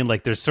know what I mean?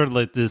 Like there's sort of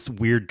like this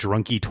weird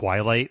drunky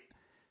twilight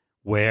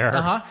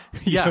where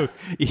you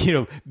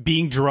know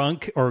being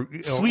drunk or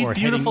sweet or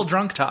beautiful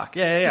drunk talk.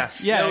 Yeah,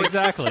 No, exactly. It's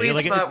the sweet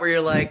Like, spot where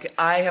you're like,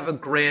 I have a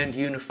grand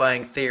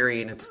unifying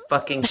theory and it's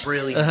fucking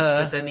brilliant,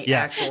 but then the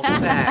actual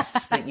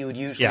facts that you would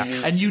usually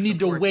use, and you need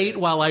to wait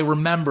while I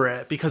remember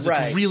it because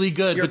it's really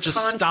good, you're but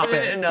just stop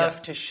it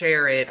enough to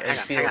share it and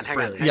feel it's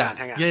brilliant.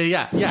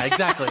 Yeah,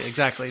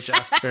 exactly,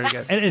 Jeff. Very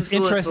good. And it's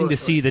interesting to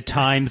see the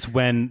times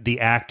when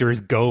the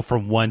actors go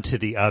from one to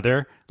the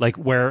other, like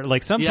where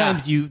like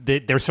sometimes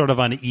they're sort of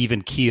on an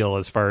even keel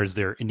as far as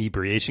their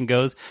inebriation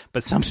goes,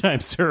 but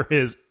sometimes there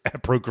is a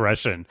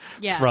progression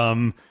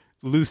from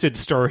lucid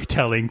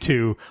storytelling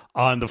to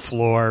on the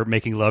floor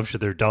making love to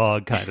their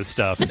dog kind of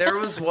stuff. There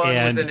was one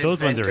and with an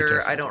those ones are inventor.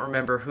 interesting. I don't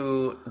remember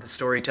who the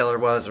storyteller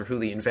was or who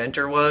the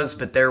inventor was,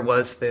 but there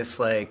was this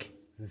like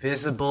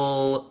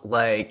visible,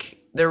 like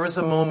there was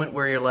a moment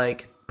where you're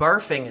like,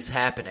 barfing is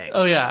happening.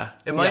 Oh yeah.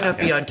 It might not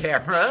be on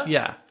camera.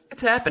 Yeah.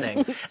 It's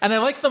happening. And I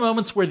like the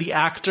moments where the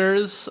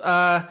actors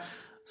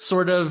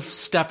sort of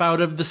step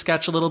out of the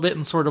sketch a little bit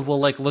and sort of will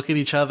like look at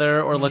each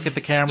other or look at the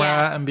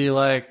camera and be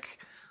like,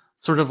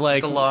 sort of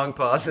like the long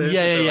pauses.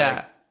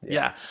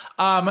 Yeah.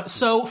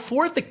 So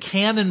for the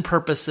canon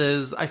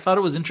purposes, I thought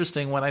it was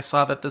interesting when I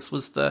saw that this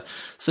was the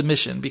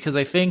submission because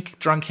I think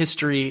Drunk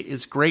History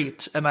is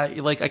great and I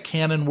like a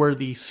canon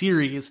worthy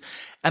series.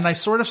 And I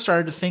sort of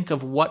started to think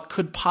of what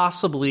could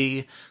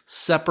possibly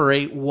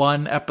separate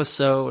one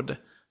episode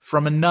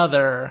from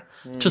another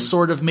to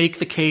sort of make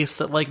the case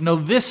that like, no,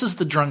 this is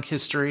the drunk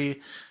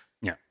history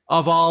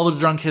of all the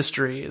drunk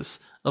histories.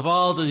 Of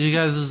all the, you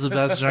guys, this is the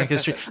best drunk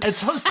history. It's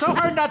so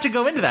hard not to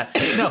go into that.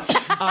 No,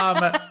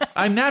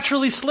 I'm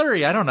naturally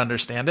slurry. I don't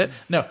understand it.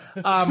 No,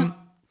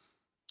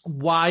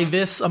 why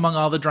this among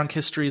all the drunk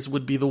histories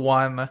would be the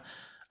one.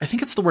 I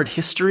think it's the word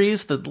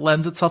histories that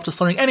lends itself to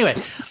slurring. Anyway,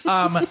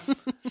 and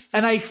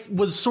I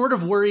was sort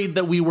of worried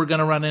that we were going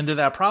to run into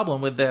that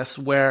problem with this,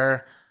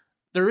 where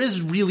there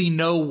is really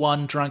no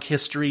one drunk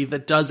history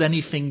that does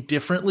anything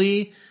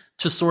differently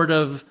to sort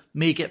of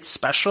make it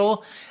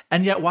special.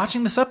 And yet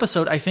watching this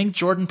episode, I think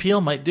Jordan Peele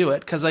might do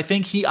it because I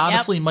think he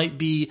honestly might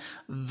be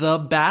the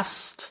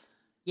best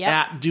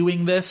at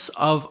doing this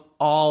of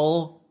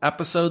all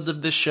episodes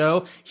of this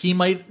show. He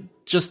might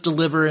just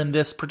deliver in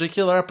this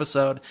particular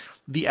episode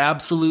the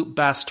absolute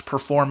best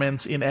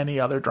performance in any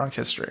other drunk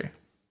history.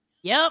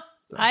 Yep.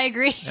 I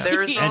agree.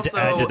 There is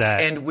also,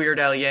 and Weird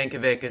Al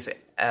Yankovic is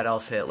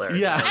Adolf Hitler.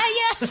 Yeah.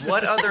 Yes.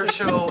 What other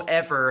show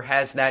ever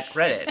has that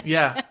credit?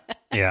 Yeah.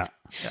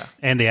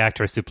 And the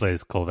actress who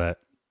plays Colvette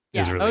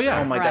is really good.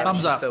 Oh my god,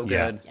 thumbs up. So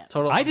good. Yeah.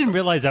 Total. I didn't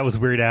realize that was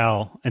Weird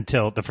Al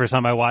until the first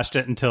time I watched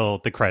it, until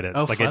the credits.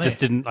 Oh, like funny. it just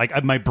didn't,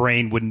 like my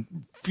brain wouldn't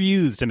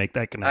fuse to make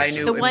that I connection.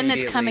 knew The one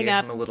that's immediately. coming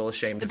up- I'm a little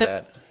ashamed of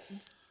that.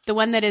 The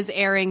one that is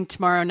airing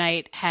tomorrow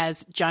night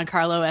has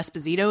Giancarlo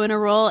Esposito in a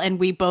role, and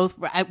we both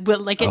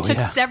it took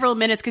several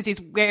minutes because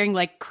he's wearing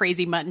like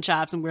crazy mutton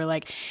chops, and we're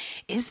like,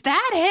 "Is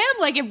that him?"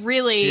 Like it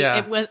really,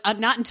 it was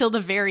not until the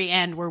very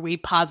end were we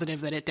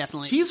positive that it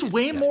definitely. He's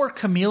way more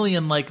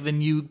chameleon-like than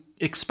you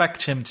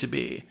expect him to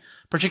be,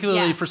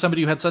 particularly for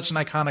somebody who had such an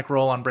iconic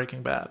role on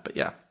Breaking Bad. But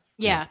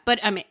yeah, but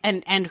I mean,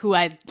 and who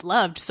I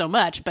loved so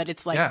much, but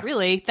it's like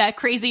really that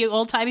crazy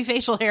old timey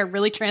facial hair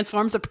really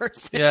transforms a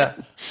person. Yeah.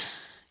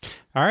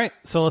 All right,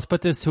 so let's put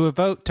this to a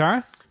vote.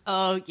 Tara?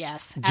 Oh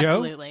yes, Joe?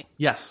 absolutely.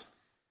 Yes.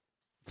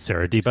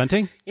 Sarah D.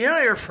 Bunting? You know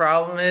what your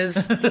problem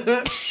is?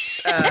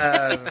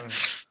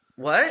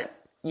 What?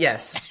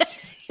 Yes.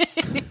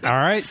 All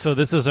right, so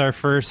this is our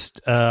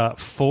first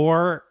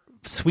 4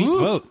 sweep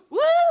vote. Woo!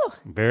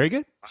 Very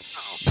good.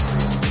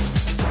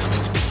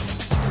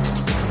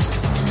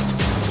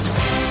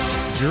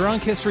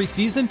 Drunk History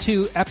Season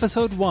 2,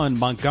 Episode 1,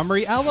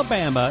 Montgomery,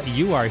 Alabama.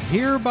 You are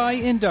hereby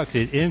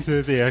inducted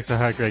into the Extra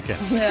Hot Great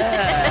Camp.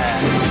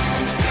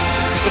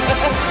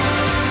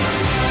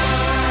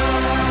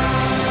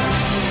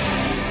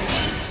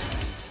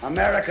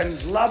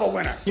 Americans love a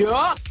winner.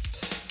 Yeah.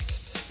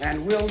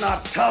 And will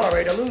not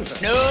tolerate a loser.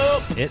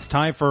 Nope. It's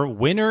time for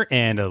Winner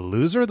and a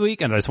Loser of the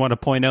Week. And I just want to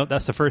point out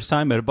that's the first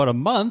time in about a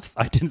month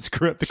I didn't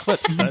screw up the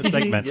clips in that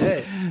segment.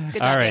 Good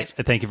job, All right.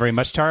 Dave. Thank you very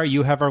much, Tara.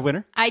 You have our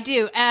winner. I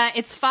do.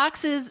 It's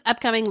Fox's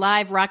upcoming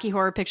live Rocky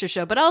Horror Picture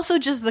Show, but also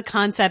just the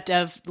concept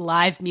of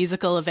live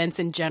musical events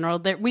in general,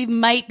 that we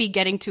might be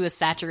getting to a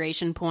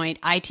saturation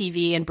point.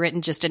 ITV in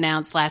Britain just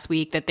announced last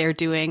week that they're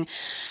doing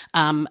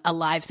a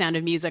live Sound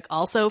of Music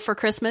also for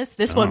Christmas.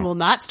 This one will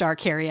not star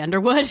Carrie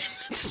Underwood.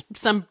 It's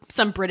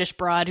some British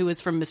broad who was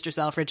from Mr.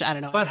 Selfridge. I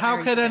don't know. But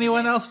how could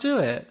anyone else do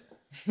it?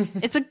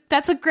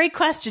 That's a great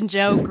question,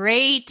 Joe.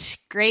 Great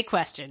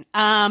question.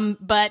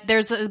 But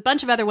there's a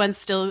bunch of other ones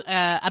still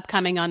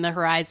upcoming on the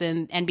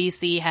horizon.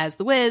 NBC has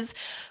The Wiz,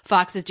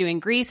 Fox is doing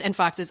Grease, and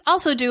Fox is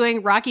also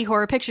doing Rocky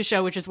Horror Picture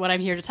Show, which is what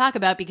I'm here to talk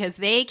about because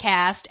they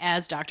cast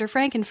as Dr.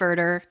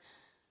 Frankenfurter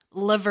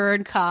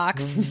Laverne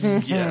Cox.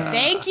 Yeah.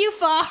 Thank you,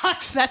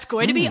 Fox. That's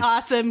going to be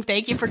awesome.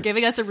 Thank you for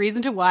giving us a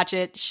reason to watch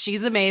it.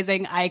 She's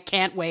amazing. I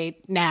can't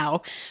wait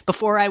now.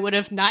 Before I would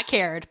have not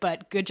cared,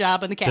 but good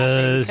job on the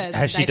casting.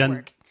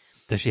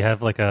 Does she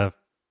have like a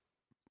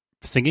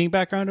singing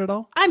background at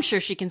all? I'm sure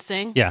she can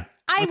sing. Yeah.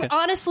 I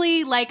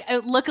honestly look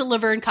at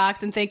Laverne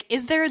Cox and think,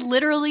 is there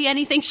literally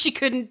anything she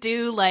couldn't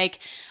do? Like,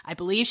 I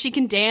believe she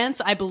can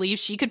dance. I believe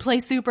she could play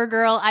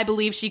Supergirl. I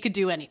believe she could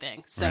do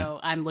anything. So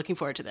I'm looking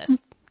forward to this.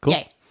 Cool.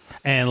 Yay.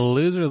 And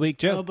Loser of the Week,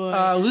 Joe. Oh,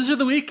 boy. Loser of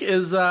the Week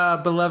is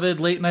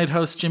beloved late night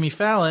host Jimmy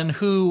Fallon,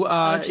 who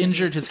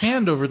injured his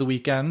hand over the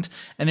weekend.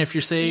 And if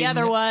you're saying, the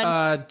other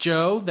one.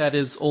 Joe, that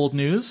is old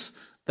news,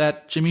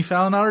 that Jimmy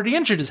Fallon already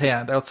injured his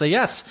hand. I would say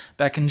yes,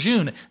 back in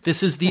June.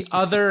 This is the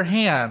other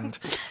hand.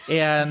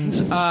 And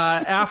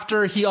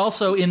after he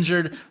also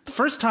injured, the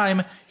first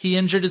time he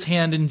injured his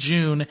hand in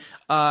June,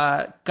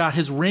 got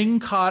his ring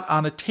caught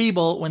on a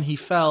table when he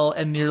fell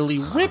and nearly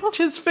ripped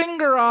his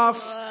finger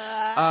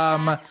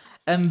off.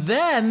 And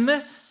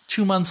then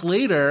 2 months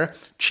later,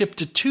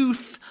 chipped a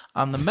tooth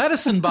on the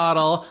medicine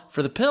bottle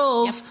for the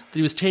pills that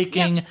he was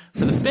taking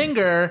for the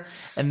finger.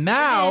 And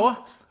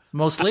now,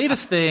 most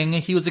latest thing,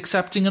 he was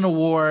accepting an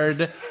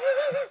award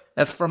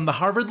from the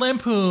Harvard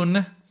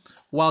Lampoon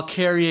while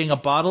carrying a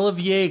bottle of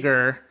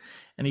Jaeger.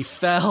 And he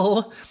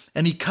fell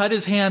and he cut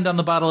his hand on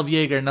the bottle of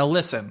Jaeger. Now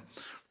listen,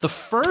 the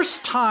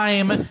first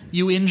time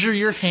you injure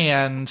your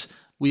hand,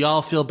 we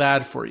all feel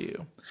bad for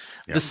you.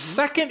 Yep. The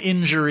second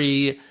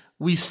injury,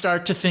 we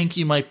start to think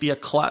you might be a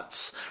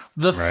klutz.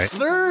 The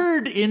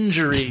third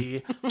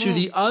injury to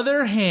the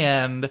other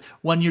hand,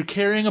 when you're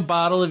carrying a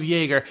bottle of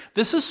Jaeger,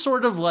 this is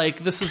sort of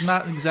like, this is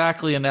not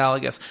exactly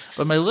analogous,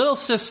 but my little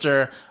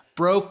sister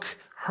broke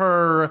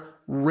her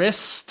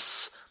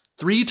wrists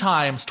 3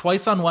 times,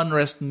 twice on one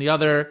wrist and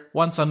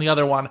once on the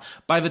other one,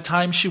 by the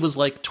time she was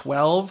like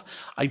 12.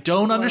 I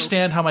don't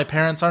understand how my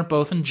parents aren't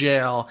both in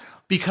jail,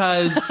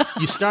 because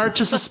you start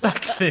to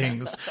suspect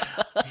things.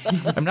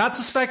 I'm not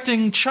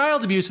suspecting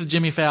child abuse with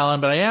Jimmy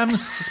Fallon, but I am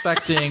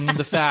suspecting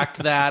the fact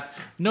that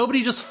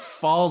nobody just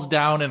falls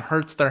down and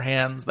hurts their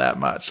hands that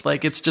much.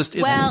 Like,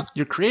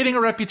 you're creating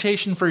a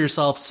reputation for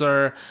yourself,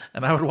 sir,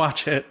 and I would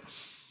watch it.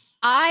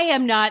 I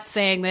am not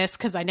saying this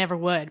because I never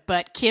would,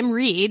 but Kim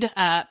Reed,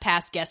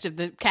 past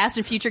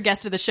and future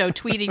guest of the show,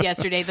 tweeted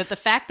yesterday that the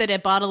fact that a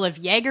bottle of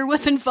Jaeger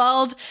was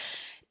involved,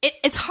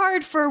 it's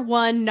hard for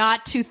one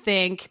not to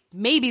think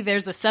maybe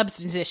there's a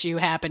substance issue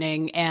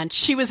happening. And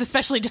she was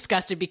especially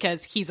disgusted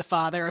because he's a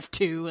father of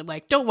 2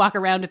 and don't walk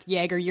around with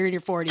Jaeger. You're in your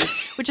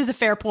 40s, which is a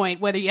fair point,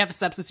 whether you have a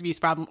substance abuse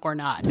problem or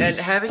not. And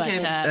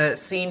having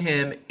seen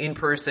him in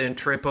person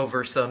trip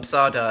over some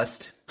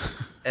sawdust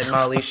at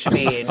Molly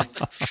Shameen,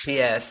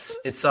 P.S.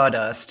 It's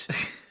sawdust.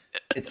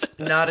 It's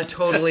not a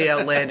totally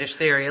outlandish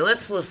theory.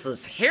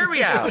 Let's hear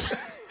me out.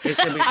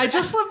 I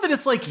just love that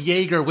it's like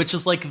Jaeger, which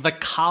is like the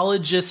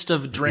collegeist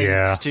of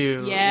drinks,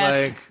 too.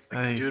 Yes.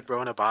 Like dude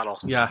bro in a bottle.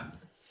 Yeah.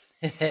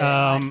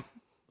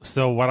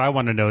 So what I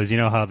want to know is,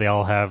 how they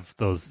all have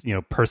those,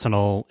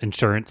 personal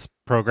insurance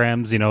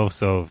programs,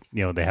 so,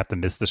 they have to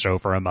miss the show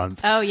for a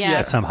month. Oh, yeah.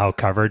 That's somehow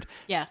covered.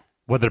 Yeah.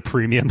 What are the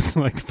premiums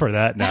like for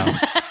that now?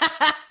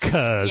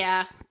 Because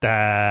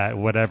that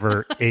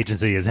whatever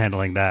agency is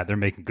handling that, they're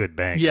making good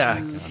bank. Yeah.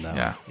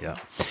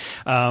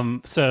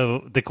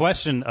 So the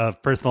question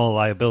of personal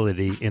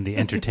liability in the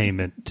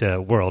entertainment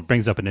world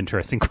brings up an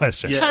interesting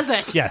question. Does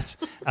it? Yes.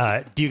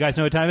 Do you guys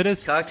know what time it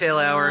is? Cocktail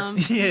hour.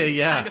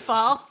 Yeah. Time to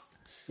fall.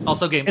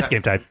 Also game time. It's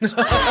game time.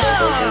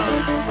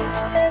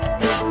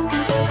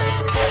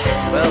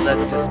 Well,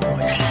 that's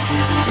disappointing.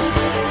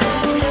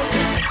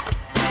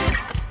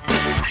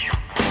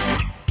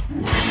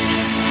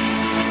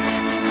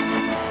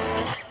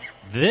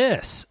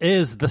 This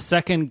is the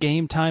second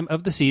game time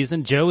of the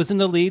season. Joe is in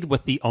the lead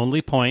with the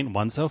only point,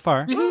 one so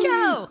far.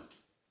 Joe!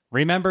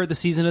 Remember, the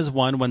season is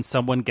won when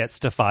someone gets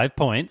to 5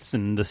 points,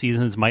 and the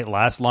seasons might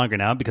last longer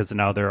now because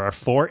now there are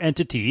 4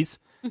 entities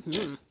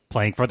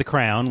playing for the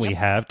crown. We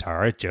have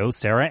Tara, Joe,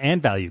 Sarah,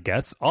 and value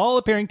guests all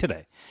appearing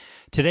today.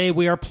 Today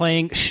we are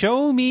playing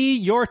Show Me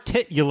Your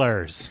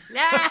Titulars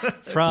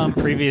from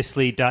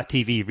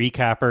previously.tv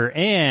recapper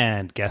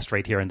and guest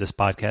right here in this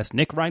podcast,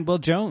 Nick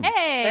Reinbold-Jones.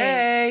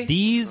 Hey!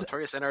 These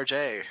Notorious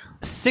NRJ.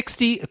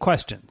 60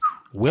 questions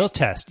will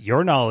test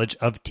your knowledge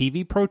of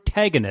TV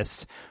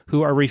protagonists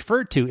who are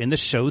referred to in the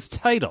show's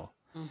title.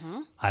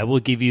 I will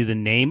give you the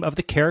name of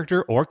the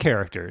character or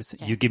characters.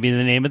 You give me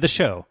the name of the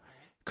show.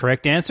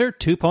 Correct answer,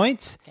 2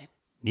 points.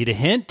 Need a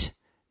hint?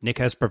 Nick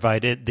has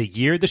provided the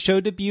year the show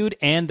debuted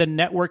and the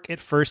network it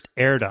first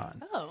aired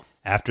on.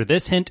 After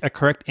this hint, a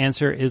correct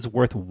answer is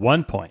worth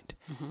 1 point.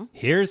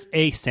 Here's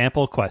a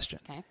sample question.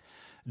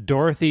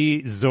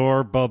 Dorothy,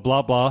 Zor, blah,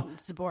 blah, blah,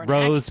 Zbornak.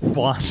 Rose,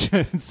 Blanche,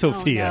 and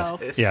Sophia. Oh,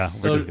 no. Yeah,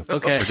 we're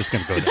just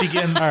going to go there.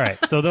 Begins. All right,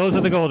 so those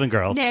are the Golden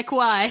Girls. Nick,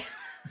 why?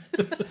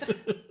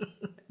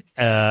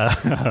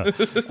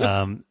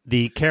 The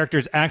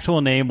character's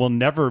actual name will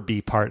never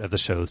be part of the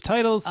show's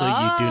title, so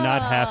you do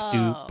not have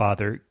to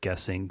bother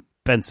guessing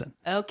Benson.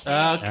 Okay.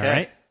 All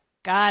right.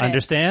 Got it.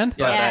 Understand?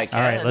 Yes. All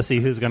right, let's see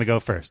who's going to go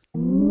first.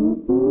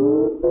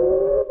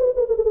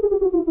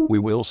 We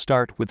will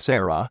start with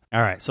Sarah.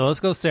 All right, so let's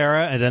go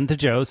Sarah and then to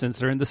Joe since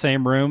they're in the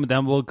same room.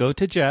 Then we'll go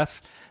to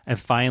Jeff and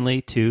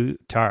finally to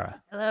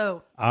Tara.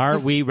 Hello. Are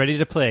we ready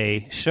to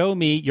play Show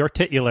Me Your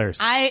Titulars?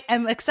 I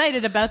am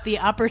excited about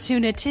the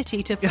opportunity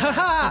to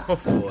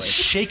play.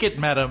 Shake it,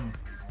 madam.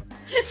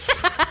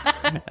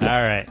 All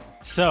right,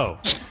 so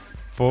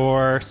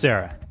for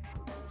Sarah,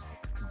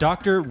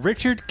 Dr.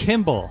 Richard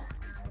Kimball.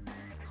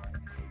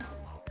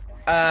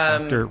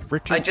 Dr.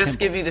 Richard I just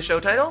Kimball. give you the show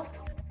title?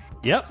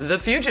 Yep. The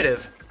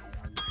Fugitive.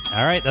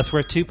 All right, that's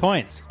worth 2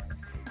 points.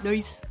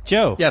 Nice.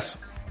 Joe. Yes.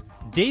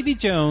 Davy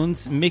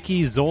Jones,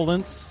 Mickey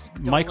Zolance,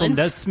 Michael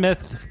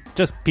Nesmith,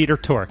 just Peter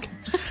Tork.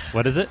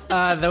 What is it?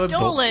 That would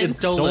Dolans.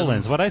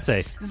 Dolans. What'd I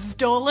say?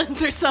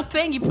 Stolens or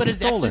something? You put an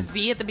extra Dolans.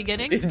 Z at the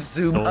beginning? It's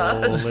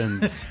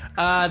Zubas.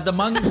 Dolans. The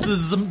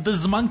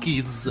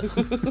monkeys.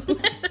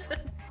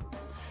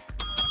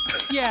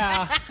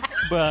 Yeah,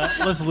 but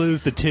let's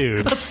lose the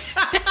 2.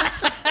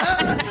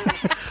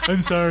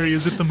 I'm sorry,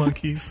 is it the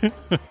monkeys?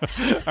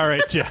 All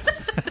right, Jeff.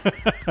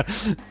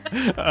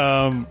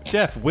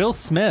 Jeff, Will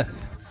Smith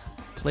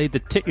played the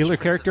titular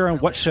character on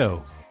what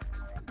show?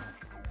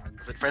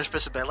 Is it Fresh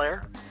Prince of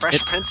Bel-Air? Fresh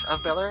Prince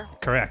of Bel-Air?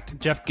 Correct.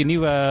 Jeff, can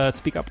you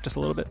speak up just a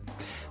little bit?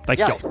 Thank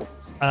Yeah. you.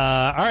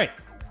 All right.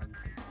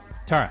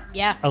 Tara.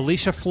 Yeah.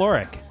 Alicia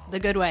Florrick. The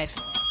Good Wife.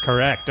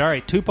 Correct. All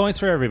right, 2 points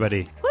for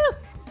everybody. Woo!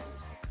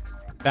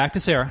 Back to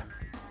Sarah.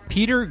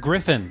 Peter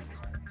Griffin.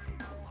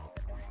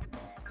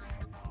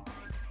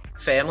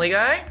 Family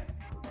Guy?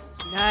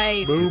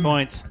 Nice. 2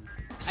 points.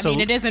 I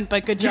mean, it isn't,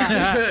 but good job.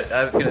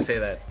 I was going to say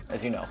that,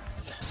 as you know.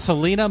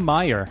 Selena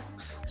Meyer.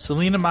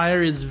 Selena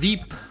Meyer is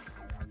Veep.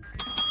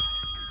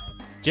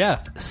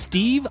 Jeff.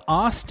 Steve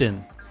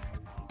Austin.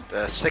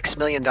 The $6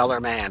 Million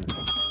Man.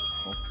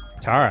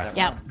 Tara.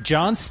 Yeah.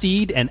 John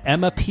Steed and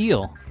Emma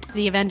Peel.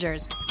 The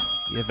Avengers.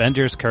 The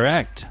Avengers,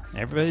 correct.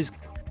 Everybody's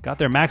got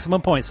their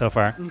maximum point so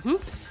far.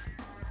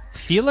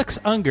 Felix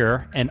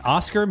Unger and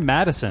Oscar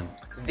Madison.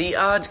 The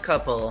Odd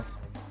Couple.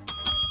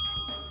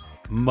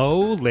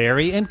 Mo,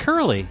 Larry, and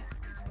Curly.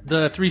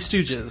 The Three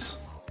Stooges.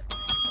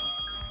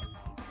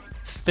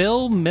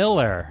 Phil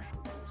Miller.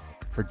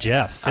 For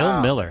Jeff.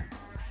 Phil Miller.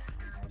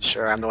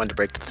 Sure, I'm the one to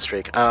break the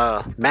streak.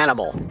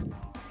 Manimal.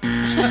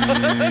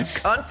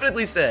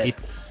 Confidently said.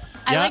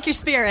 I like your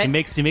spirit. He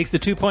makes the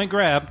 2 point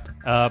grab,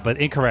 but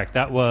incorrect.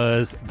 That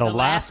was the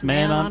last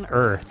man on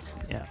Earth.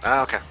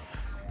 Yeah. Okay.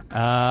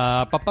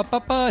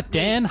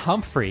 Dan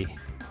Humphrey.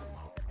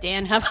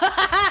 Dan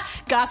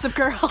Gossip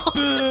Girl.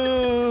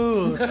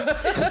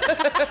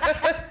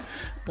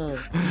 Boo!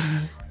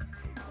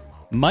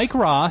 Mike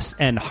Ross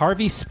and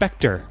Harvey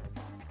Specter.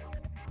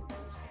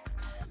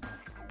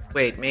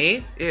 Wait,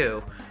 me?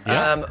 Ew.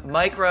 Yeah.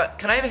 Mike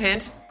can I have a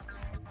hint?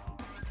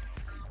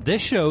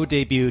 This show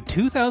debuted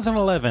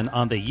 2011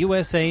 on the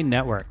USA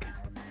Network.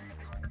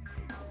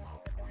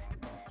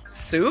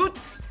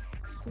 Suits?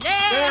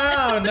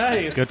 Oh,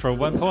 nice. That's good for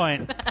 1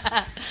 point.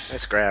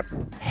 Nice grab.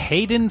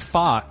 Hayden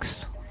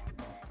Fox.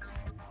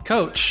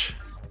 Coach.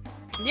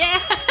 Yeah.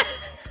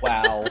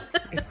 Wow.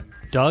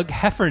 Doug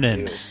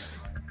Heffernan. Ew.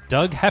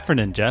 Doug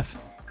Heffernan, Jeff.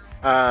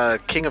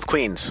 King of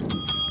Queens.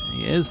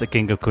 He is the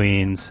King of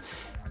Queens.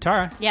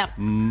 Tara. Yeah.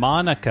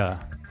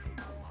 Monica.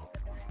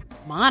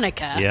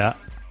 Monica. Yeah.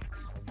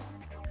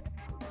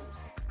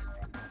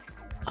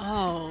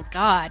 Oh,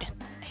 God.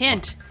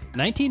 Hint.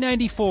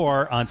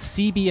 1994 on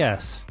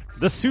CBS,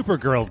 the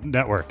Supergirl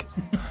network.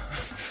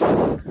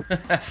 Oh,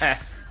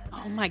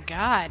 my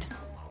God.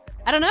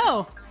 I don't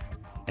know.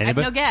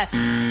 Anybody? I have no guess.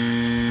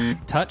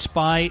 Touched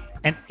by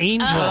an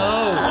Angel. Oh,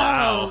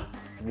 wow.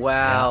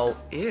 Wow.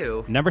 Yeah.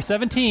 Ew. Number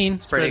 17.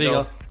 Spread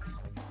eagle.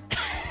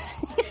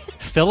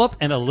 Philip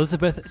and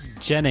Elizabeth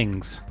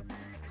Jennings.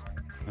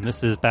 And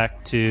this is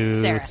back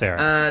to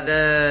Sarah.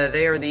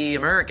 They are the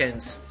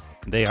Americans.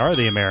 They are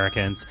the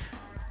Americans.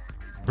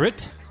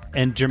 Britt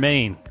and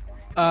Jermaine.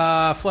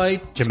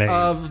 Flight Jermaine.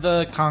 of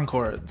the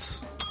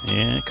Conchords.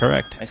 Yeah,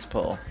 correct. Nice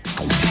pull.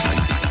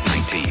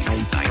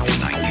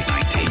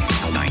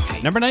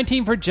 Number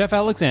 19 for Jeff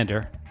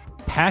Alexander.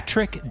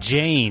 Patrick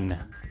Jane.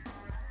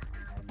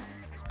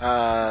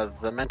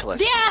 The Mentalist.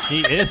 Yeah! He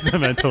is the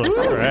Mentalist,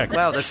 correct.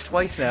 Wow, that's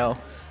twice now.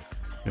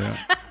 Yeah.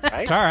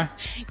 Right? Tara.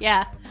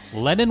 Yeah.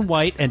 Lennon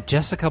White and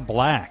Jessica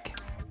Black.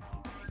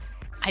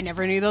 I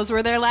never knew those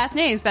were their last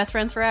names. Best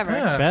friends forever.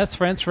 Yeah. Best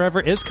Friends Forever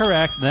is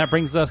correct. And that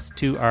brings us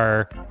to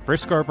our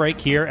first score break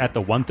here at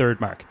the 1/3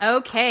 mark.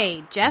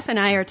 Okay, Jeff and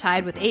I are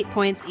tied with 8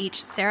 points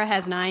each. Sarah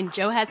has 9.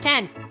 Joe has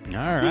 10. All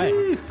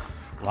right.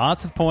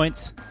 Lots of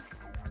points.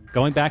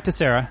 Going back to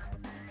Sarah.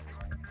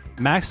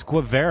 Max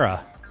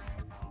Guevara.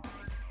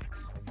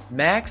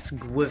 Max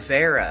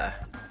Guevara.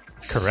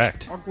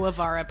 Correct. Or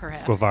Guevara,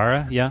 perhaps.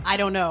 Guevara, yeah. I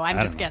don't know. I'm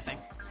I just don't know. guessing.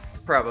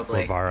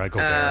 Probably. Guevara.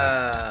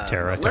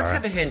 Tara. Let's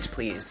have a hint,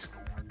 please.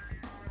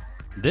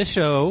 This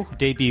show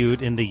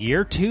debuted in the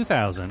year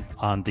 2000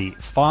 on the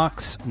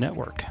Fox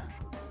network.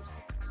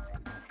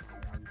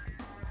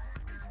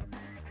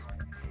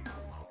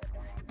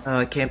 Oh,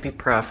 it can't be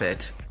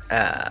Prophet.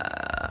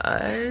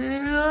 I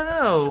don't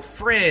know.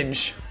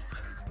 Fringe.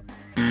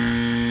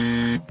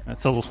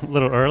 That's a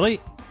little early.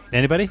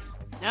 Anybody?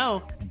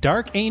 No.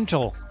 Dark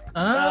Angel.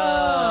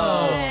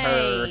 Oh.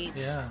 Right.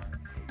 Yeah.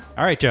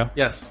 All right, Joe.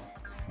 Yes.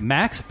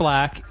 Max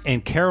Black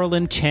and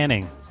Carolyn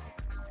Channing.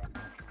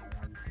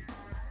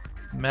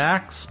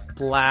 Max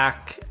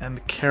Black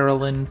and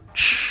Carolyn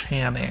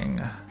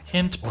Channing.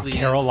 Hint, Or please.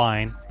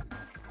 Caroline.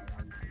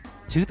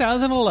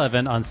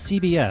 2011 on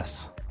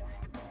CBS.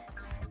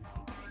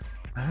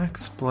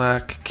 Max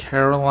Black,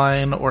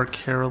 Caroline, or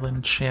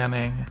Carolyn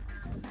Channing.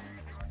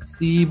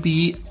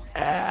 CBS.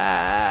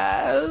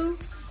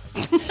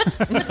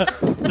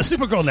 The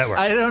Supergirl Network.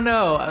 I don't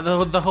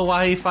know. The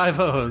Hawaii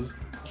Five-O's.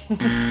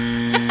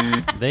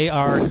 They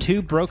are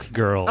Two Broke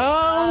Girls.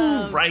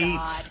 Oh, right.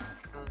 God.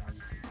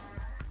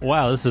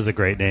 Wow, this is a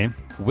great name.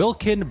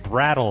 Wilkin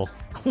Brattle.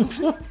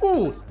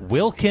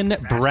 Wilkin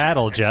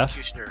Brattle, Jeff.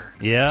 Executioner.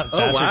 Yeah,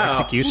 that's wow.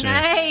 Executioner.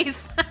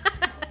 Nice.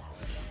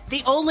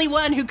 The only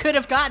one who could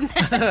have gotten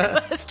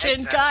that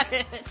question got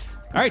it.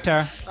 All right,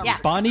 Tara. Yeah.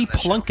 Bonnie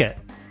Plunkett.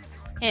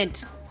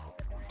 Hint.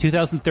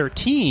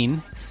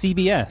 2013,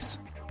 CBS.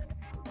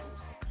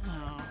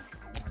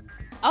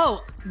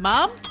 Oh,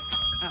 Mom?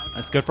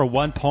 That's good for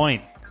 1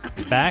 point.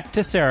 Back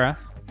to Sarah.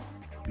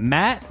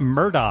 Matt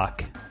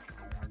Murdock.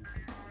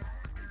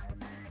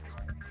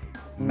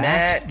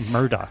 Matt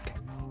Murdock.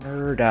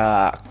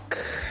 Murdock.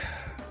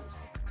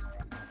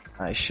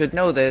 I should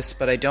know this,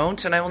 but I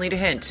don't, and I will need a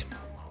hint.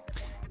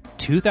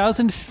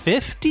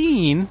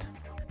 2015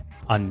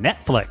 on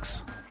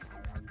Netflix.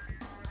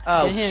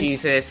 Oh, Good hint.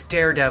 Jesus.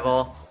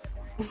 Daredevil.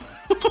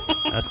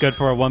 That's good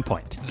for 1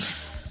 point.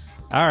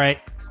 All right,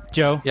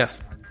 Joe.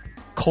 Yes.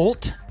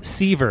 Colt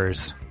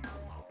Seavers.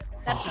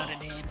 That's not a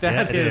name.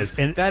 Yeah, it is.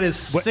 And- that is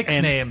six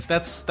and- names.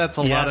 That's a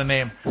Yeah. lot of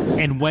name.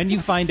 And when you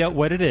find out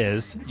what it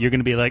is, you're going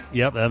to be like,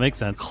 yep, that makes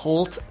sense.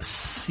 Colt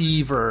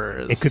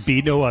Seavers. It could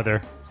be no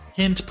other.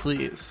 Hint,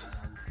 please.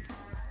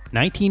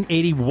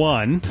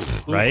 1981,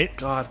 right?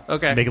 God.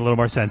 Let's Okay. make a little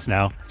more sense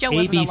now. Joe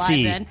wasn't ABC. alive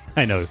then.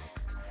 I know.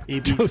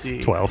 Joe's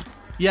ABC. 12.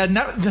 Yeah,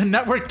 the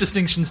network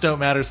distinctions don't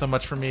matter so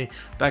much for me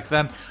back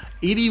then.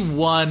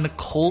 81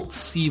 Colt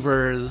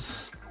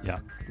Seavers Yeah.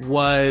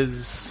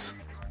 was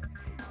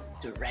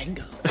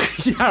Durango.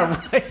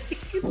 yeah, right.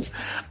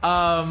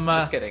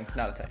 Just kidding.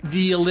 Not a thing.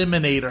 The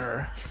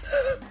Eliminator.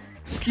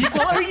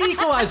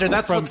 Equalizer.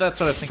 That's what I was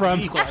thinking. From,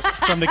 Equalizer.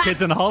 from the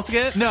Kids in the Hall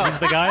skit? No. He's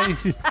the guy.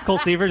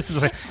 Colt Seavers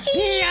is like,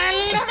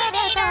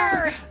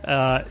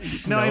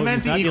 No, I meant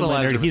he's the not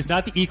Equalizer. He's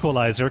not the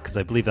Equalizer, because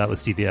I believe that was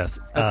CBS.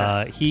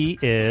 He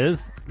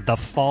is the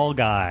Fall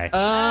Guy.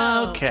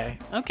 Okay.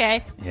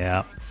 Okay.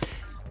 Yeah.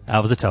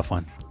 That was a tough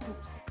one.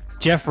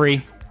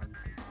 Jeffrey.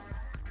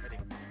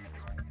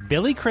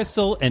 Billy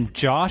Crystal and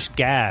Josh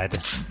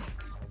Gad.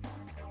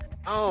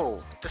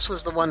 Oh, this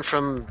was the one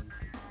from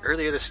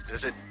earlier this...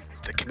 Is it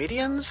The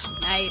Comedians?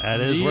 Nice. That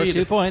is worth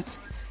Indeed. 2 points.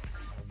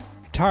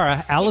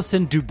 Tara,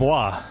 Allison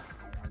Dubois.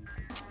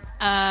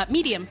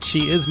 Medium.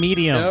 She is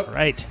medium, Yep.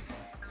 right.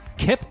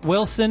 Kip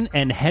Wilson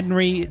and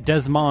Henry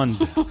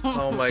Desmond.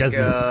 Oh my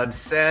Desmond. god.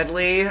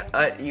 Sadly,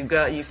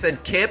 you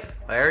said Kip.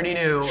 I already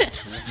knew.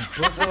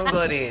 Who's some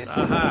buddies?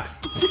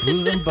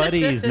 Who's them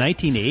buddies?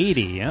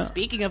 1980, yeah.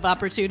 Speaking of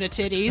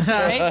opportunities,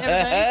 right,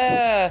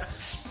 everybody?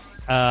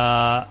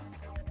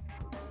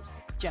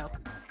 Joe.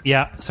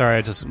 Yeah, sorry,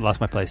 I just lost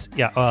my place.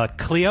 Yeah,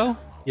 Cleo?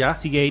 Yeah.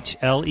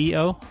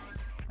 CHLEO?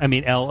 I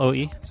mean,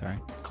 LOE, sorry.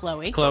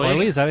 Chloe.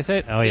 Chloe, is that how I say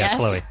it? Oh, yeah, Yes.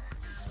 Chloe.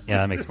 Yeah,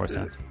 that makes more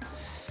sense.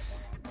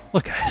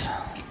 Look, guys.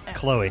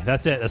 Chloe,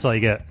 that's it. That's all you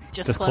get.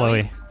 Just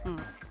Chloe. Chloe.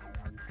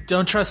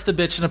 Don't trust the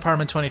bitch in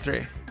apartment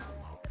 23.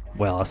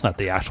 Well, that's not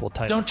the actual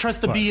title. Don't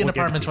trust the But bee in we'll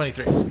give it apartment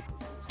to you. 23.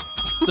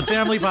 It's a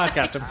family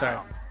podcast. I'm sorry.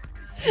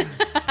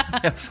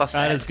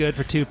 That is good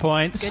for 2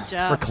 points. Good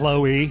job. For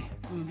Chloe.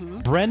 Mm-hmm.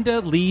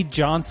 Brenda Lee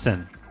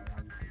Johnson.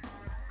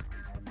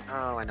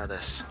 Oh, I know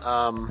this.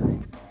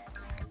 Brenda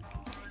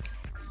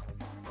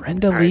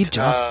all Lee right,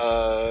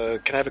 Johnson.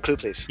 Can I have a clue,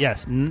 please?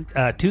 Yes,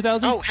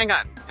 2000? Oh, hang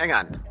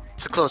on.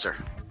 It's a closer.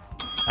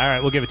 All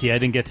right, we'll give it to you. I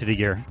didn't get to the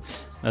year.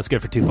 That's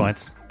good for 2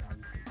 points.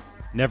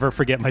 Never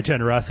forget my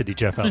generosity,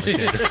 Jeff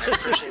Alexander.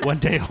 One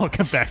day I'll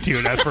come back to you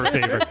and ask for a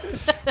favor.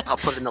 I'll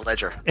put it in the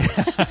ledger.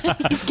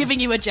 He's giving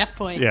you a Jeff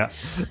point. Yeah.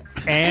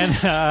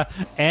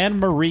 Anne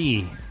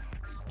Marie.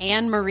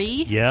 Anne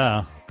Marie?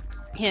 Yeah.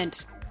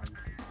 Hint.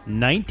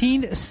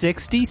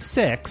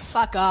 1966.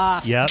 Fuck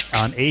off. Yep,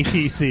 on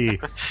ABC.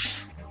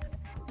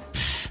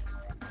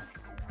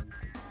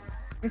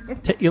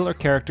 Titular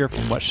character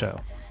from what show?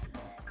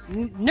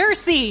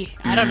 Nursey.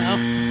 I don't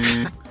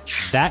know.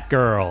 That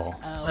girl.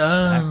 Oh.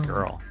 That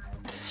girl.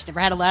 She never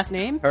had a last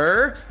name?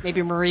 Her?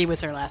 Maybe Marie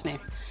was her last name.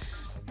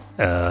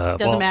 Doesn't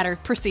Doesn't matter.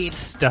 Proceed.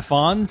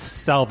 Stefan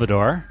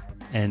Salvador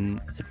and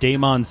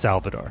Damon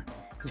Salvador.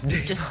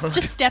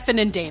 Just Stefan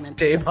and Damon.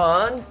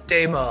 Damon?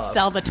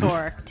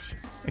 Salvatore.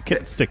 I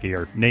can't stick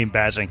your name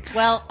bashing.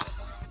 Well,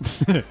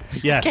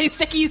 yes. getting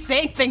sick of you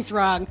saying things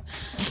wrong.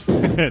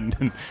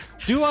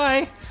 Do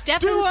I?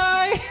 Stefan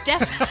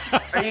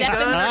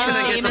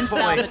and Damon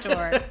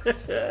Salvatore.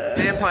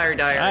 Vampire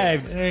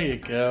Diaries. There you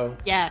go.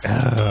 Yes.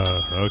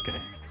 Oh, okay.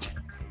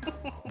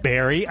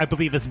 Barry? I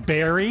believe it's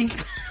Barry.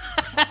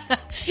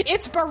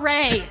 It's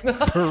Beret.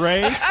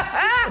 Beret?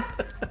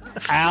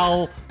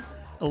 Al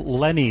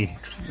Lenny.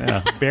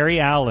 Yeah, Barry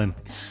Allen.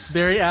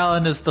 Barry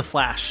Allen is the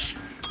Flash.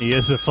 He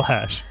is a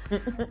Flash.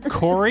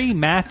 Corey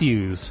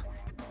Matthews.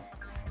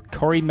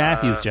 Corey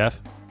Matthews,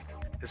 Jeff.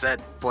 Is that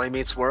Boy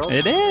Meets World?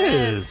 It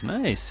is.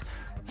 Nice.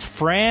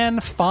 Fran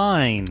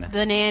Fine.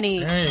 The nanny.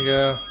 There you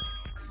go.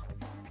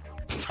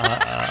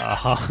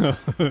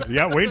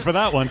 Yeah, waiting for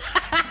that one.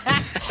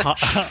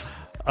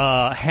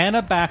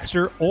 Hannah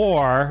Baxter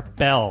or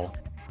Belle.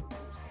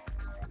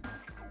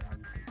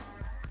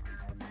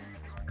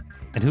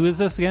 And who is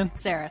this again?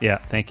 Sarah. Yeah,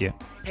 thank you.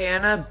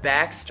 Hannah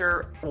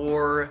Baxter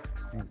or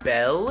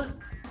Belle?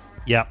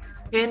 Yep.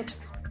 Hint.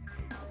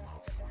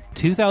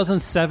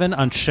 2007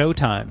 on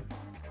Showtime.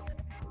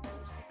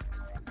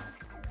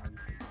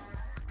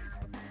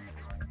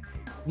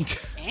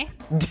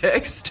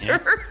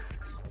 Dexter?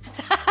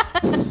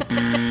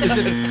 Is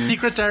it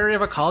Secret Diary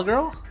of a Call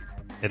Girl?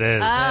 It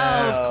is.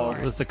 Oh, of course.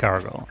 It was the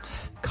Carl girl.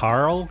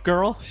 Carl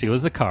girl? She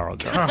was the Carl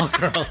girl. Carl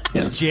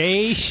Girl.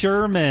 Jay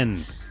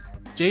Sherman.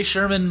 Jay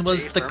Sherman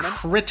was the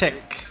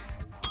critic.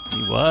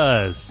 He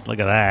was. Look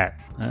at that.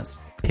 That's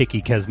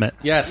Picky Kesmet.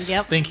 Yes.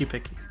 Yep. Thank you,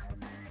 Picky.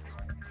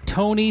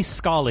 Tony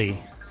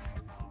Scully.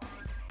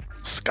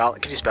 Scully.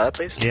 Can you spell it,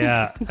 please?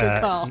 Yeah.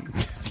 Good call.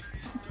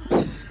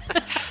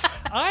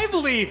 I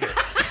believe it.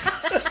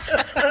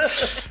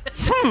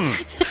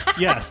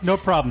 Yes, no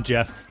problem,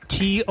 Jeff.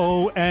 Tony.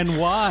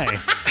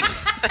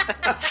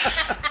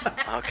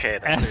 Okay.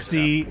 that clears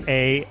it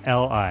Scali.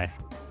 up.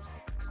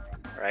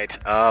 Right.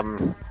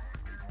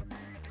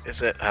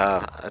 Is it?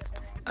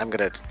 I'm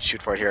gonna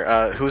shoot for it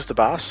here. Who's the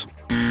boss?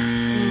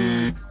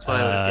 That's what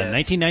I would have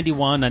guessed.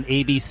 1991 on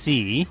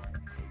ABC.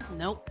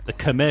 Nope. The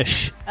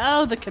Commish.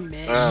 Oh, the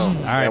commission. Oh, All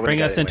right,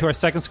 bring us into our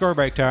second score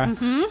break, Tara.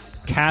 Mm-hmm.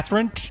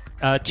 Catherine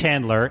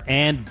Chandler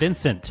and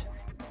Vincent.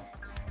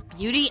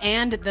 Beauty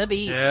and the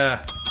Beast.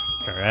 Yeah.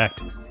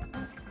 Correct.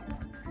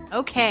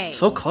 Okay.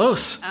 So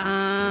close.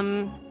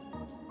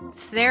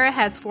 Sarah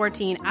has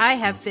 14. I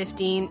have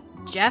 15.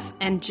 Jeff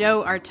and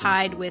Joe are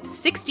tied with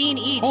 16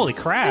 each. Holy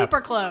crap.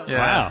 Super close.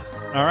 Wow.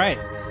 All right.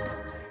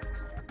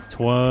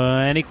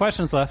 20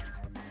 questions left.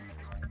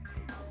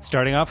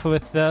 Starting off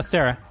with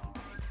Sarah.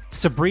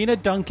 Sabrina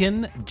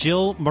Duncan,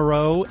 Jill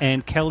Moreau,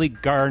 and Kelly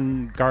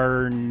Doesn't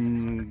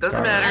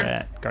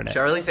matter. Garnett.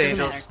 Charlie's Doesn't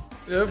Angels.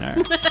 Yep.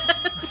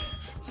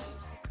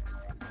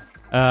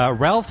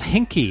 Ralph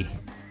Hinkley.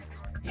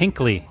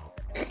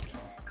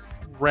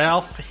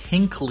 Ralph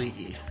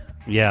Hinkley.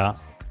 Yeah.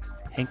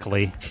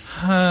 Hinkley.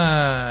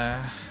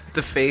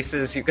 The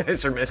faces you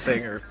guys are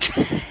missing are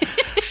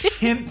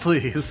Hint,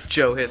 please.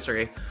 Joe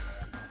history.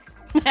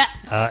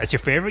 It's your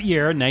favorite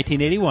year,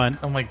 1981.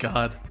 Oh my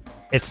god.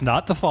 It's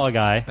not The Fall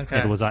Guy.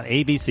 Okay. It was on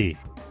ABC. It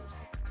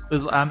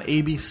was on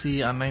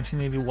ABC on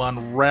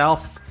 1981.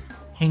 Ralph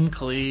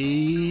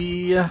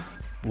Hinkley.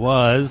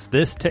 Was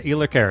this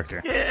titular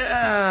character?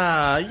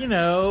 Yeah, you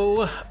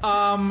know,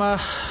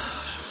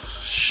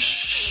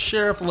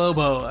 Sheriff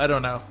Lobo. I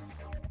don't know.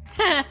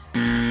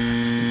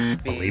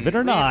 Believe it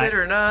or not. Believe it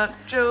or not,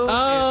 Joe.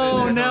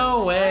 Oh, is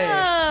no way.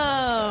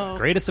 Oh.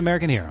 Greatest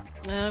American hero.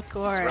 Of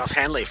course. Ralph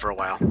Hanley for a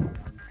while.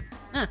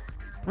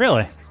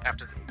 Really?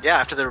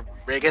 After the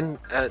Reagan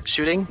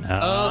shooting.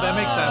 Oh, that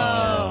makes sense.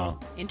 Oh,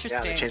 Yeah,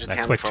 interesting. they changed it to That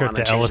Hanley quick for a trip while,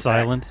 then to changed Ellis it back.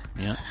 Island.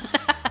 Yeah.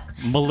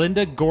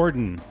 Melinda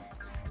Gordon.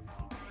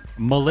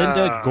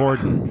 Melinda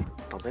Gordon.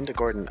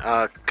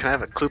 Can I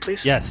have a clue,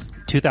 please? Yes.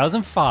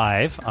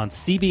 2005 on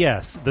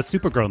CBS, the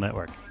Supergirl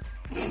network.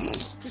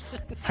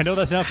 I know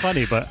that's not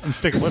funny, but I'm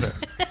sticking with it.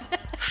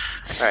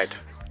 All right.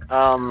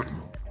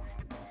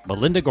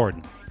 Melinda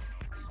Gordon.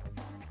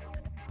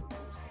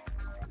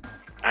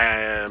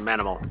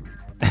 Manimal.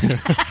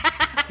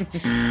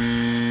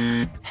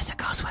 It's a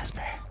ghost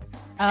whisperer.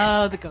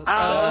 Oh, the ghost.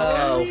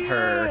 Oh,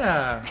 her.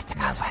 Yeah. It's the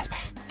ghost whisperer.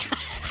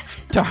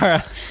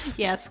 Tara.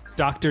 Yes.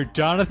 Dr.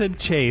 Jonathan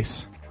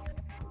Chase.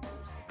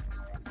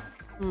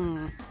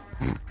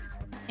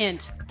 Hint.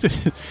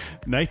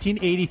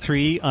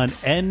 1983 on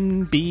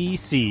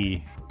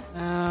NBC.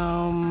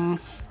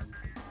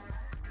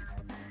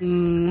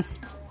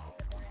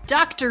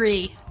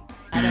 Doctory.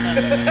 I don't know.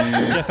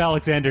 Jeff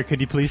Alexander,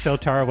 could you please tell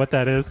Tara what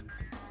that is?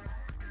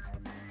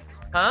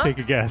 Huh? Take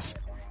a guess.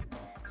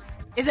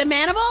 Is it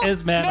Manimal?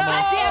 Is Manimal.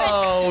 God damn it.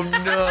 Oh,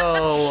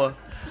 no.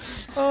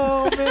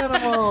 Oh,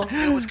 Manimal.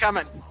 It was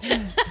coming.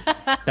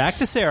 Back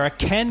to Sarah.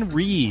 Ken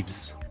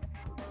Reeves.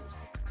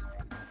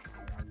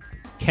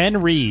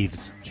 Ken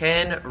Reeves.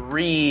 Ken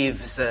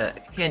Reeves.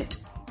 Hint.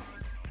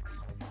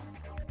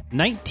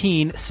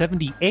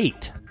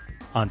 1978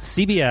 on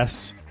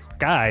CBS.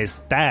 Guys,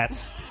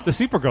 that's the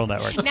Supergirl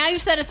network. Now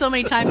you've said it so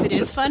many times it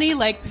is funny,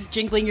 like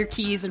jingling your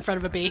keys in front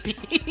of a baby.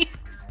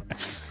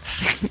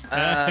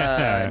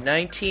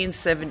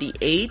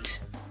 1978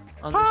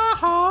 on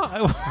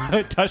the,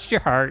 It touched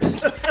your heart.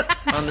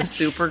 on the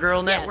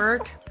Supergirl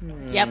network.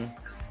 Yep.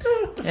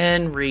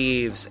 Ken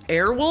Reeves.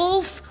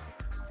 Airwolf?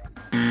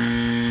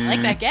 I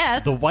like that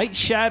guess. The White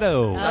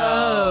Shadow.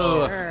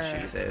 Oh, sure.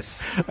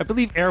 Jesus. I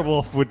believe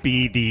Airwolf would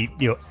be the,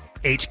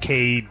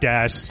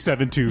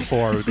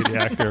 HK-724 would be the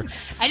actor.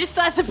 I just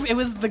thought it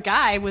was the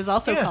guy was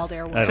also called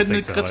Airwolf. I don't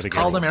think so. Couldn't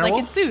call them Like Airwolf?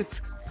 in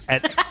Suits.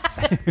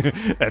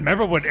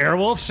 Remember when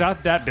Airwolf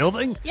shot that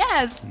building?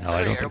 Yes. No,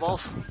 I don't think so.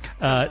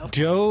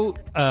 Joe,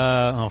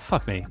 oh,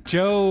 fuck me.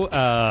 Joe,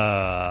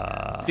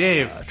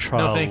 Dave. No,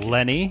 thank you.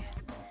 Trelawney.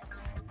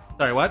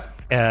 Sorry, what?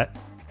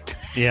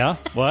 Yeah,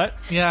 what?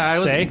 Yeah, I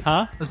was. Say,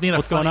 huh? I was being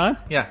What's going on?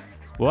 Yeah.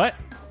 What?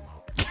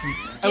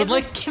 I would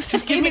like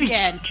Just give me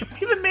again. Give me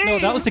the name. No,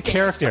 that was the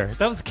character.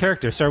 That was the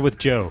character. Started with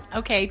Joe.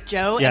 Okay,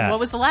 Joe. Yeah. And what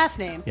was the last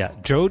name? Yeah,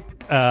 Joe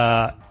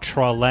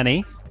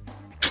Trelawney.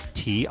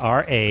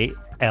 Tralelli.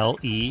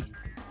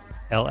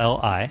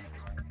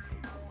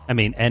 I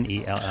mean,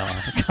 Nelli.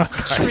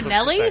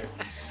 Trinelli?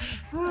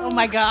 Oh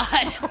my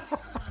god.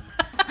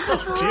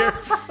 Oh dear.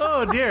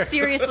 Oh dear.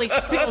 Seriously,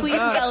 please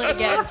spell it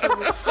again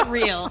for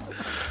real.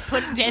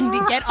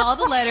 Get all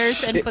the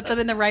letters and put them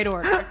in the right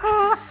order.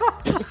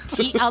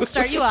 I'll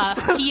start you off.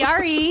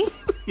 TRE.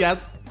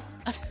 Yes.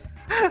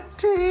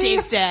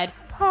 Dave's dead.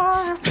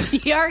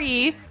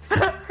 TRE.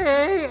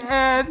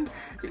 ANELLY.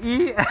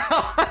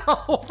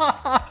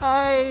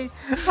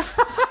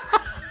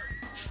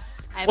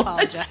 I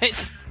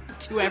apologize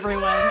to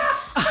everyone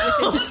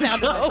within the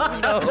sound of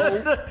my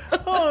voice.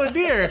 Oh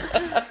dear.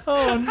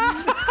 Oh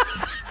no.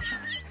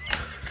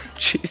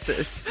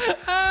 Jesus.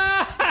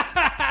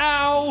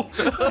 Ow.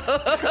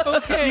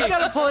 Okay, you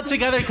gotta pull it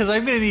together because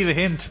I'm gonna need a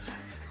hint.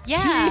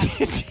 Yeah.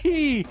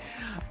 T.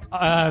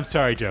 I'm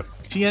sorry, Joe.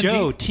 TNT?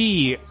 Joe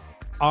TRANELLI.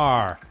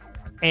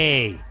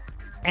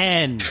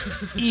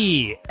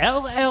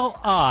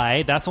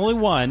 That's only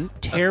one.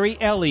 Terry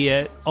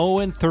Elliott.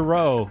 Owen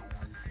Thoreau.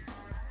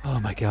 Oh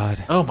my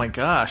god. Oh my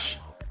gosh.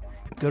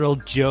 Good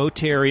old Joe,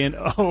 Terry, and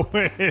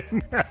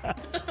Owen.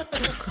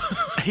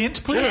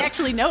 Hint, I please.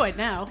 actually know it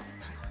now.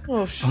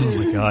 Oh, shit. Oh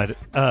my god.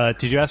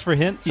 Did you ask for a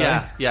hint?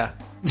 Sorry. Yeah.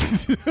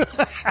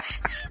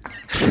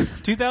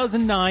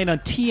 2009 on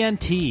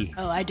TNT.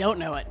 Oh, I don't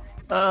know it.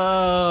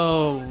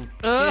 Oh.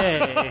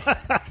 Okay.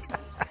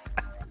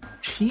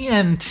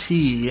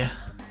 TNT.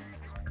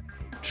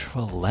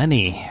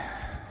 Trelawney.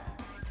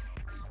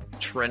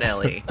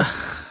 Trinelli.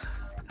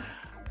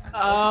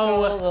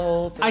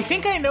 Oh, I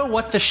think I know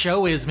what the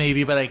show is,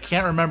 maybe, but I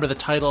can't remember the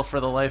title for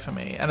the life of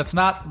me. And it's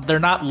not. They're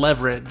not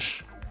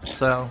Leverage,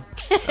 so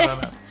I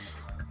don't know.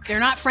 They're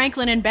not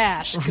Franklin and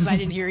Bash, because I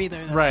didn't hear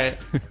either of those. Right.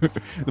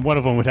 One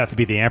of them would have to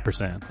be the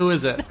ampersand. Who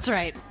is it? That's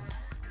right.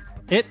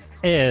 It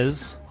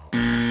is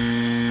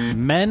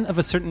Men of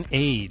a Certain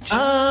Age.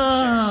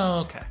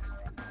 Oh, okay.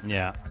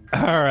 Yeah.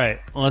 All right.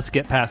 Let's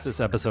get past this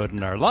episode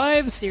in our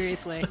lives.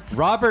 Seriously.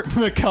 Robert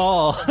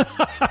McCall.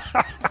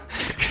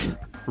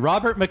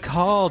 Robert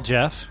McCall,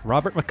 Jeff.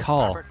 Robert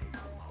McCall.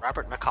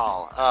 Robert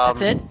McCall.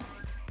 That's it?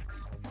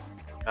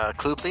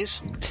 Clue,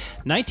 please.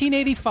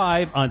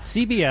 1985 on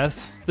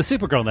CBS, the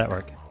Supergirl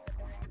network.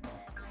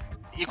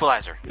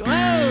 Equalizer.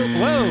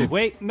 Whoa,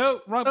 wait,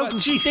 no, wrong button.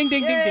 Ding, ding,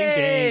 ding, ding,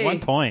 ding. 1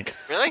 point.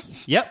 Really?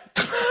 Yep.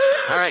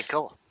 All right,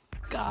 cool.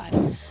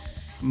 God.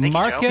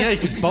 Marcus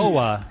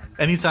Boa.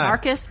 Anytime.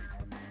 Marcus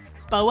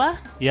Boa?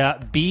 Yeah,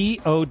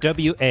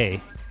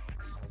 BOWA.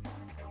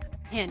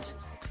 Hint.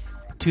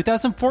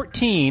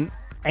 2014,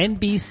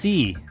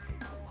 NBC.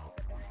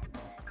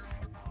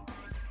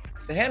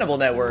 The Hannibal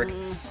Network.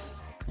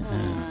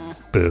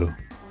 Boo.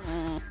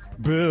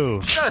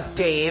 Boo. Shut up,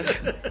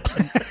 Dave.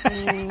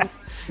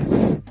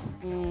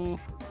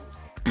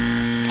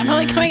 I'm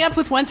only coming up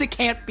with ones it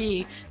can't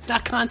be. It's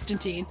not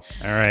Constantine.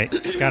 All right.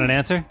 Got an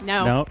answer?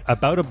 No. No.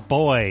 About a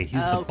boy. He's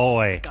the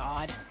boy.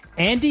 God.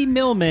 Andy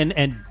Millman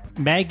and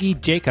Maggie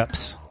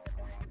Jacobs.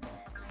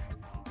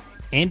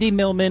 Andy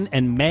Millman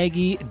and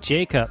Maggie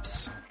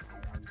Jacobs.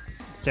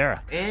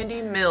 Sarah.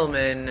 Andy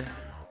Millman.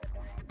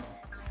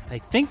 I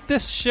think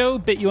this show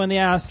bit you on the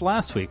ass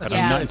last week, but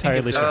I'm not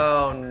entirely sure.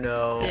 Oh,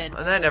 no. And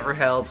that never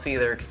helps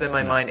either, because then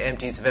my mind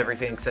empties of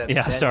everything except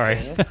Yeah, sorry.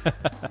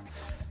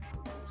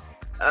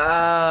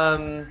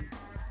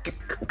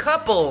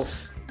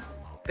 Couples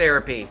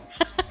therapy.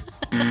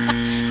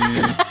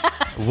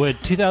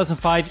 Would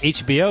 2005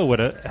 HBO would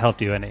have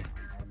helped you any?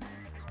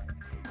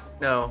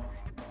 No.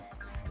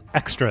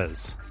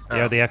 Extras.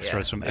 They are the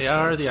extras from Extras. They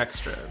are the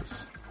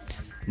extras.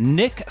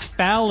 Nick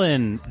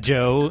Fallon,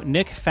 Joe.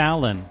 Nick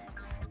Fallon.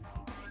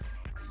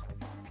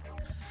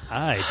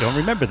 I don't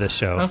remember this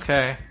show.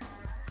 Okay.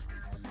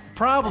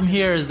 Problem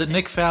here is that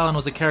Nick Fallon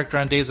was a character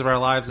on Days of Our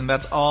Lives, and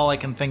that's all I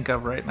can think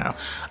of right now.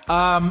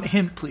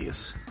 Hint,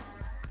 please.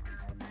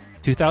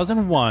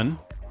 2001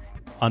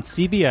 on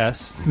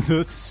CBS,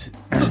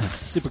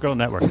 Supergirl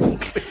Network.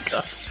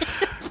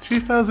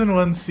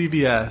 2001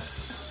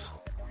 CBS.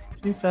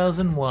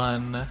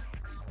 2001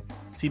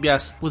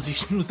 CBS.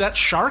 Was that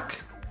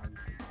Shark?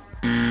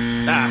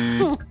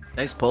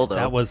 Nice pull, though.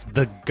 That was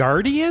The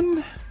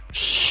Guardian?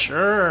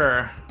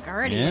 Sure.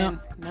 Guardian.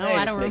 No,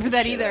 I don't remember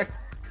that either.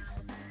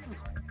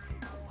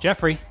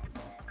 Jeffrey.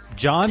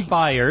 John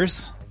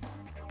Byers.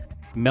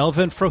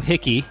 Melvin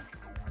Frohicke.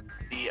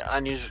 The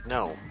unusual.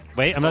 No.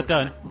 Wait, I'm not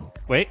done.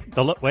 Wait,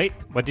 wait.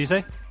 What did you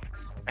say?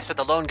 I said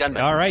the lone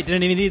gunman. All right,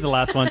 didn't even need the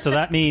last one, so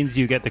that means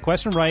you get the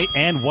question right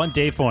and 1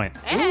 day point.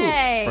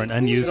 Hey! For an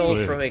unused Good old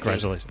clue. Frohicke.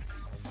 Congratulations.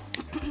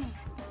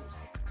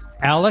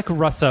 Alec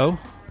Russo.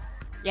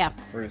 Yeah.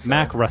 Russo.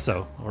 Mac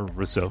Russo. Or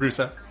Russo.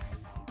 Russo.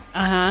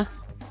 Uh-huh.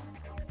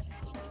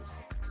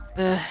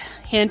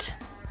 Hint.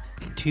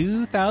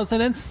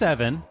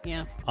 2007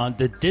 Yeah. on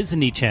the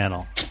Disney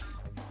Channel.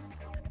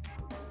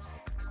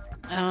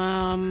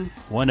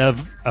 One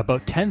of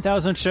about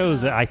 10,000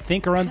 shows that I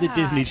think are on the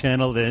Disney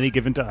Channel at any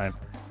given time.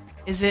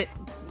 Is it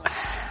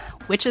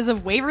Witches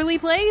of Waverly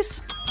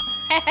Place?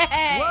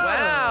 Hey!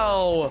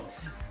 Wow.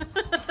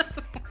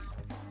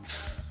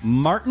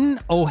 Martin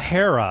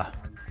O'Hara.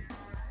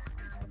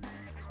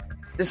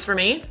 This for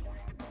me?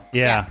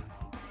 Yeah.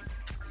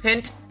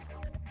 Hint.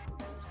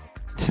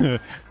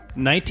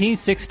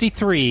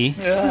 1963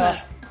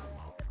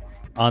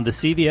 on the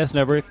CBS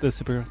network, the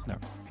Supergirl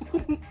network.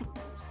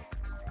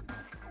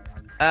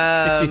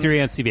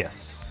 63 on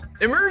CBS.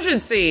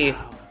 Emergency.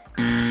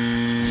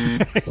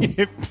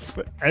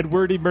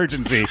 Edward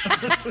Emergency.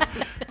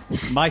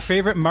 My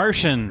Favorite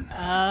Martian.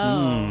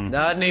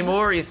 Not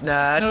anymore, he's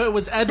not. No, it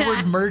was Edward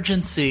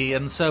Emergency,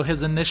 and so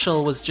his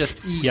initial was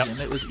just E, and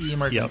it was E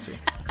Emergency.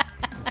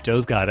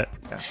 Joe's got it.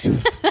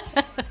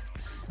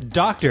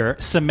 Dr.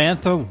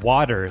 Samantha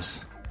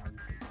Waters.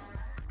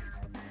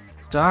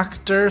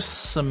 Dr.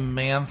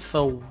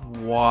 Samantha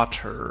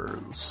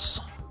Waters.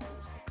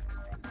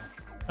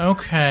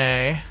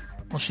 Okay.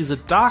 Well, she's a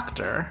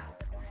doctor.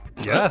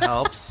 So that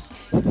helps.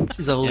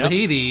 She's a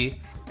lady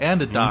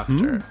and a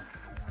doctor.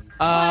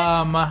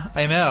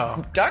 I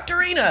know.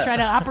 Doctorina. Try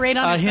to operate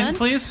on his hint, son?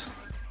 please.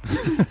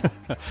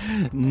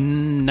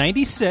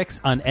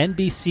 96 on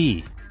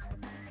NBC.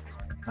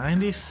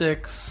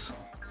 96.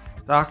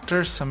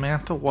 Dr.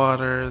 Samantha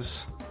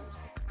Waters.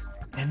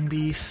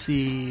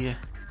 NBC.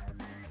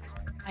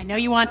 I know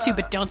you want to,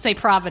 but don't say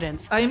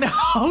Providence. I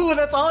know.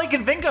 That's all I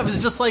can think of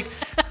is just like...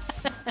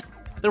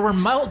 There were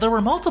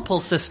multiple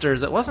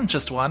sisters. It wasn't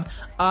just one.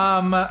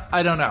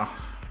 I don't know.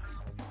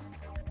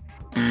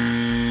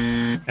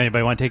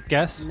 Anybody want to take a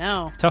guess?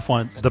 No. Tough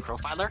one. Is that the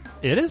Profiler?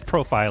 It is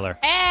Profiler.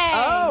 Hey!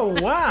 Oh,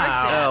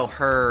 wow. Oh,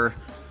 her.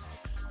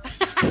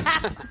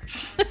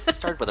 It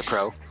started with a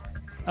pro.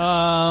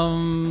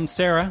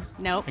 Sarah.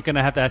 Nope. I'm going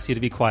to have to ask you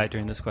to be quiet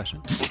during this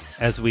question.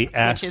 As we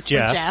ask Which is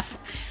Jeff. for Jeff.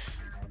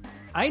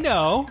 I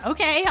know.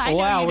 Okay, I know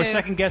Wow, you we're do.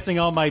 second guessing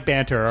all my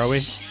banter, are we?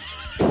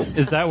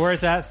 Is that where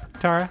it's at,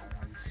 Tara?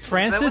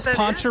 Francis that is?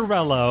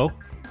 Poncherello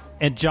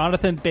and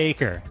Jonathan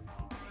Baker.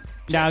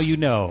 Now you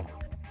know.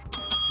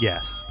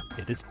 Yes,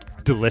 it is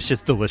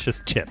delicious,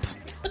 delicious chips.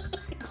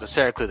 It was the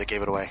Sarah clue that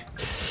gave it away.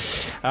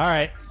 All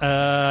right,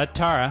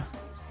 Tara.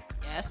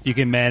 Yes. You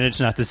can manage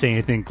not to say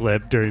anything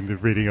glib during the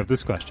reading of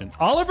this question.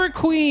 Oliver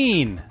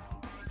Queen.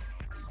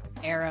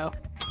 Arrow.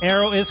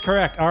 Arrow is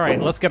correct. All right,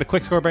 let's get a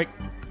quick score break.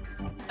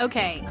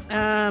 Okay.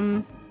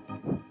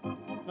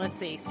 Let's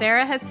see.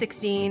 Sarah has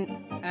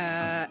 16.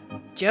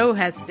 Joe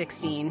has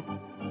 16.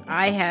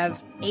 I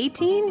have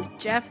 18.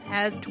 Jeff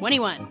has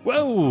 21.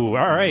 Whoa! All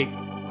right,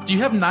 Do you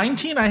have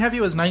 19? I have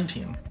you as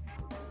 19.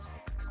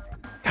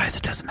 guys,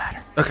 it doesn't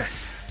matter. Okay.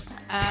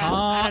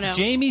 I don't know.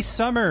 Jamie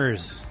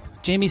Summers.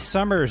 Jamie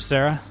Summers,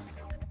 Sarah.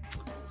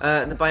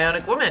 The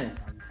Bionic Woman.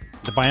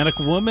 The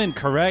Bionic Woman,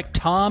 correct.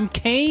 Tom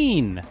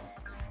Kane.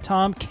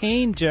 Tom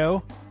Kane,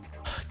 Joe.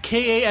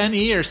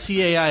 Kane or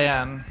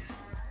Cain?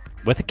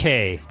 With a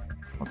K.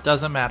 Well,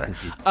 doesn't matter.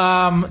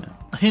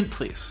 Hint,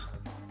 please.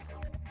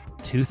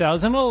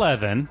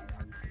 2011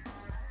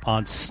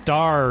 on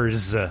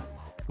Stars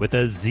with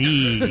a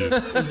Z.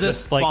 Is this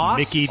Just like Boss?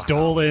 Mickey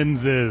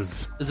Dolenz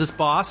is. Is this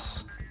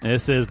Boss?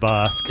 This is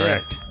Boss,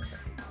 correct.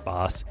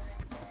 Boss.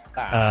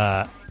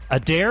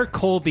 Adair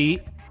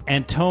Colby,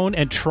 Antone,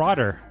 and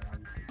Trotter.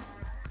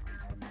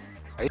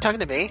 Are you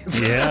talking to me?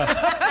 Yeah.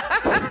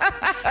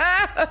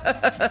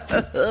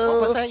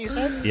 What was that you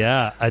said?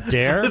 Yeah.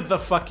 Adair. The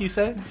fuck you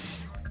say?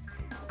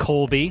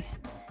 Colby.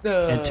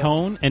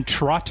 Antone and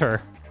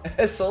Trotter.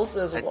 Soul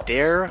says what?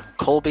 Adair,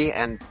 Colby,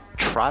 and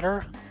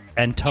Trotter?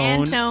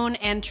 Antone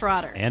and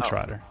Trotter. And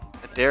Trotter.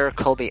 Adair,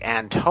 Colby,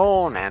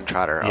 Antone, and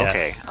Trotter.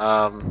 Yes.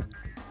 Okay.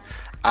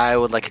 I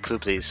would like a clue,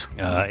 please.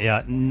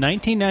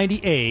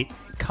 1998,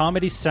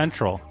 Comedy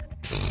Central.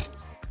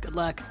 Good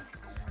luck.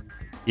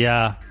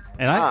 Yeah.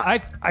 And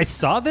I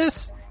saw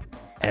this,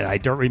 and I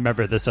don't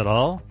remember this at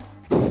all.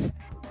 This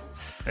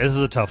is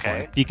a tough one.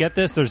 If you get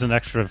this, there's an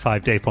extra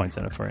 5 day points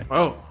in it for you.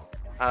 Oh.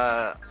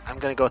 I'm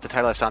going to go with the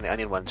title I saw on the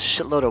Onion one.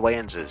 Shitload of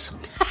Wayanses.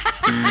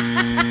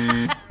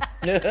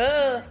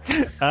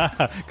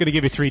 Going to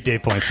give you 3 day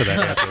points for that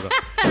answer, though.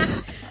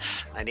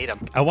 I need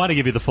them. I want to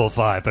give you the full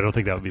 5, but I don't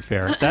think that would be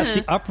fair. That's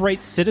the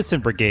Upright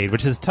Citizen Brigade,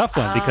 which is a tough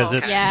one because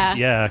it's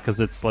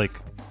because it's like,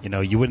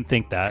 you wouldn't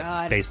think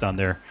that based on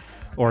their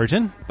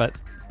origin, but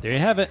there you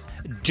have it.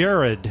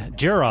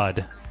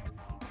 Gerard.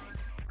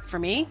 For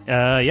me?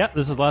 Yeah,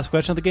 this is the last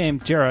question of the game.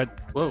 Gerard.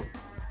 Whoa.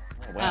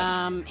 Oh,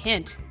 wow.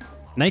 Hint.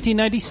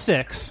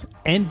 1996,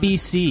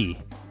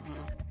 NBC.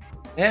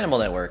 Animal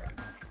Network.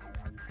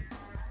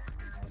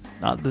 It's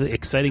not the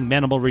exciting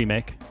Manimal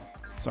remake.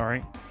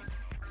 Sorry.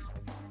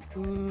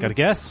 Got a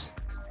guess?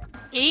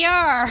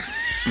 ER.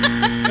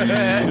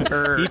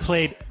 He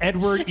played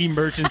Edward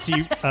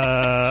Emergency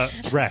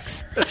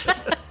Rex.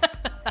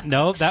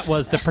 No, that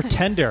was The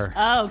Pretender.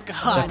 Oh,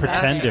 God. The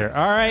Pretender. Okay.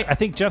 All right, I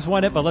think Jeff's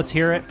won it, but let's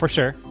hear it for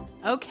sure.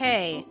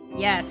 Okay.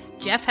 Yes,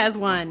 Jeff has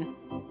won.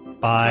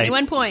 By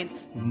 21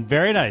 points.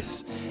 Very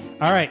nice.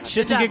 All right,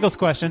 shits and giggles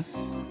question.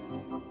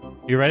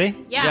 You ready?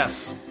 Yeah.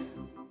 Yes.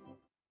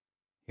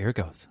 Here it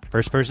goes.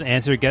 First person to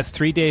answer gets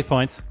 3 day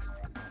points.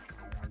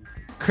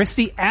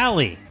 Christy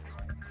Alley.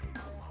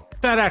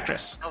 Fat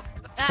actress.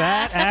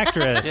 Fat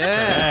actress.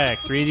 Yeah.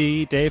 Correct.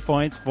 3 day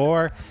points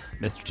for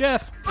Mr.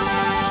 Jeff.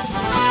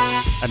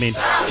 I mean,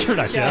 you're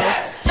not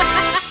Jeff.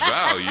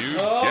 Value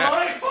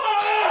guess.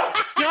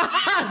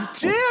 God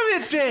damn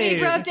it,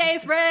 Dave! Negro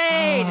Days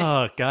Raid!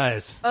 Oh,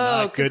 guys. Oh,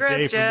 not good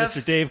day Jeff.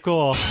 from Mr. Dave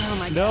Cole. Oh,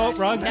 my God. Nope,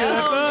 wrong Dave.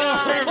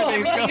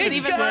 Everything is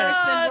even worse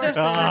than worse.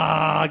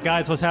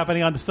 Guys, what's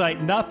happening on the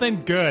site?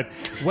 Nothing good.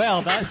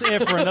 Well, that's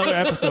it for another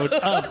episode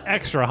of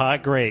Extra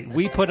Hot Great.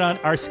 We put on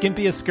our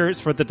skimpiest skirts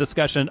for the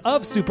discussion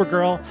of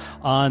Supergirl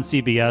on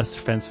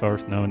CBS,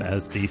 henceforth known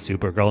as the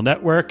Supergirl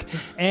Network.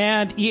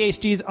 And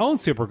EHG's own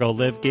Supergirl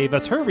Liv gave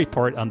us her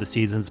report on the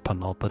season's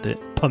penultimate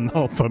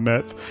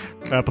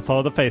episode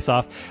of the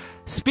Face-Off.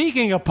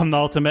 Speaking of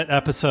penultimate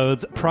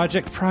episodes,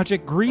 Project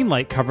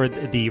Greenlight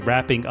covered the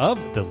wrapping of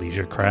the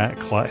Leisure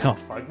Oh,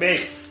 fuck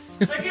me.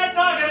 I can't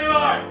talk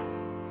anymore!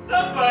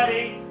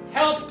 Somebody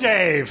help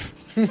Dave!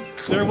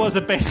 There was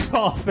a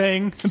baseball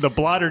thing. The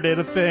blotter did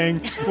a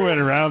thing. We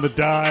went around the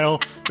dial.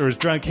 There was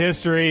drunk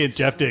history, and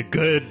Jeff did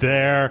good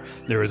there.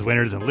 There was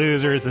winners and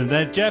losers, and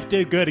then Jeff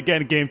did good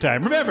again in game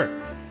time. Remember!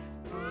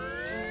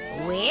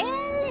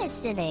 We're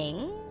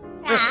listening.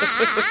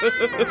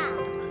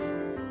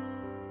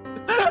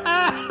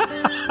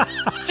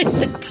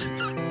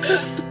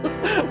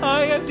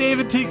 I am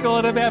David Tinkle,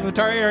 and I'm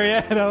Avatar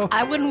Ariano.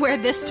 I wouldn't wear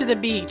this to the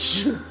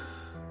beach.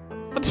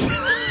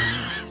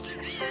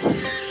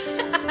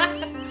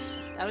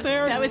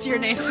 That was your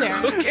name,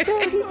 Sarah. Okay.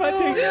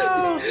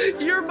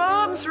 Your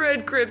mom's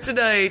red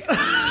kryptonite.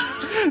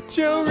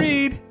 Joe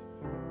Reed.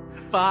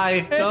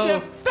 Bye.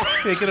 Go.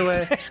 Take it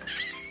away.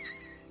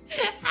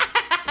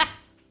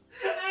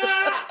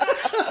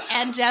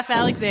 And Jeff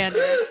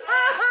Alexander.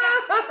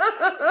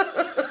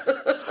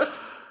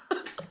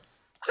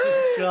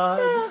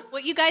 God.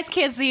 What you guys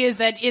can't see is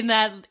that in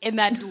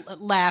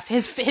that laugh,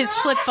 his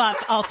flip flop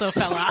also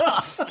fell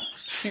off.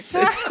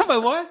 My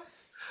what?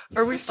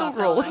 Are we still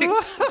rolling?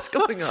 What's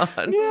going on?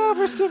 Yeah,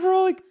 we're still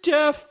rolling.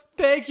 Jeff,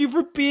 thank you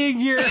for being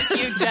here.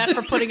 Thank you, Jeff,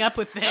 for putting up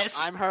with this.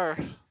 I'm her.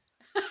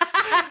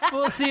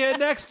 We'll see you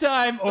next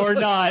time or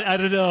not. I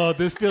don't know.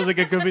 This feels like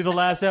it could be the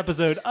last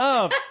episode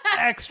of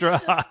Extra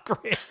Hot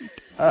Great.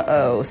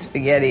 Uh-oh,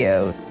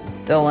 Spaghetti-O.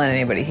 Don't let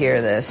anybody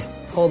hear this.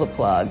 Pull the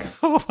plug.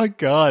 Oh, my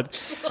God.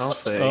 I'll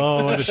say.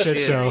 Oh, what a shit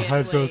show.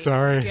 I'm so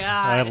sorry. God.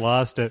 I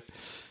lost it.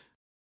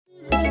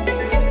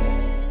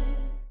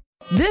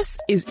 This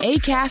is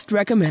Acast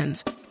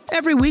Recommends.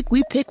 Every week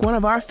we pick one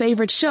of our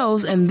favorite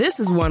shows, and this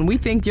is one we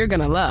think you're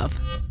gonna love.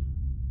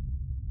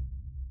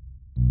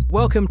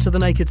 Welcome to The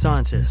Naked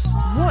Scientists.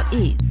 What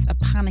is a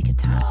panic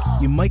attack?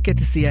 You might get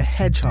to see a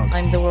hedgehog.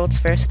 I'm the world's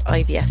first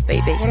IVF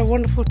baby. What a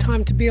wonderful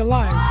time to be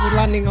alive. We're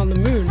landing on the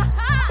moon.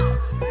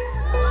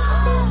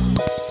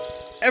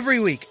 Every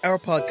week, our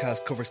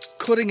podcast covers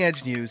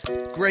cutting-edge news,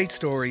 great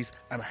stories,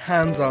 and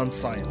hands-on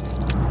science.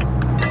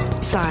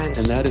 Science.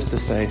 And that is to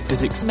say,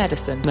 physics,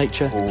 medicine,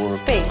 nature, or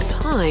space,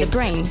 time, the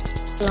brain,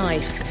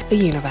 life, the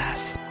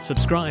universe.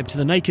 Subscribe to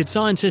The Naked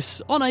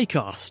Scientists on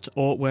Acast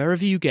or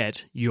wherever you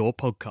get your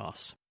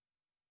podcasts.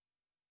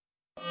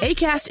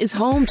 Acast is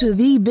home to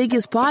the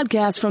biggest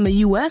podcasts from the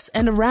U.S.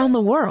 and around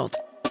the world.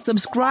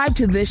 Subscribe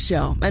to this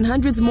show and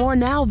hundreds more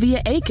now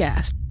via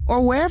Acast. or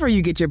wherever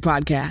you get your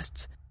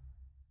podcasts.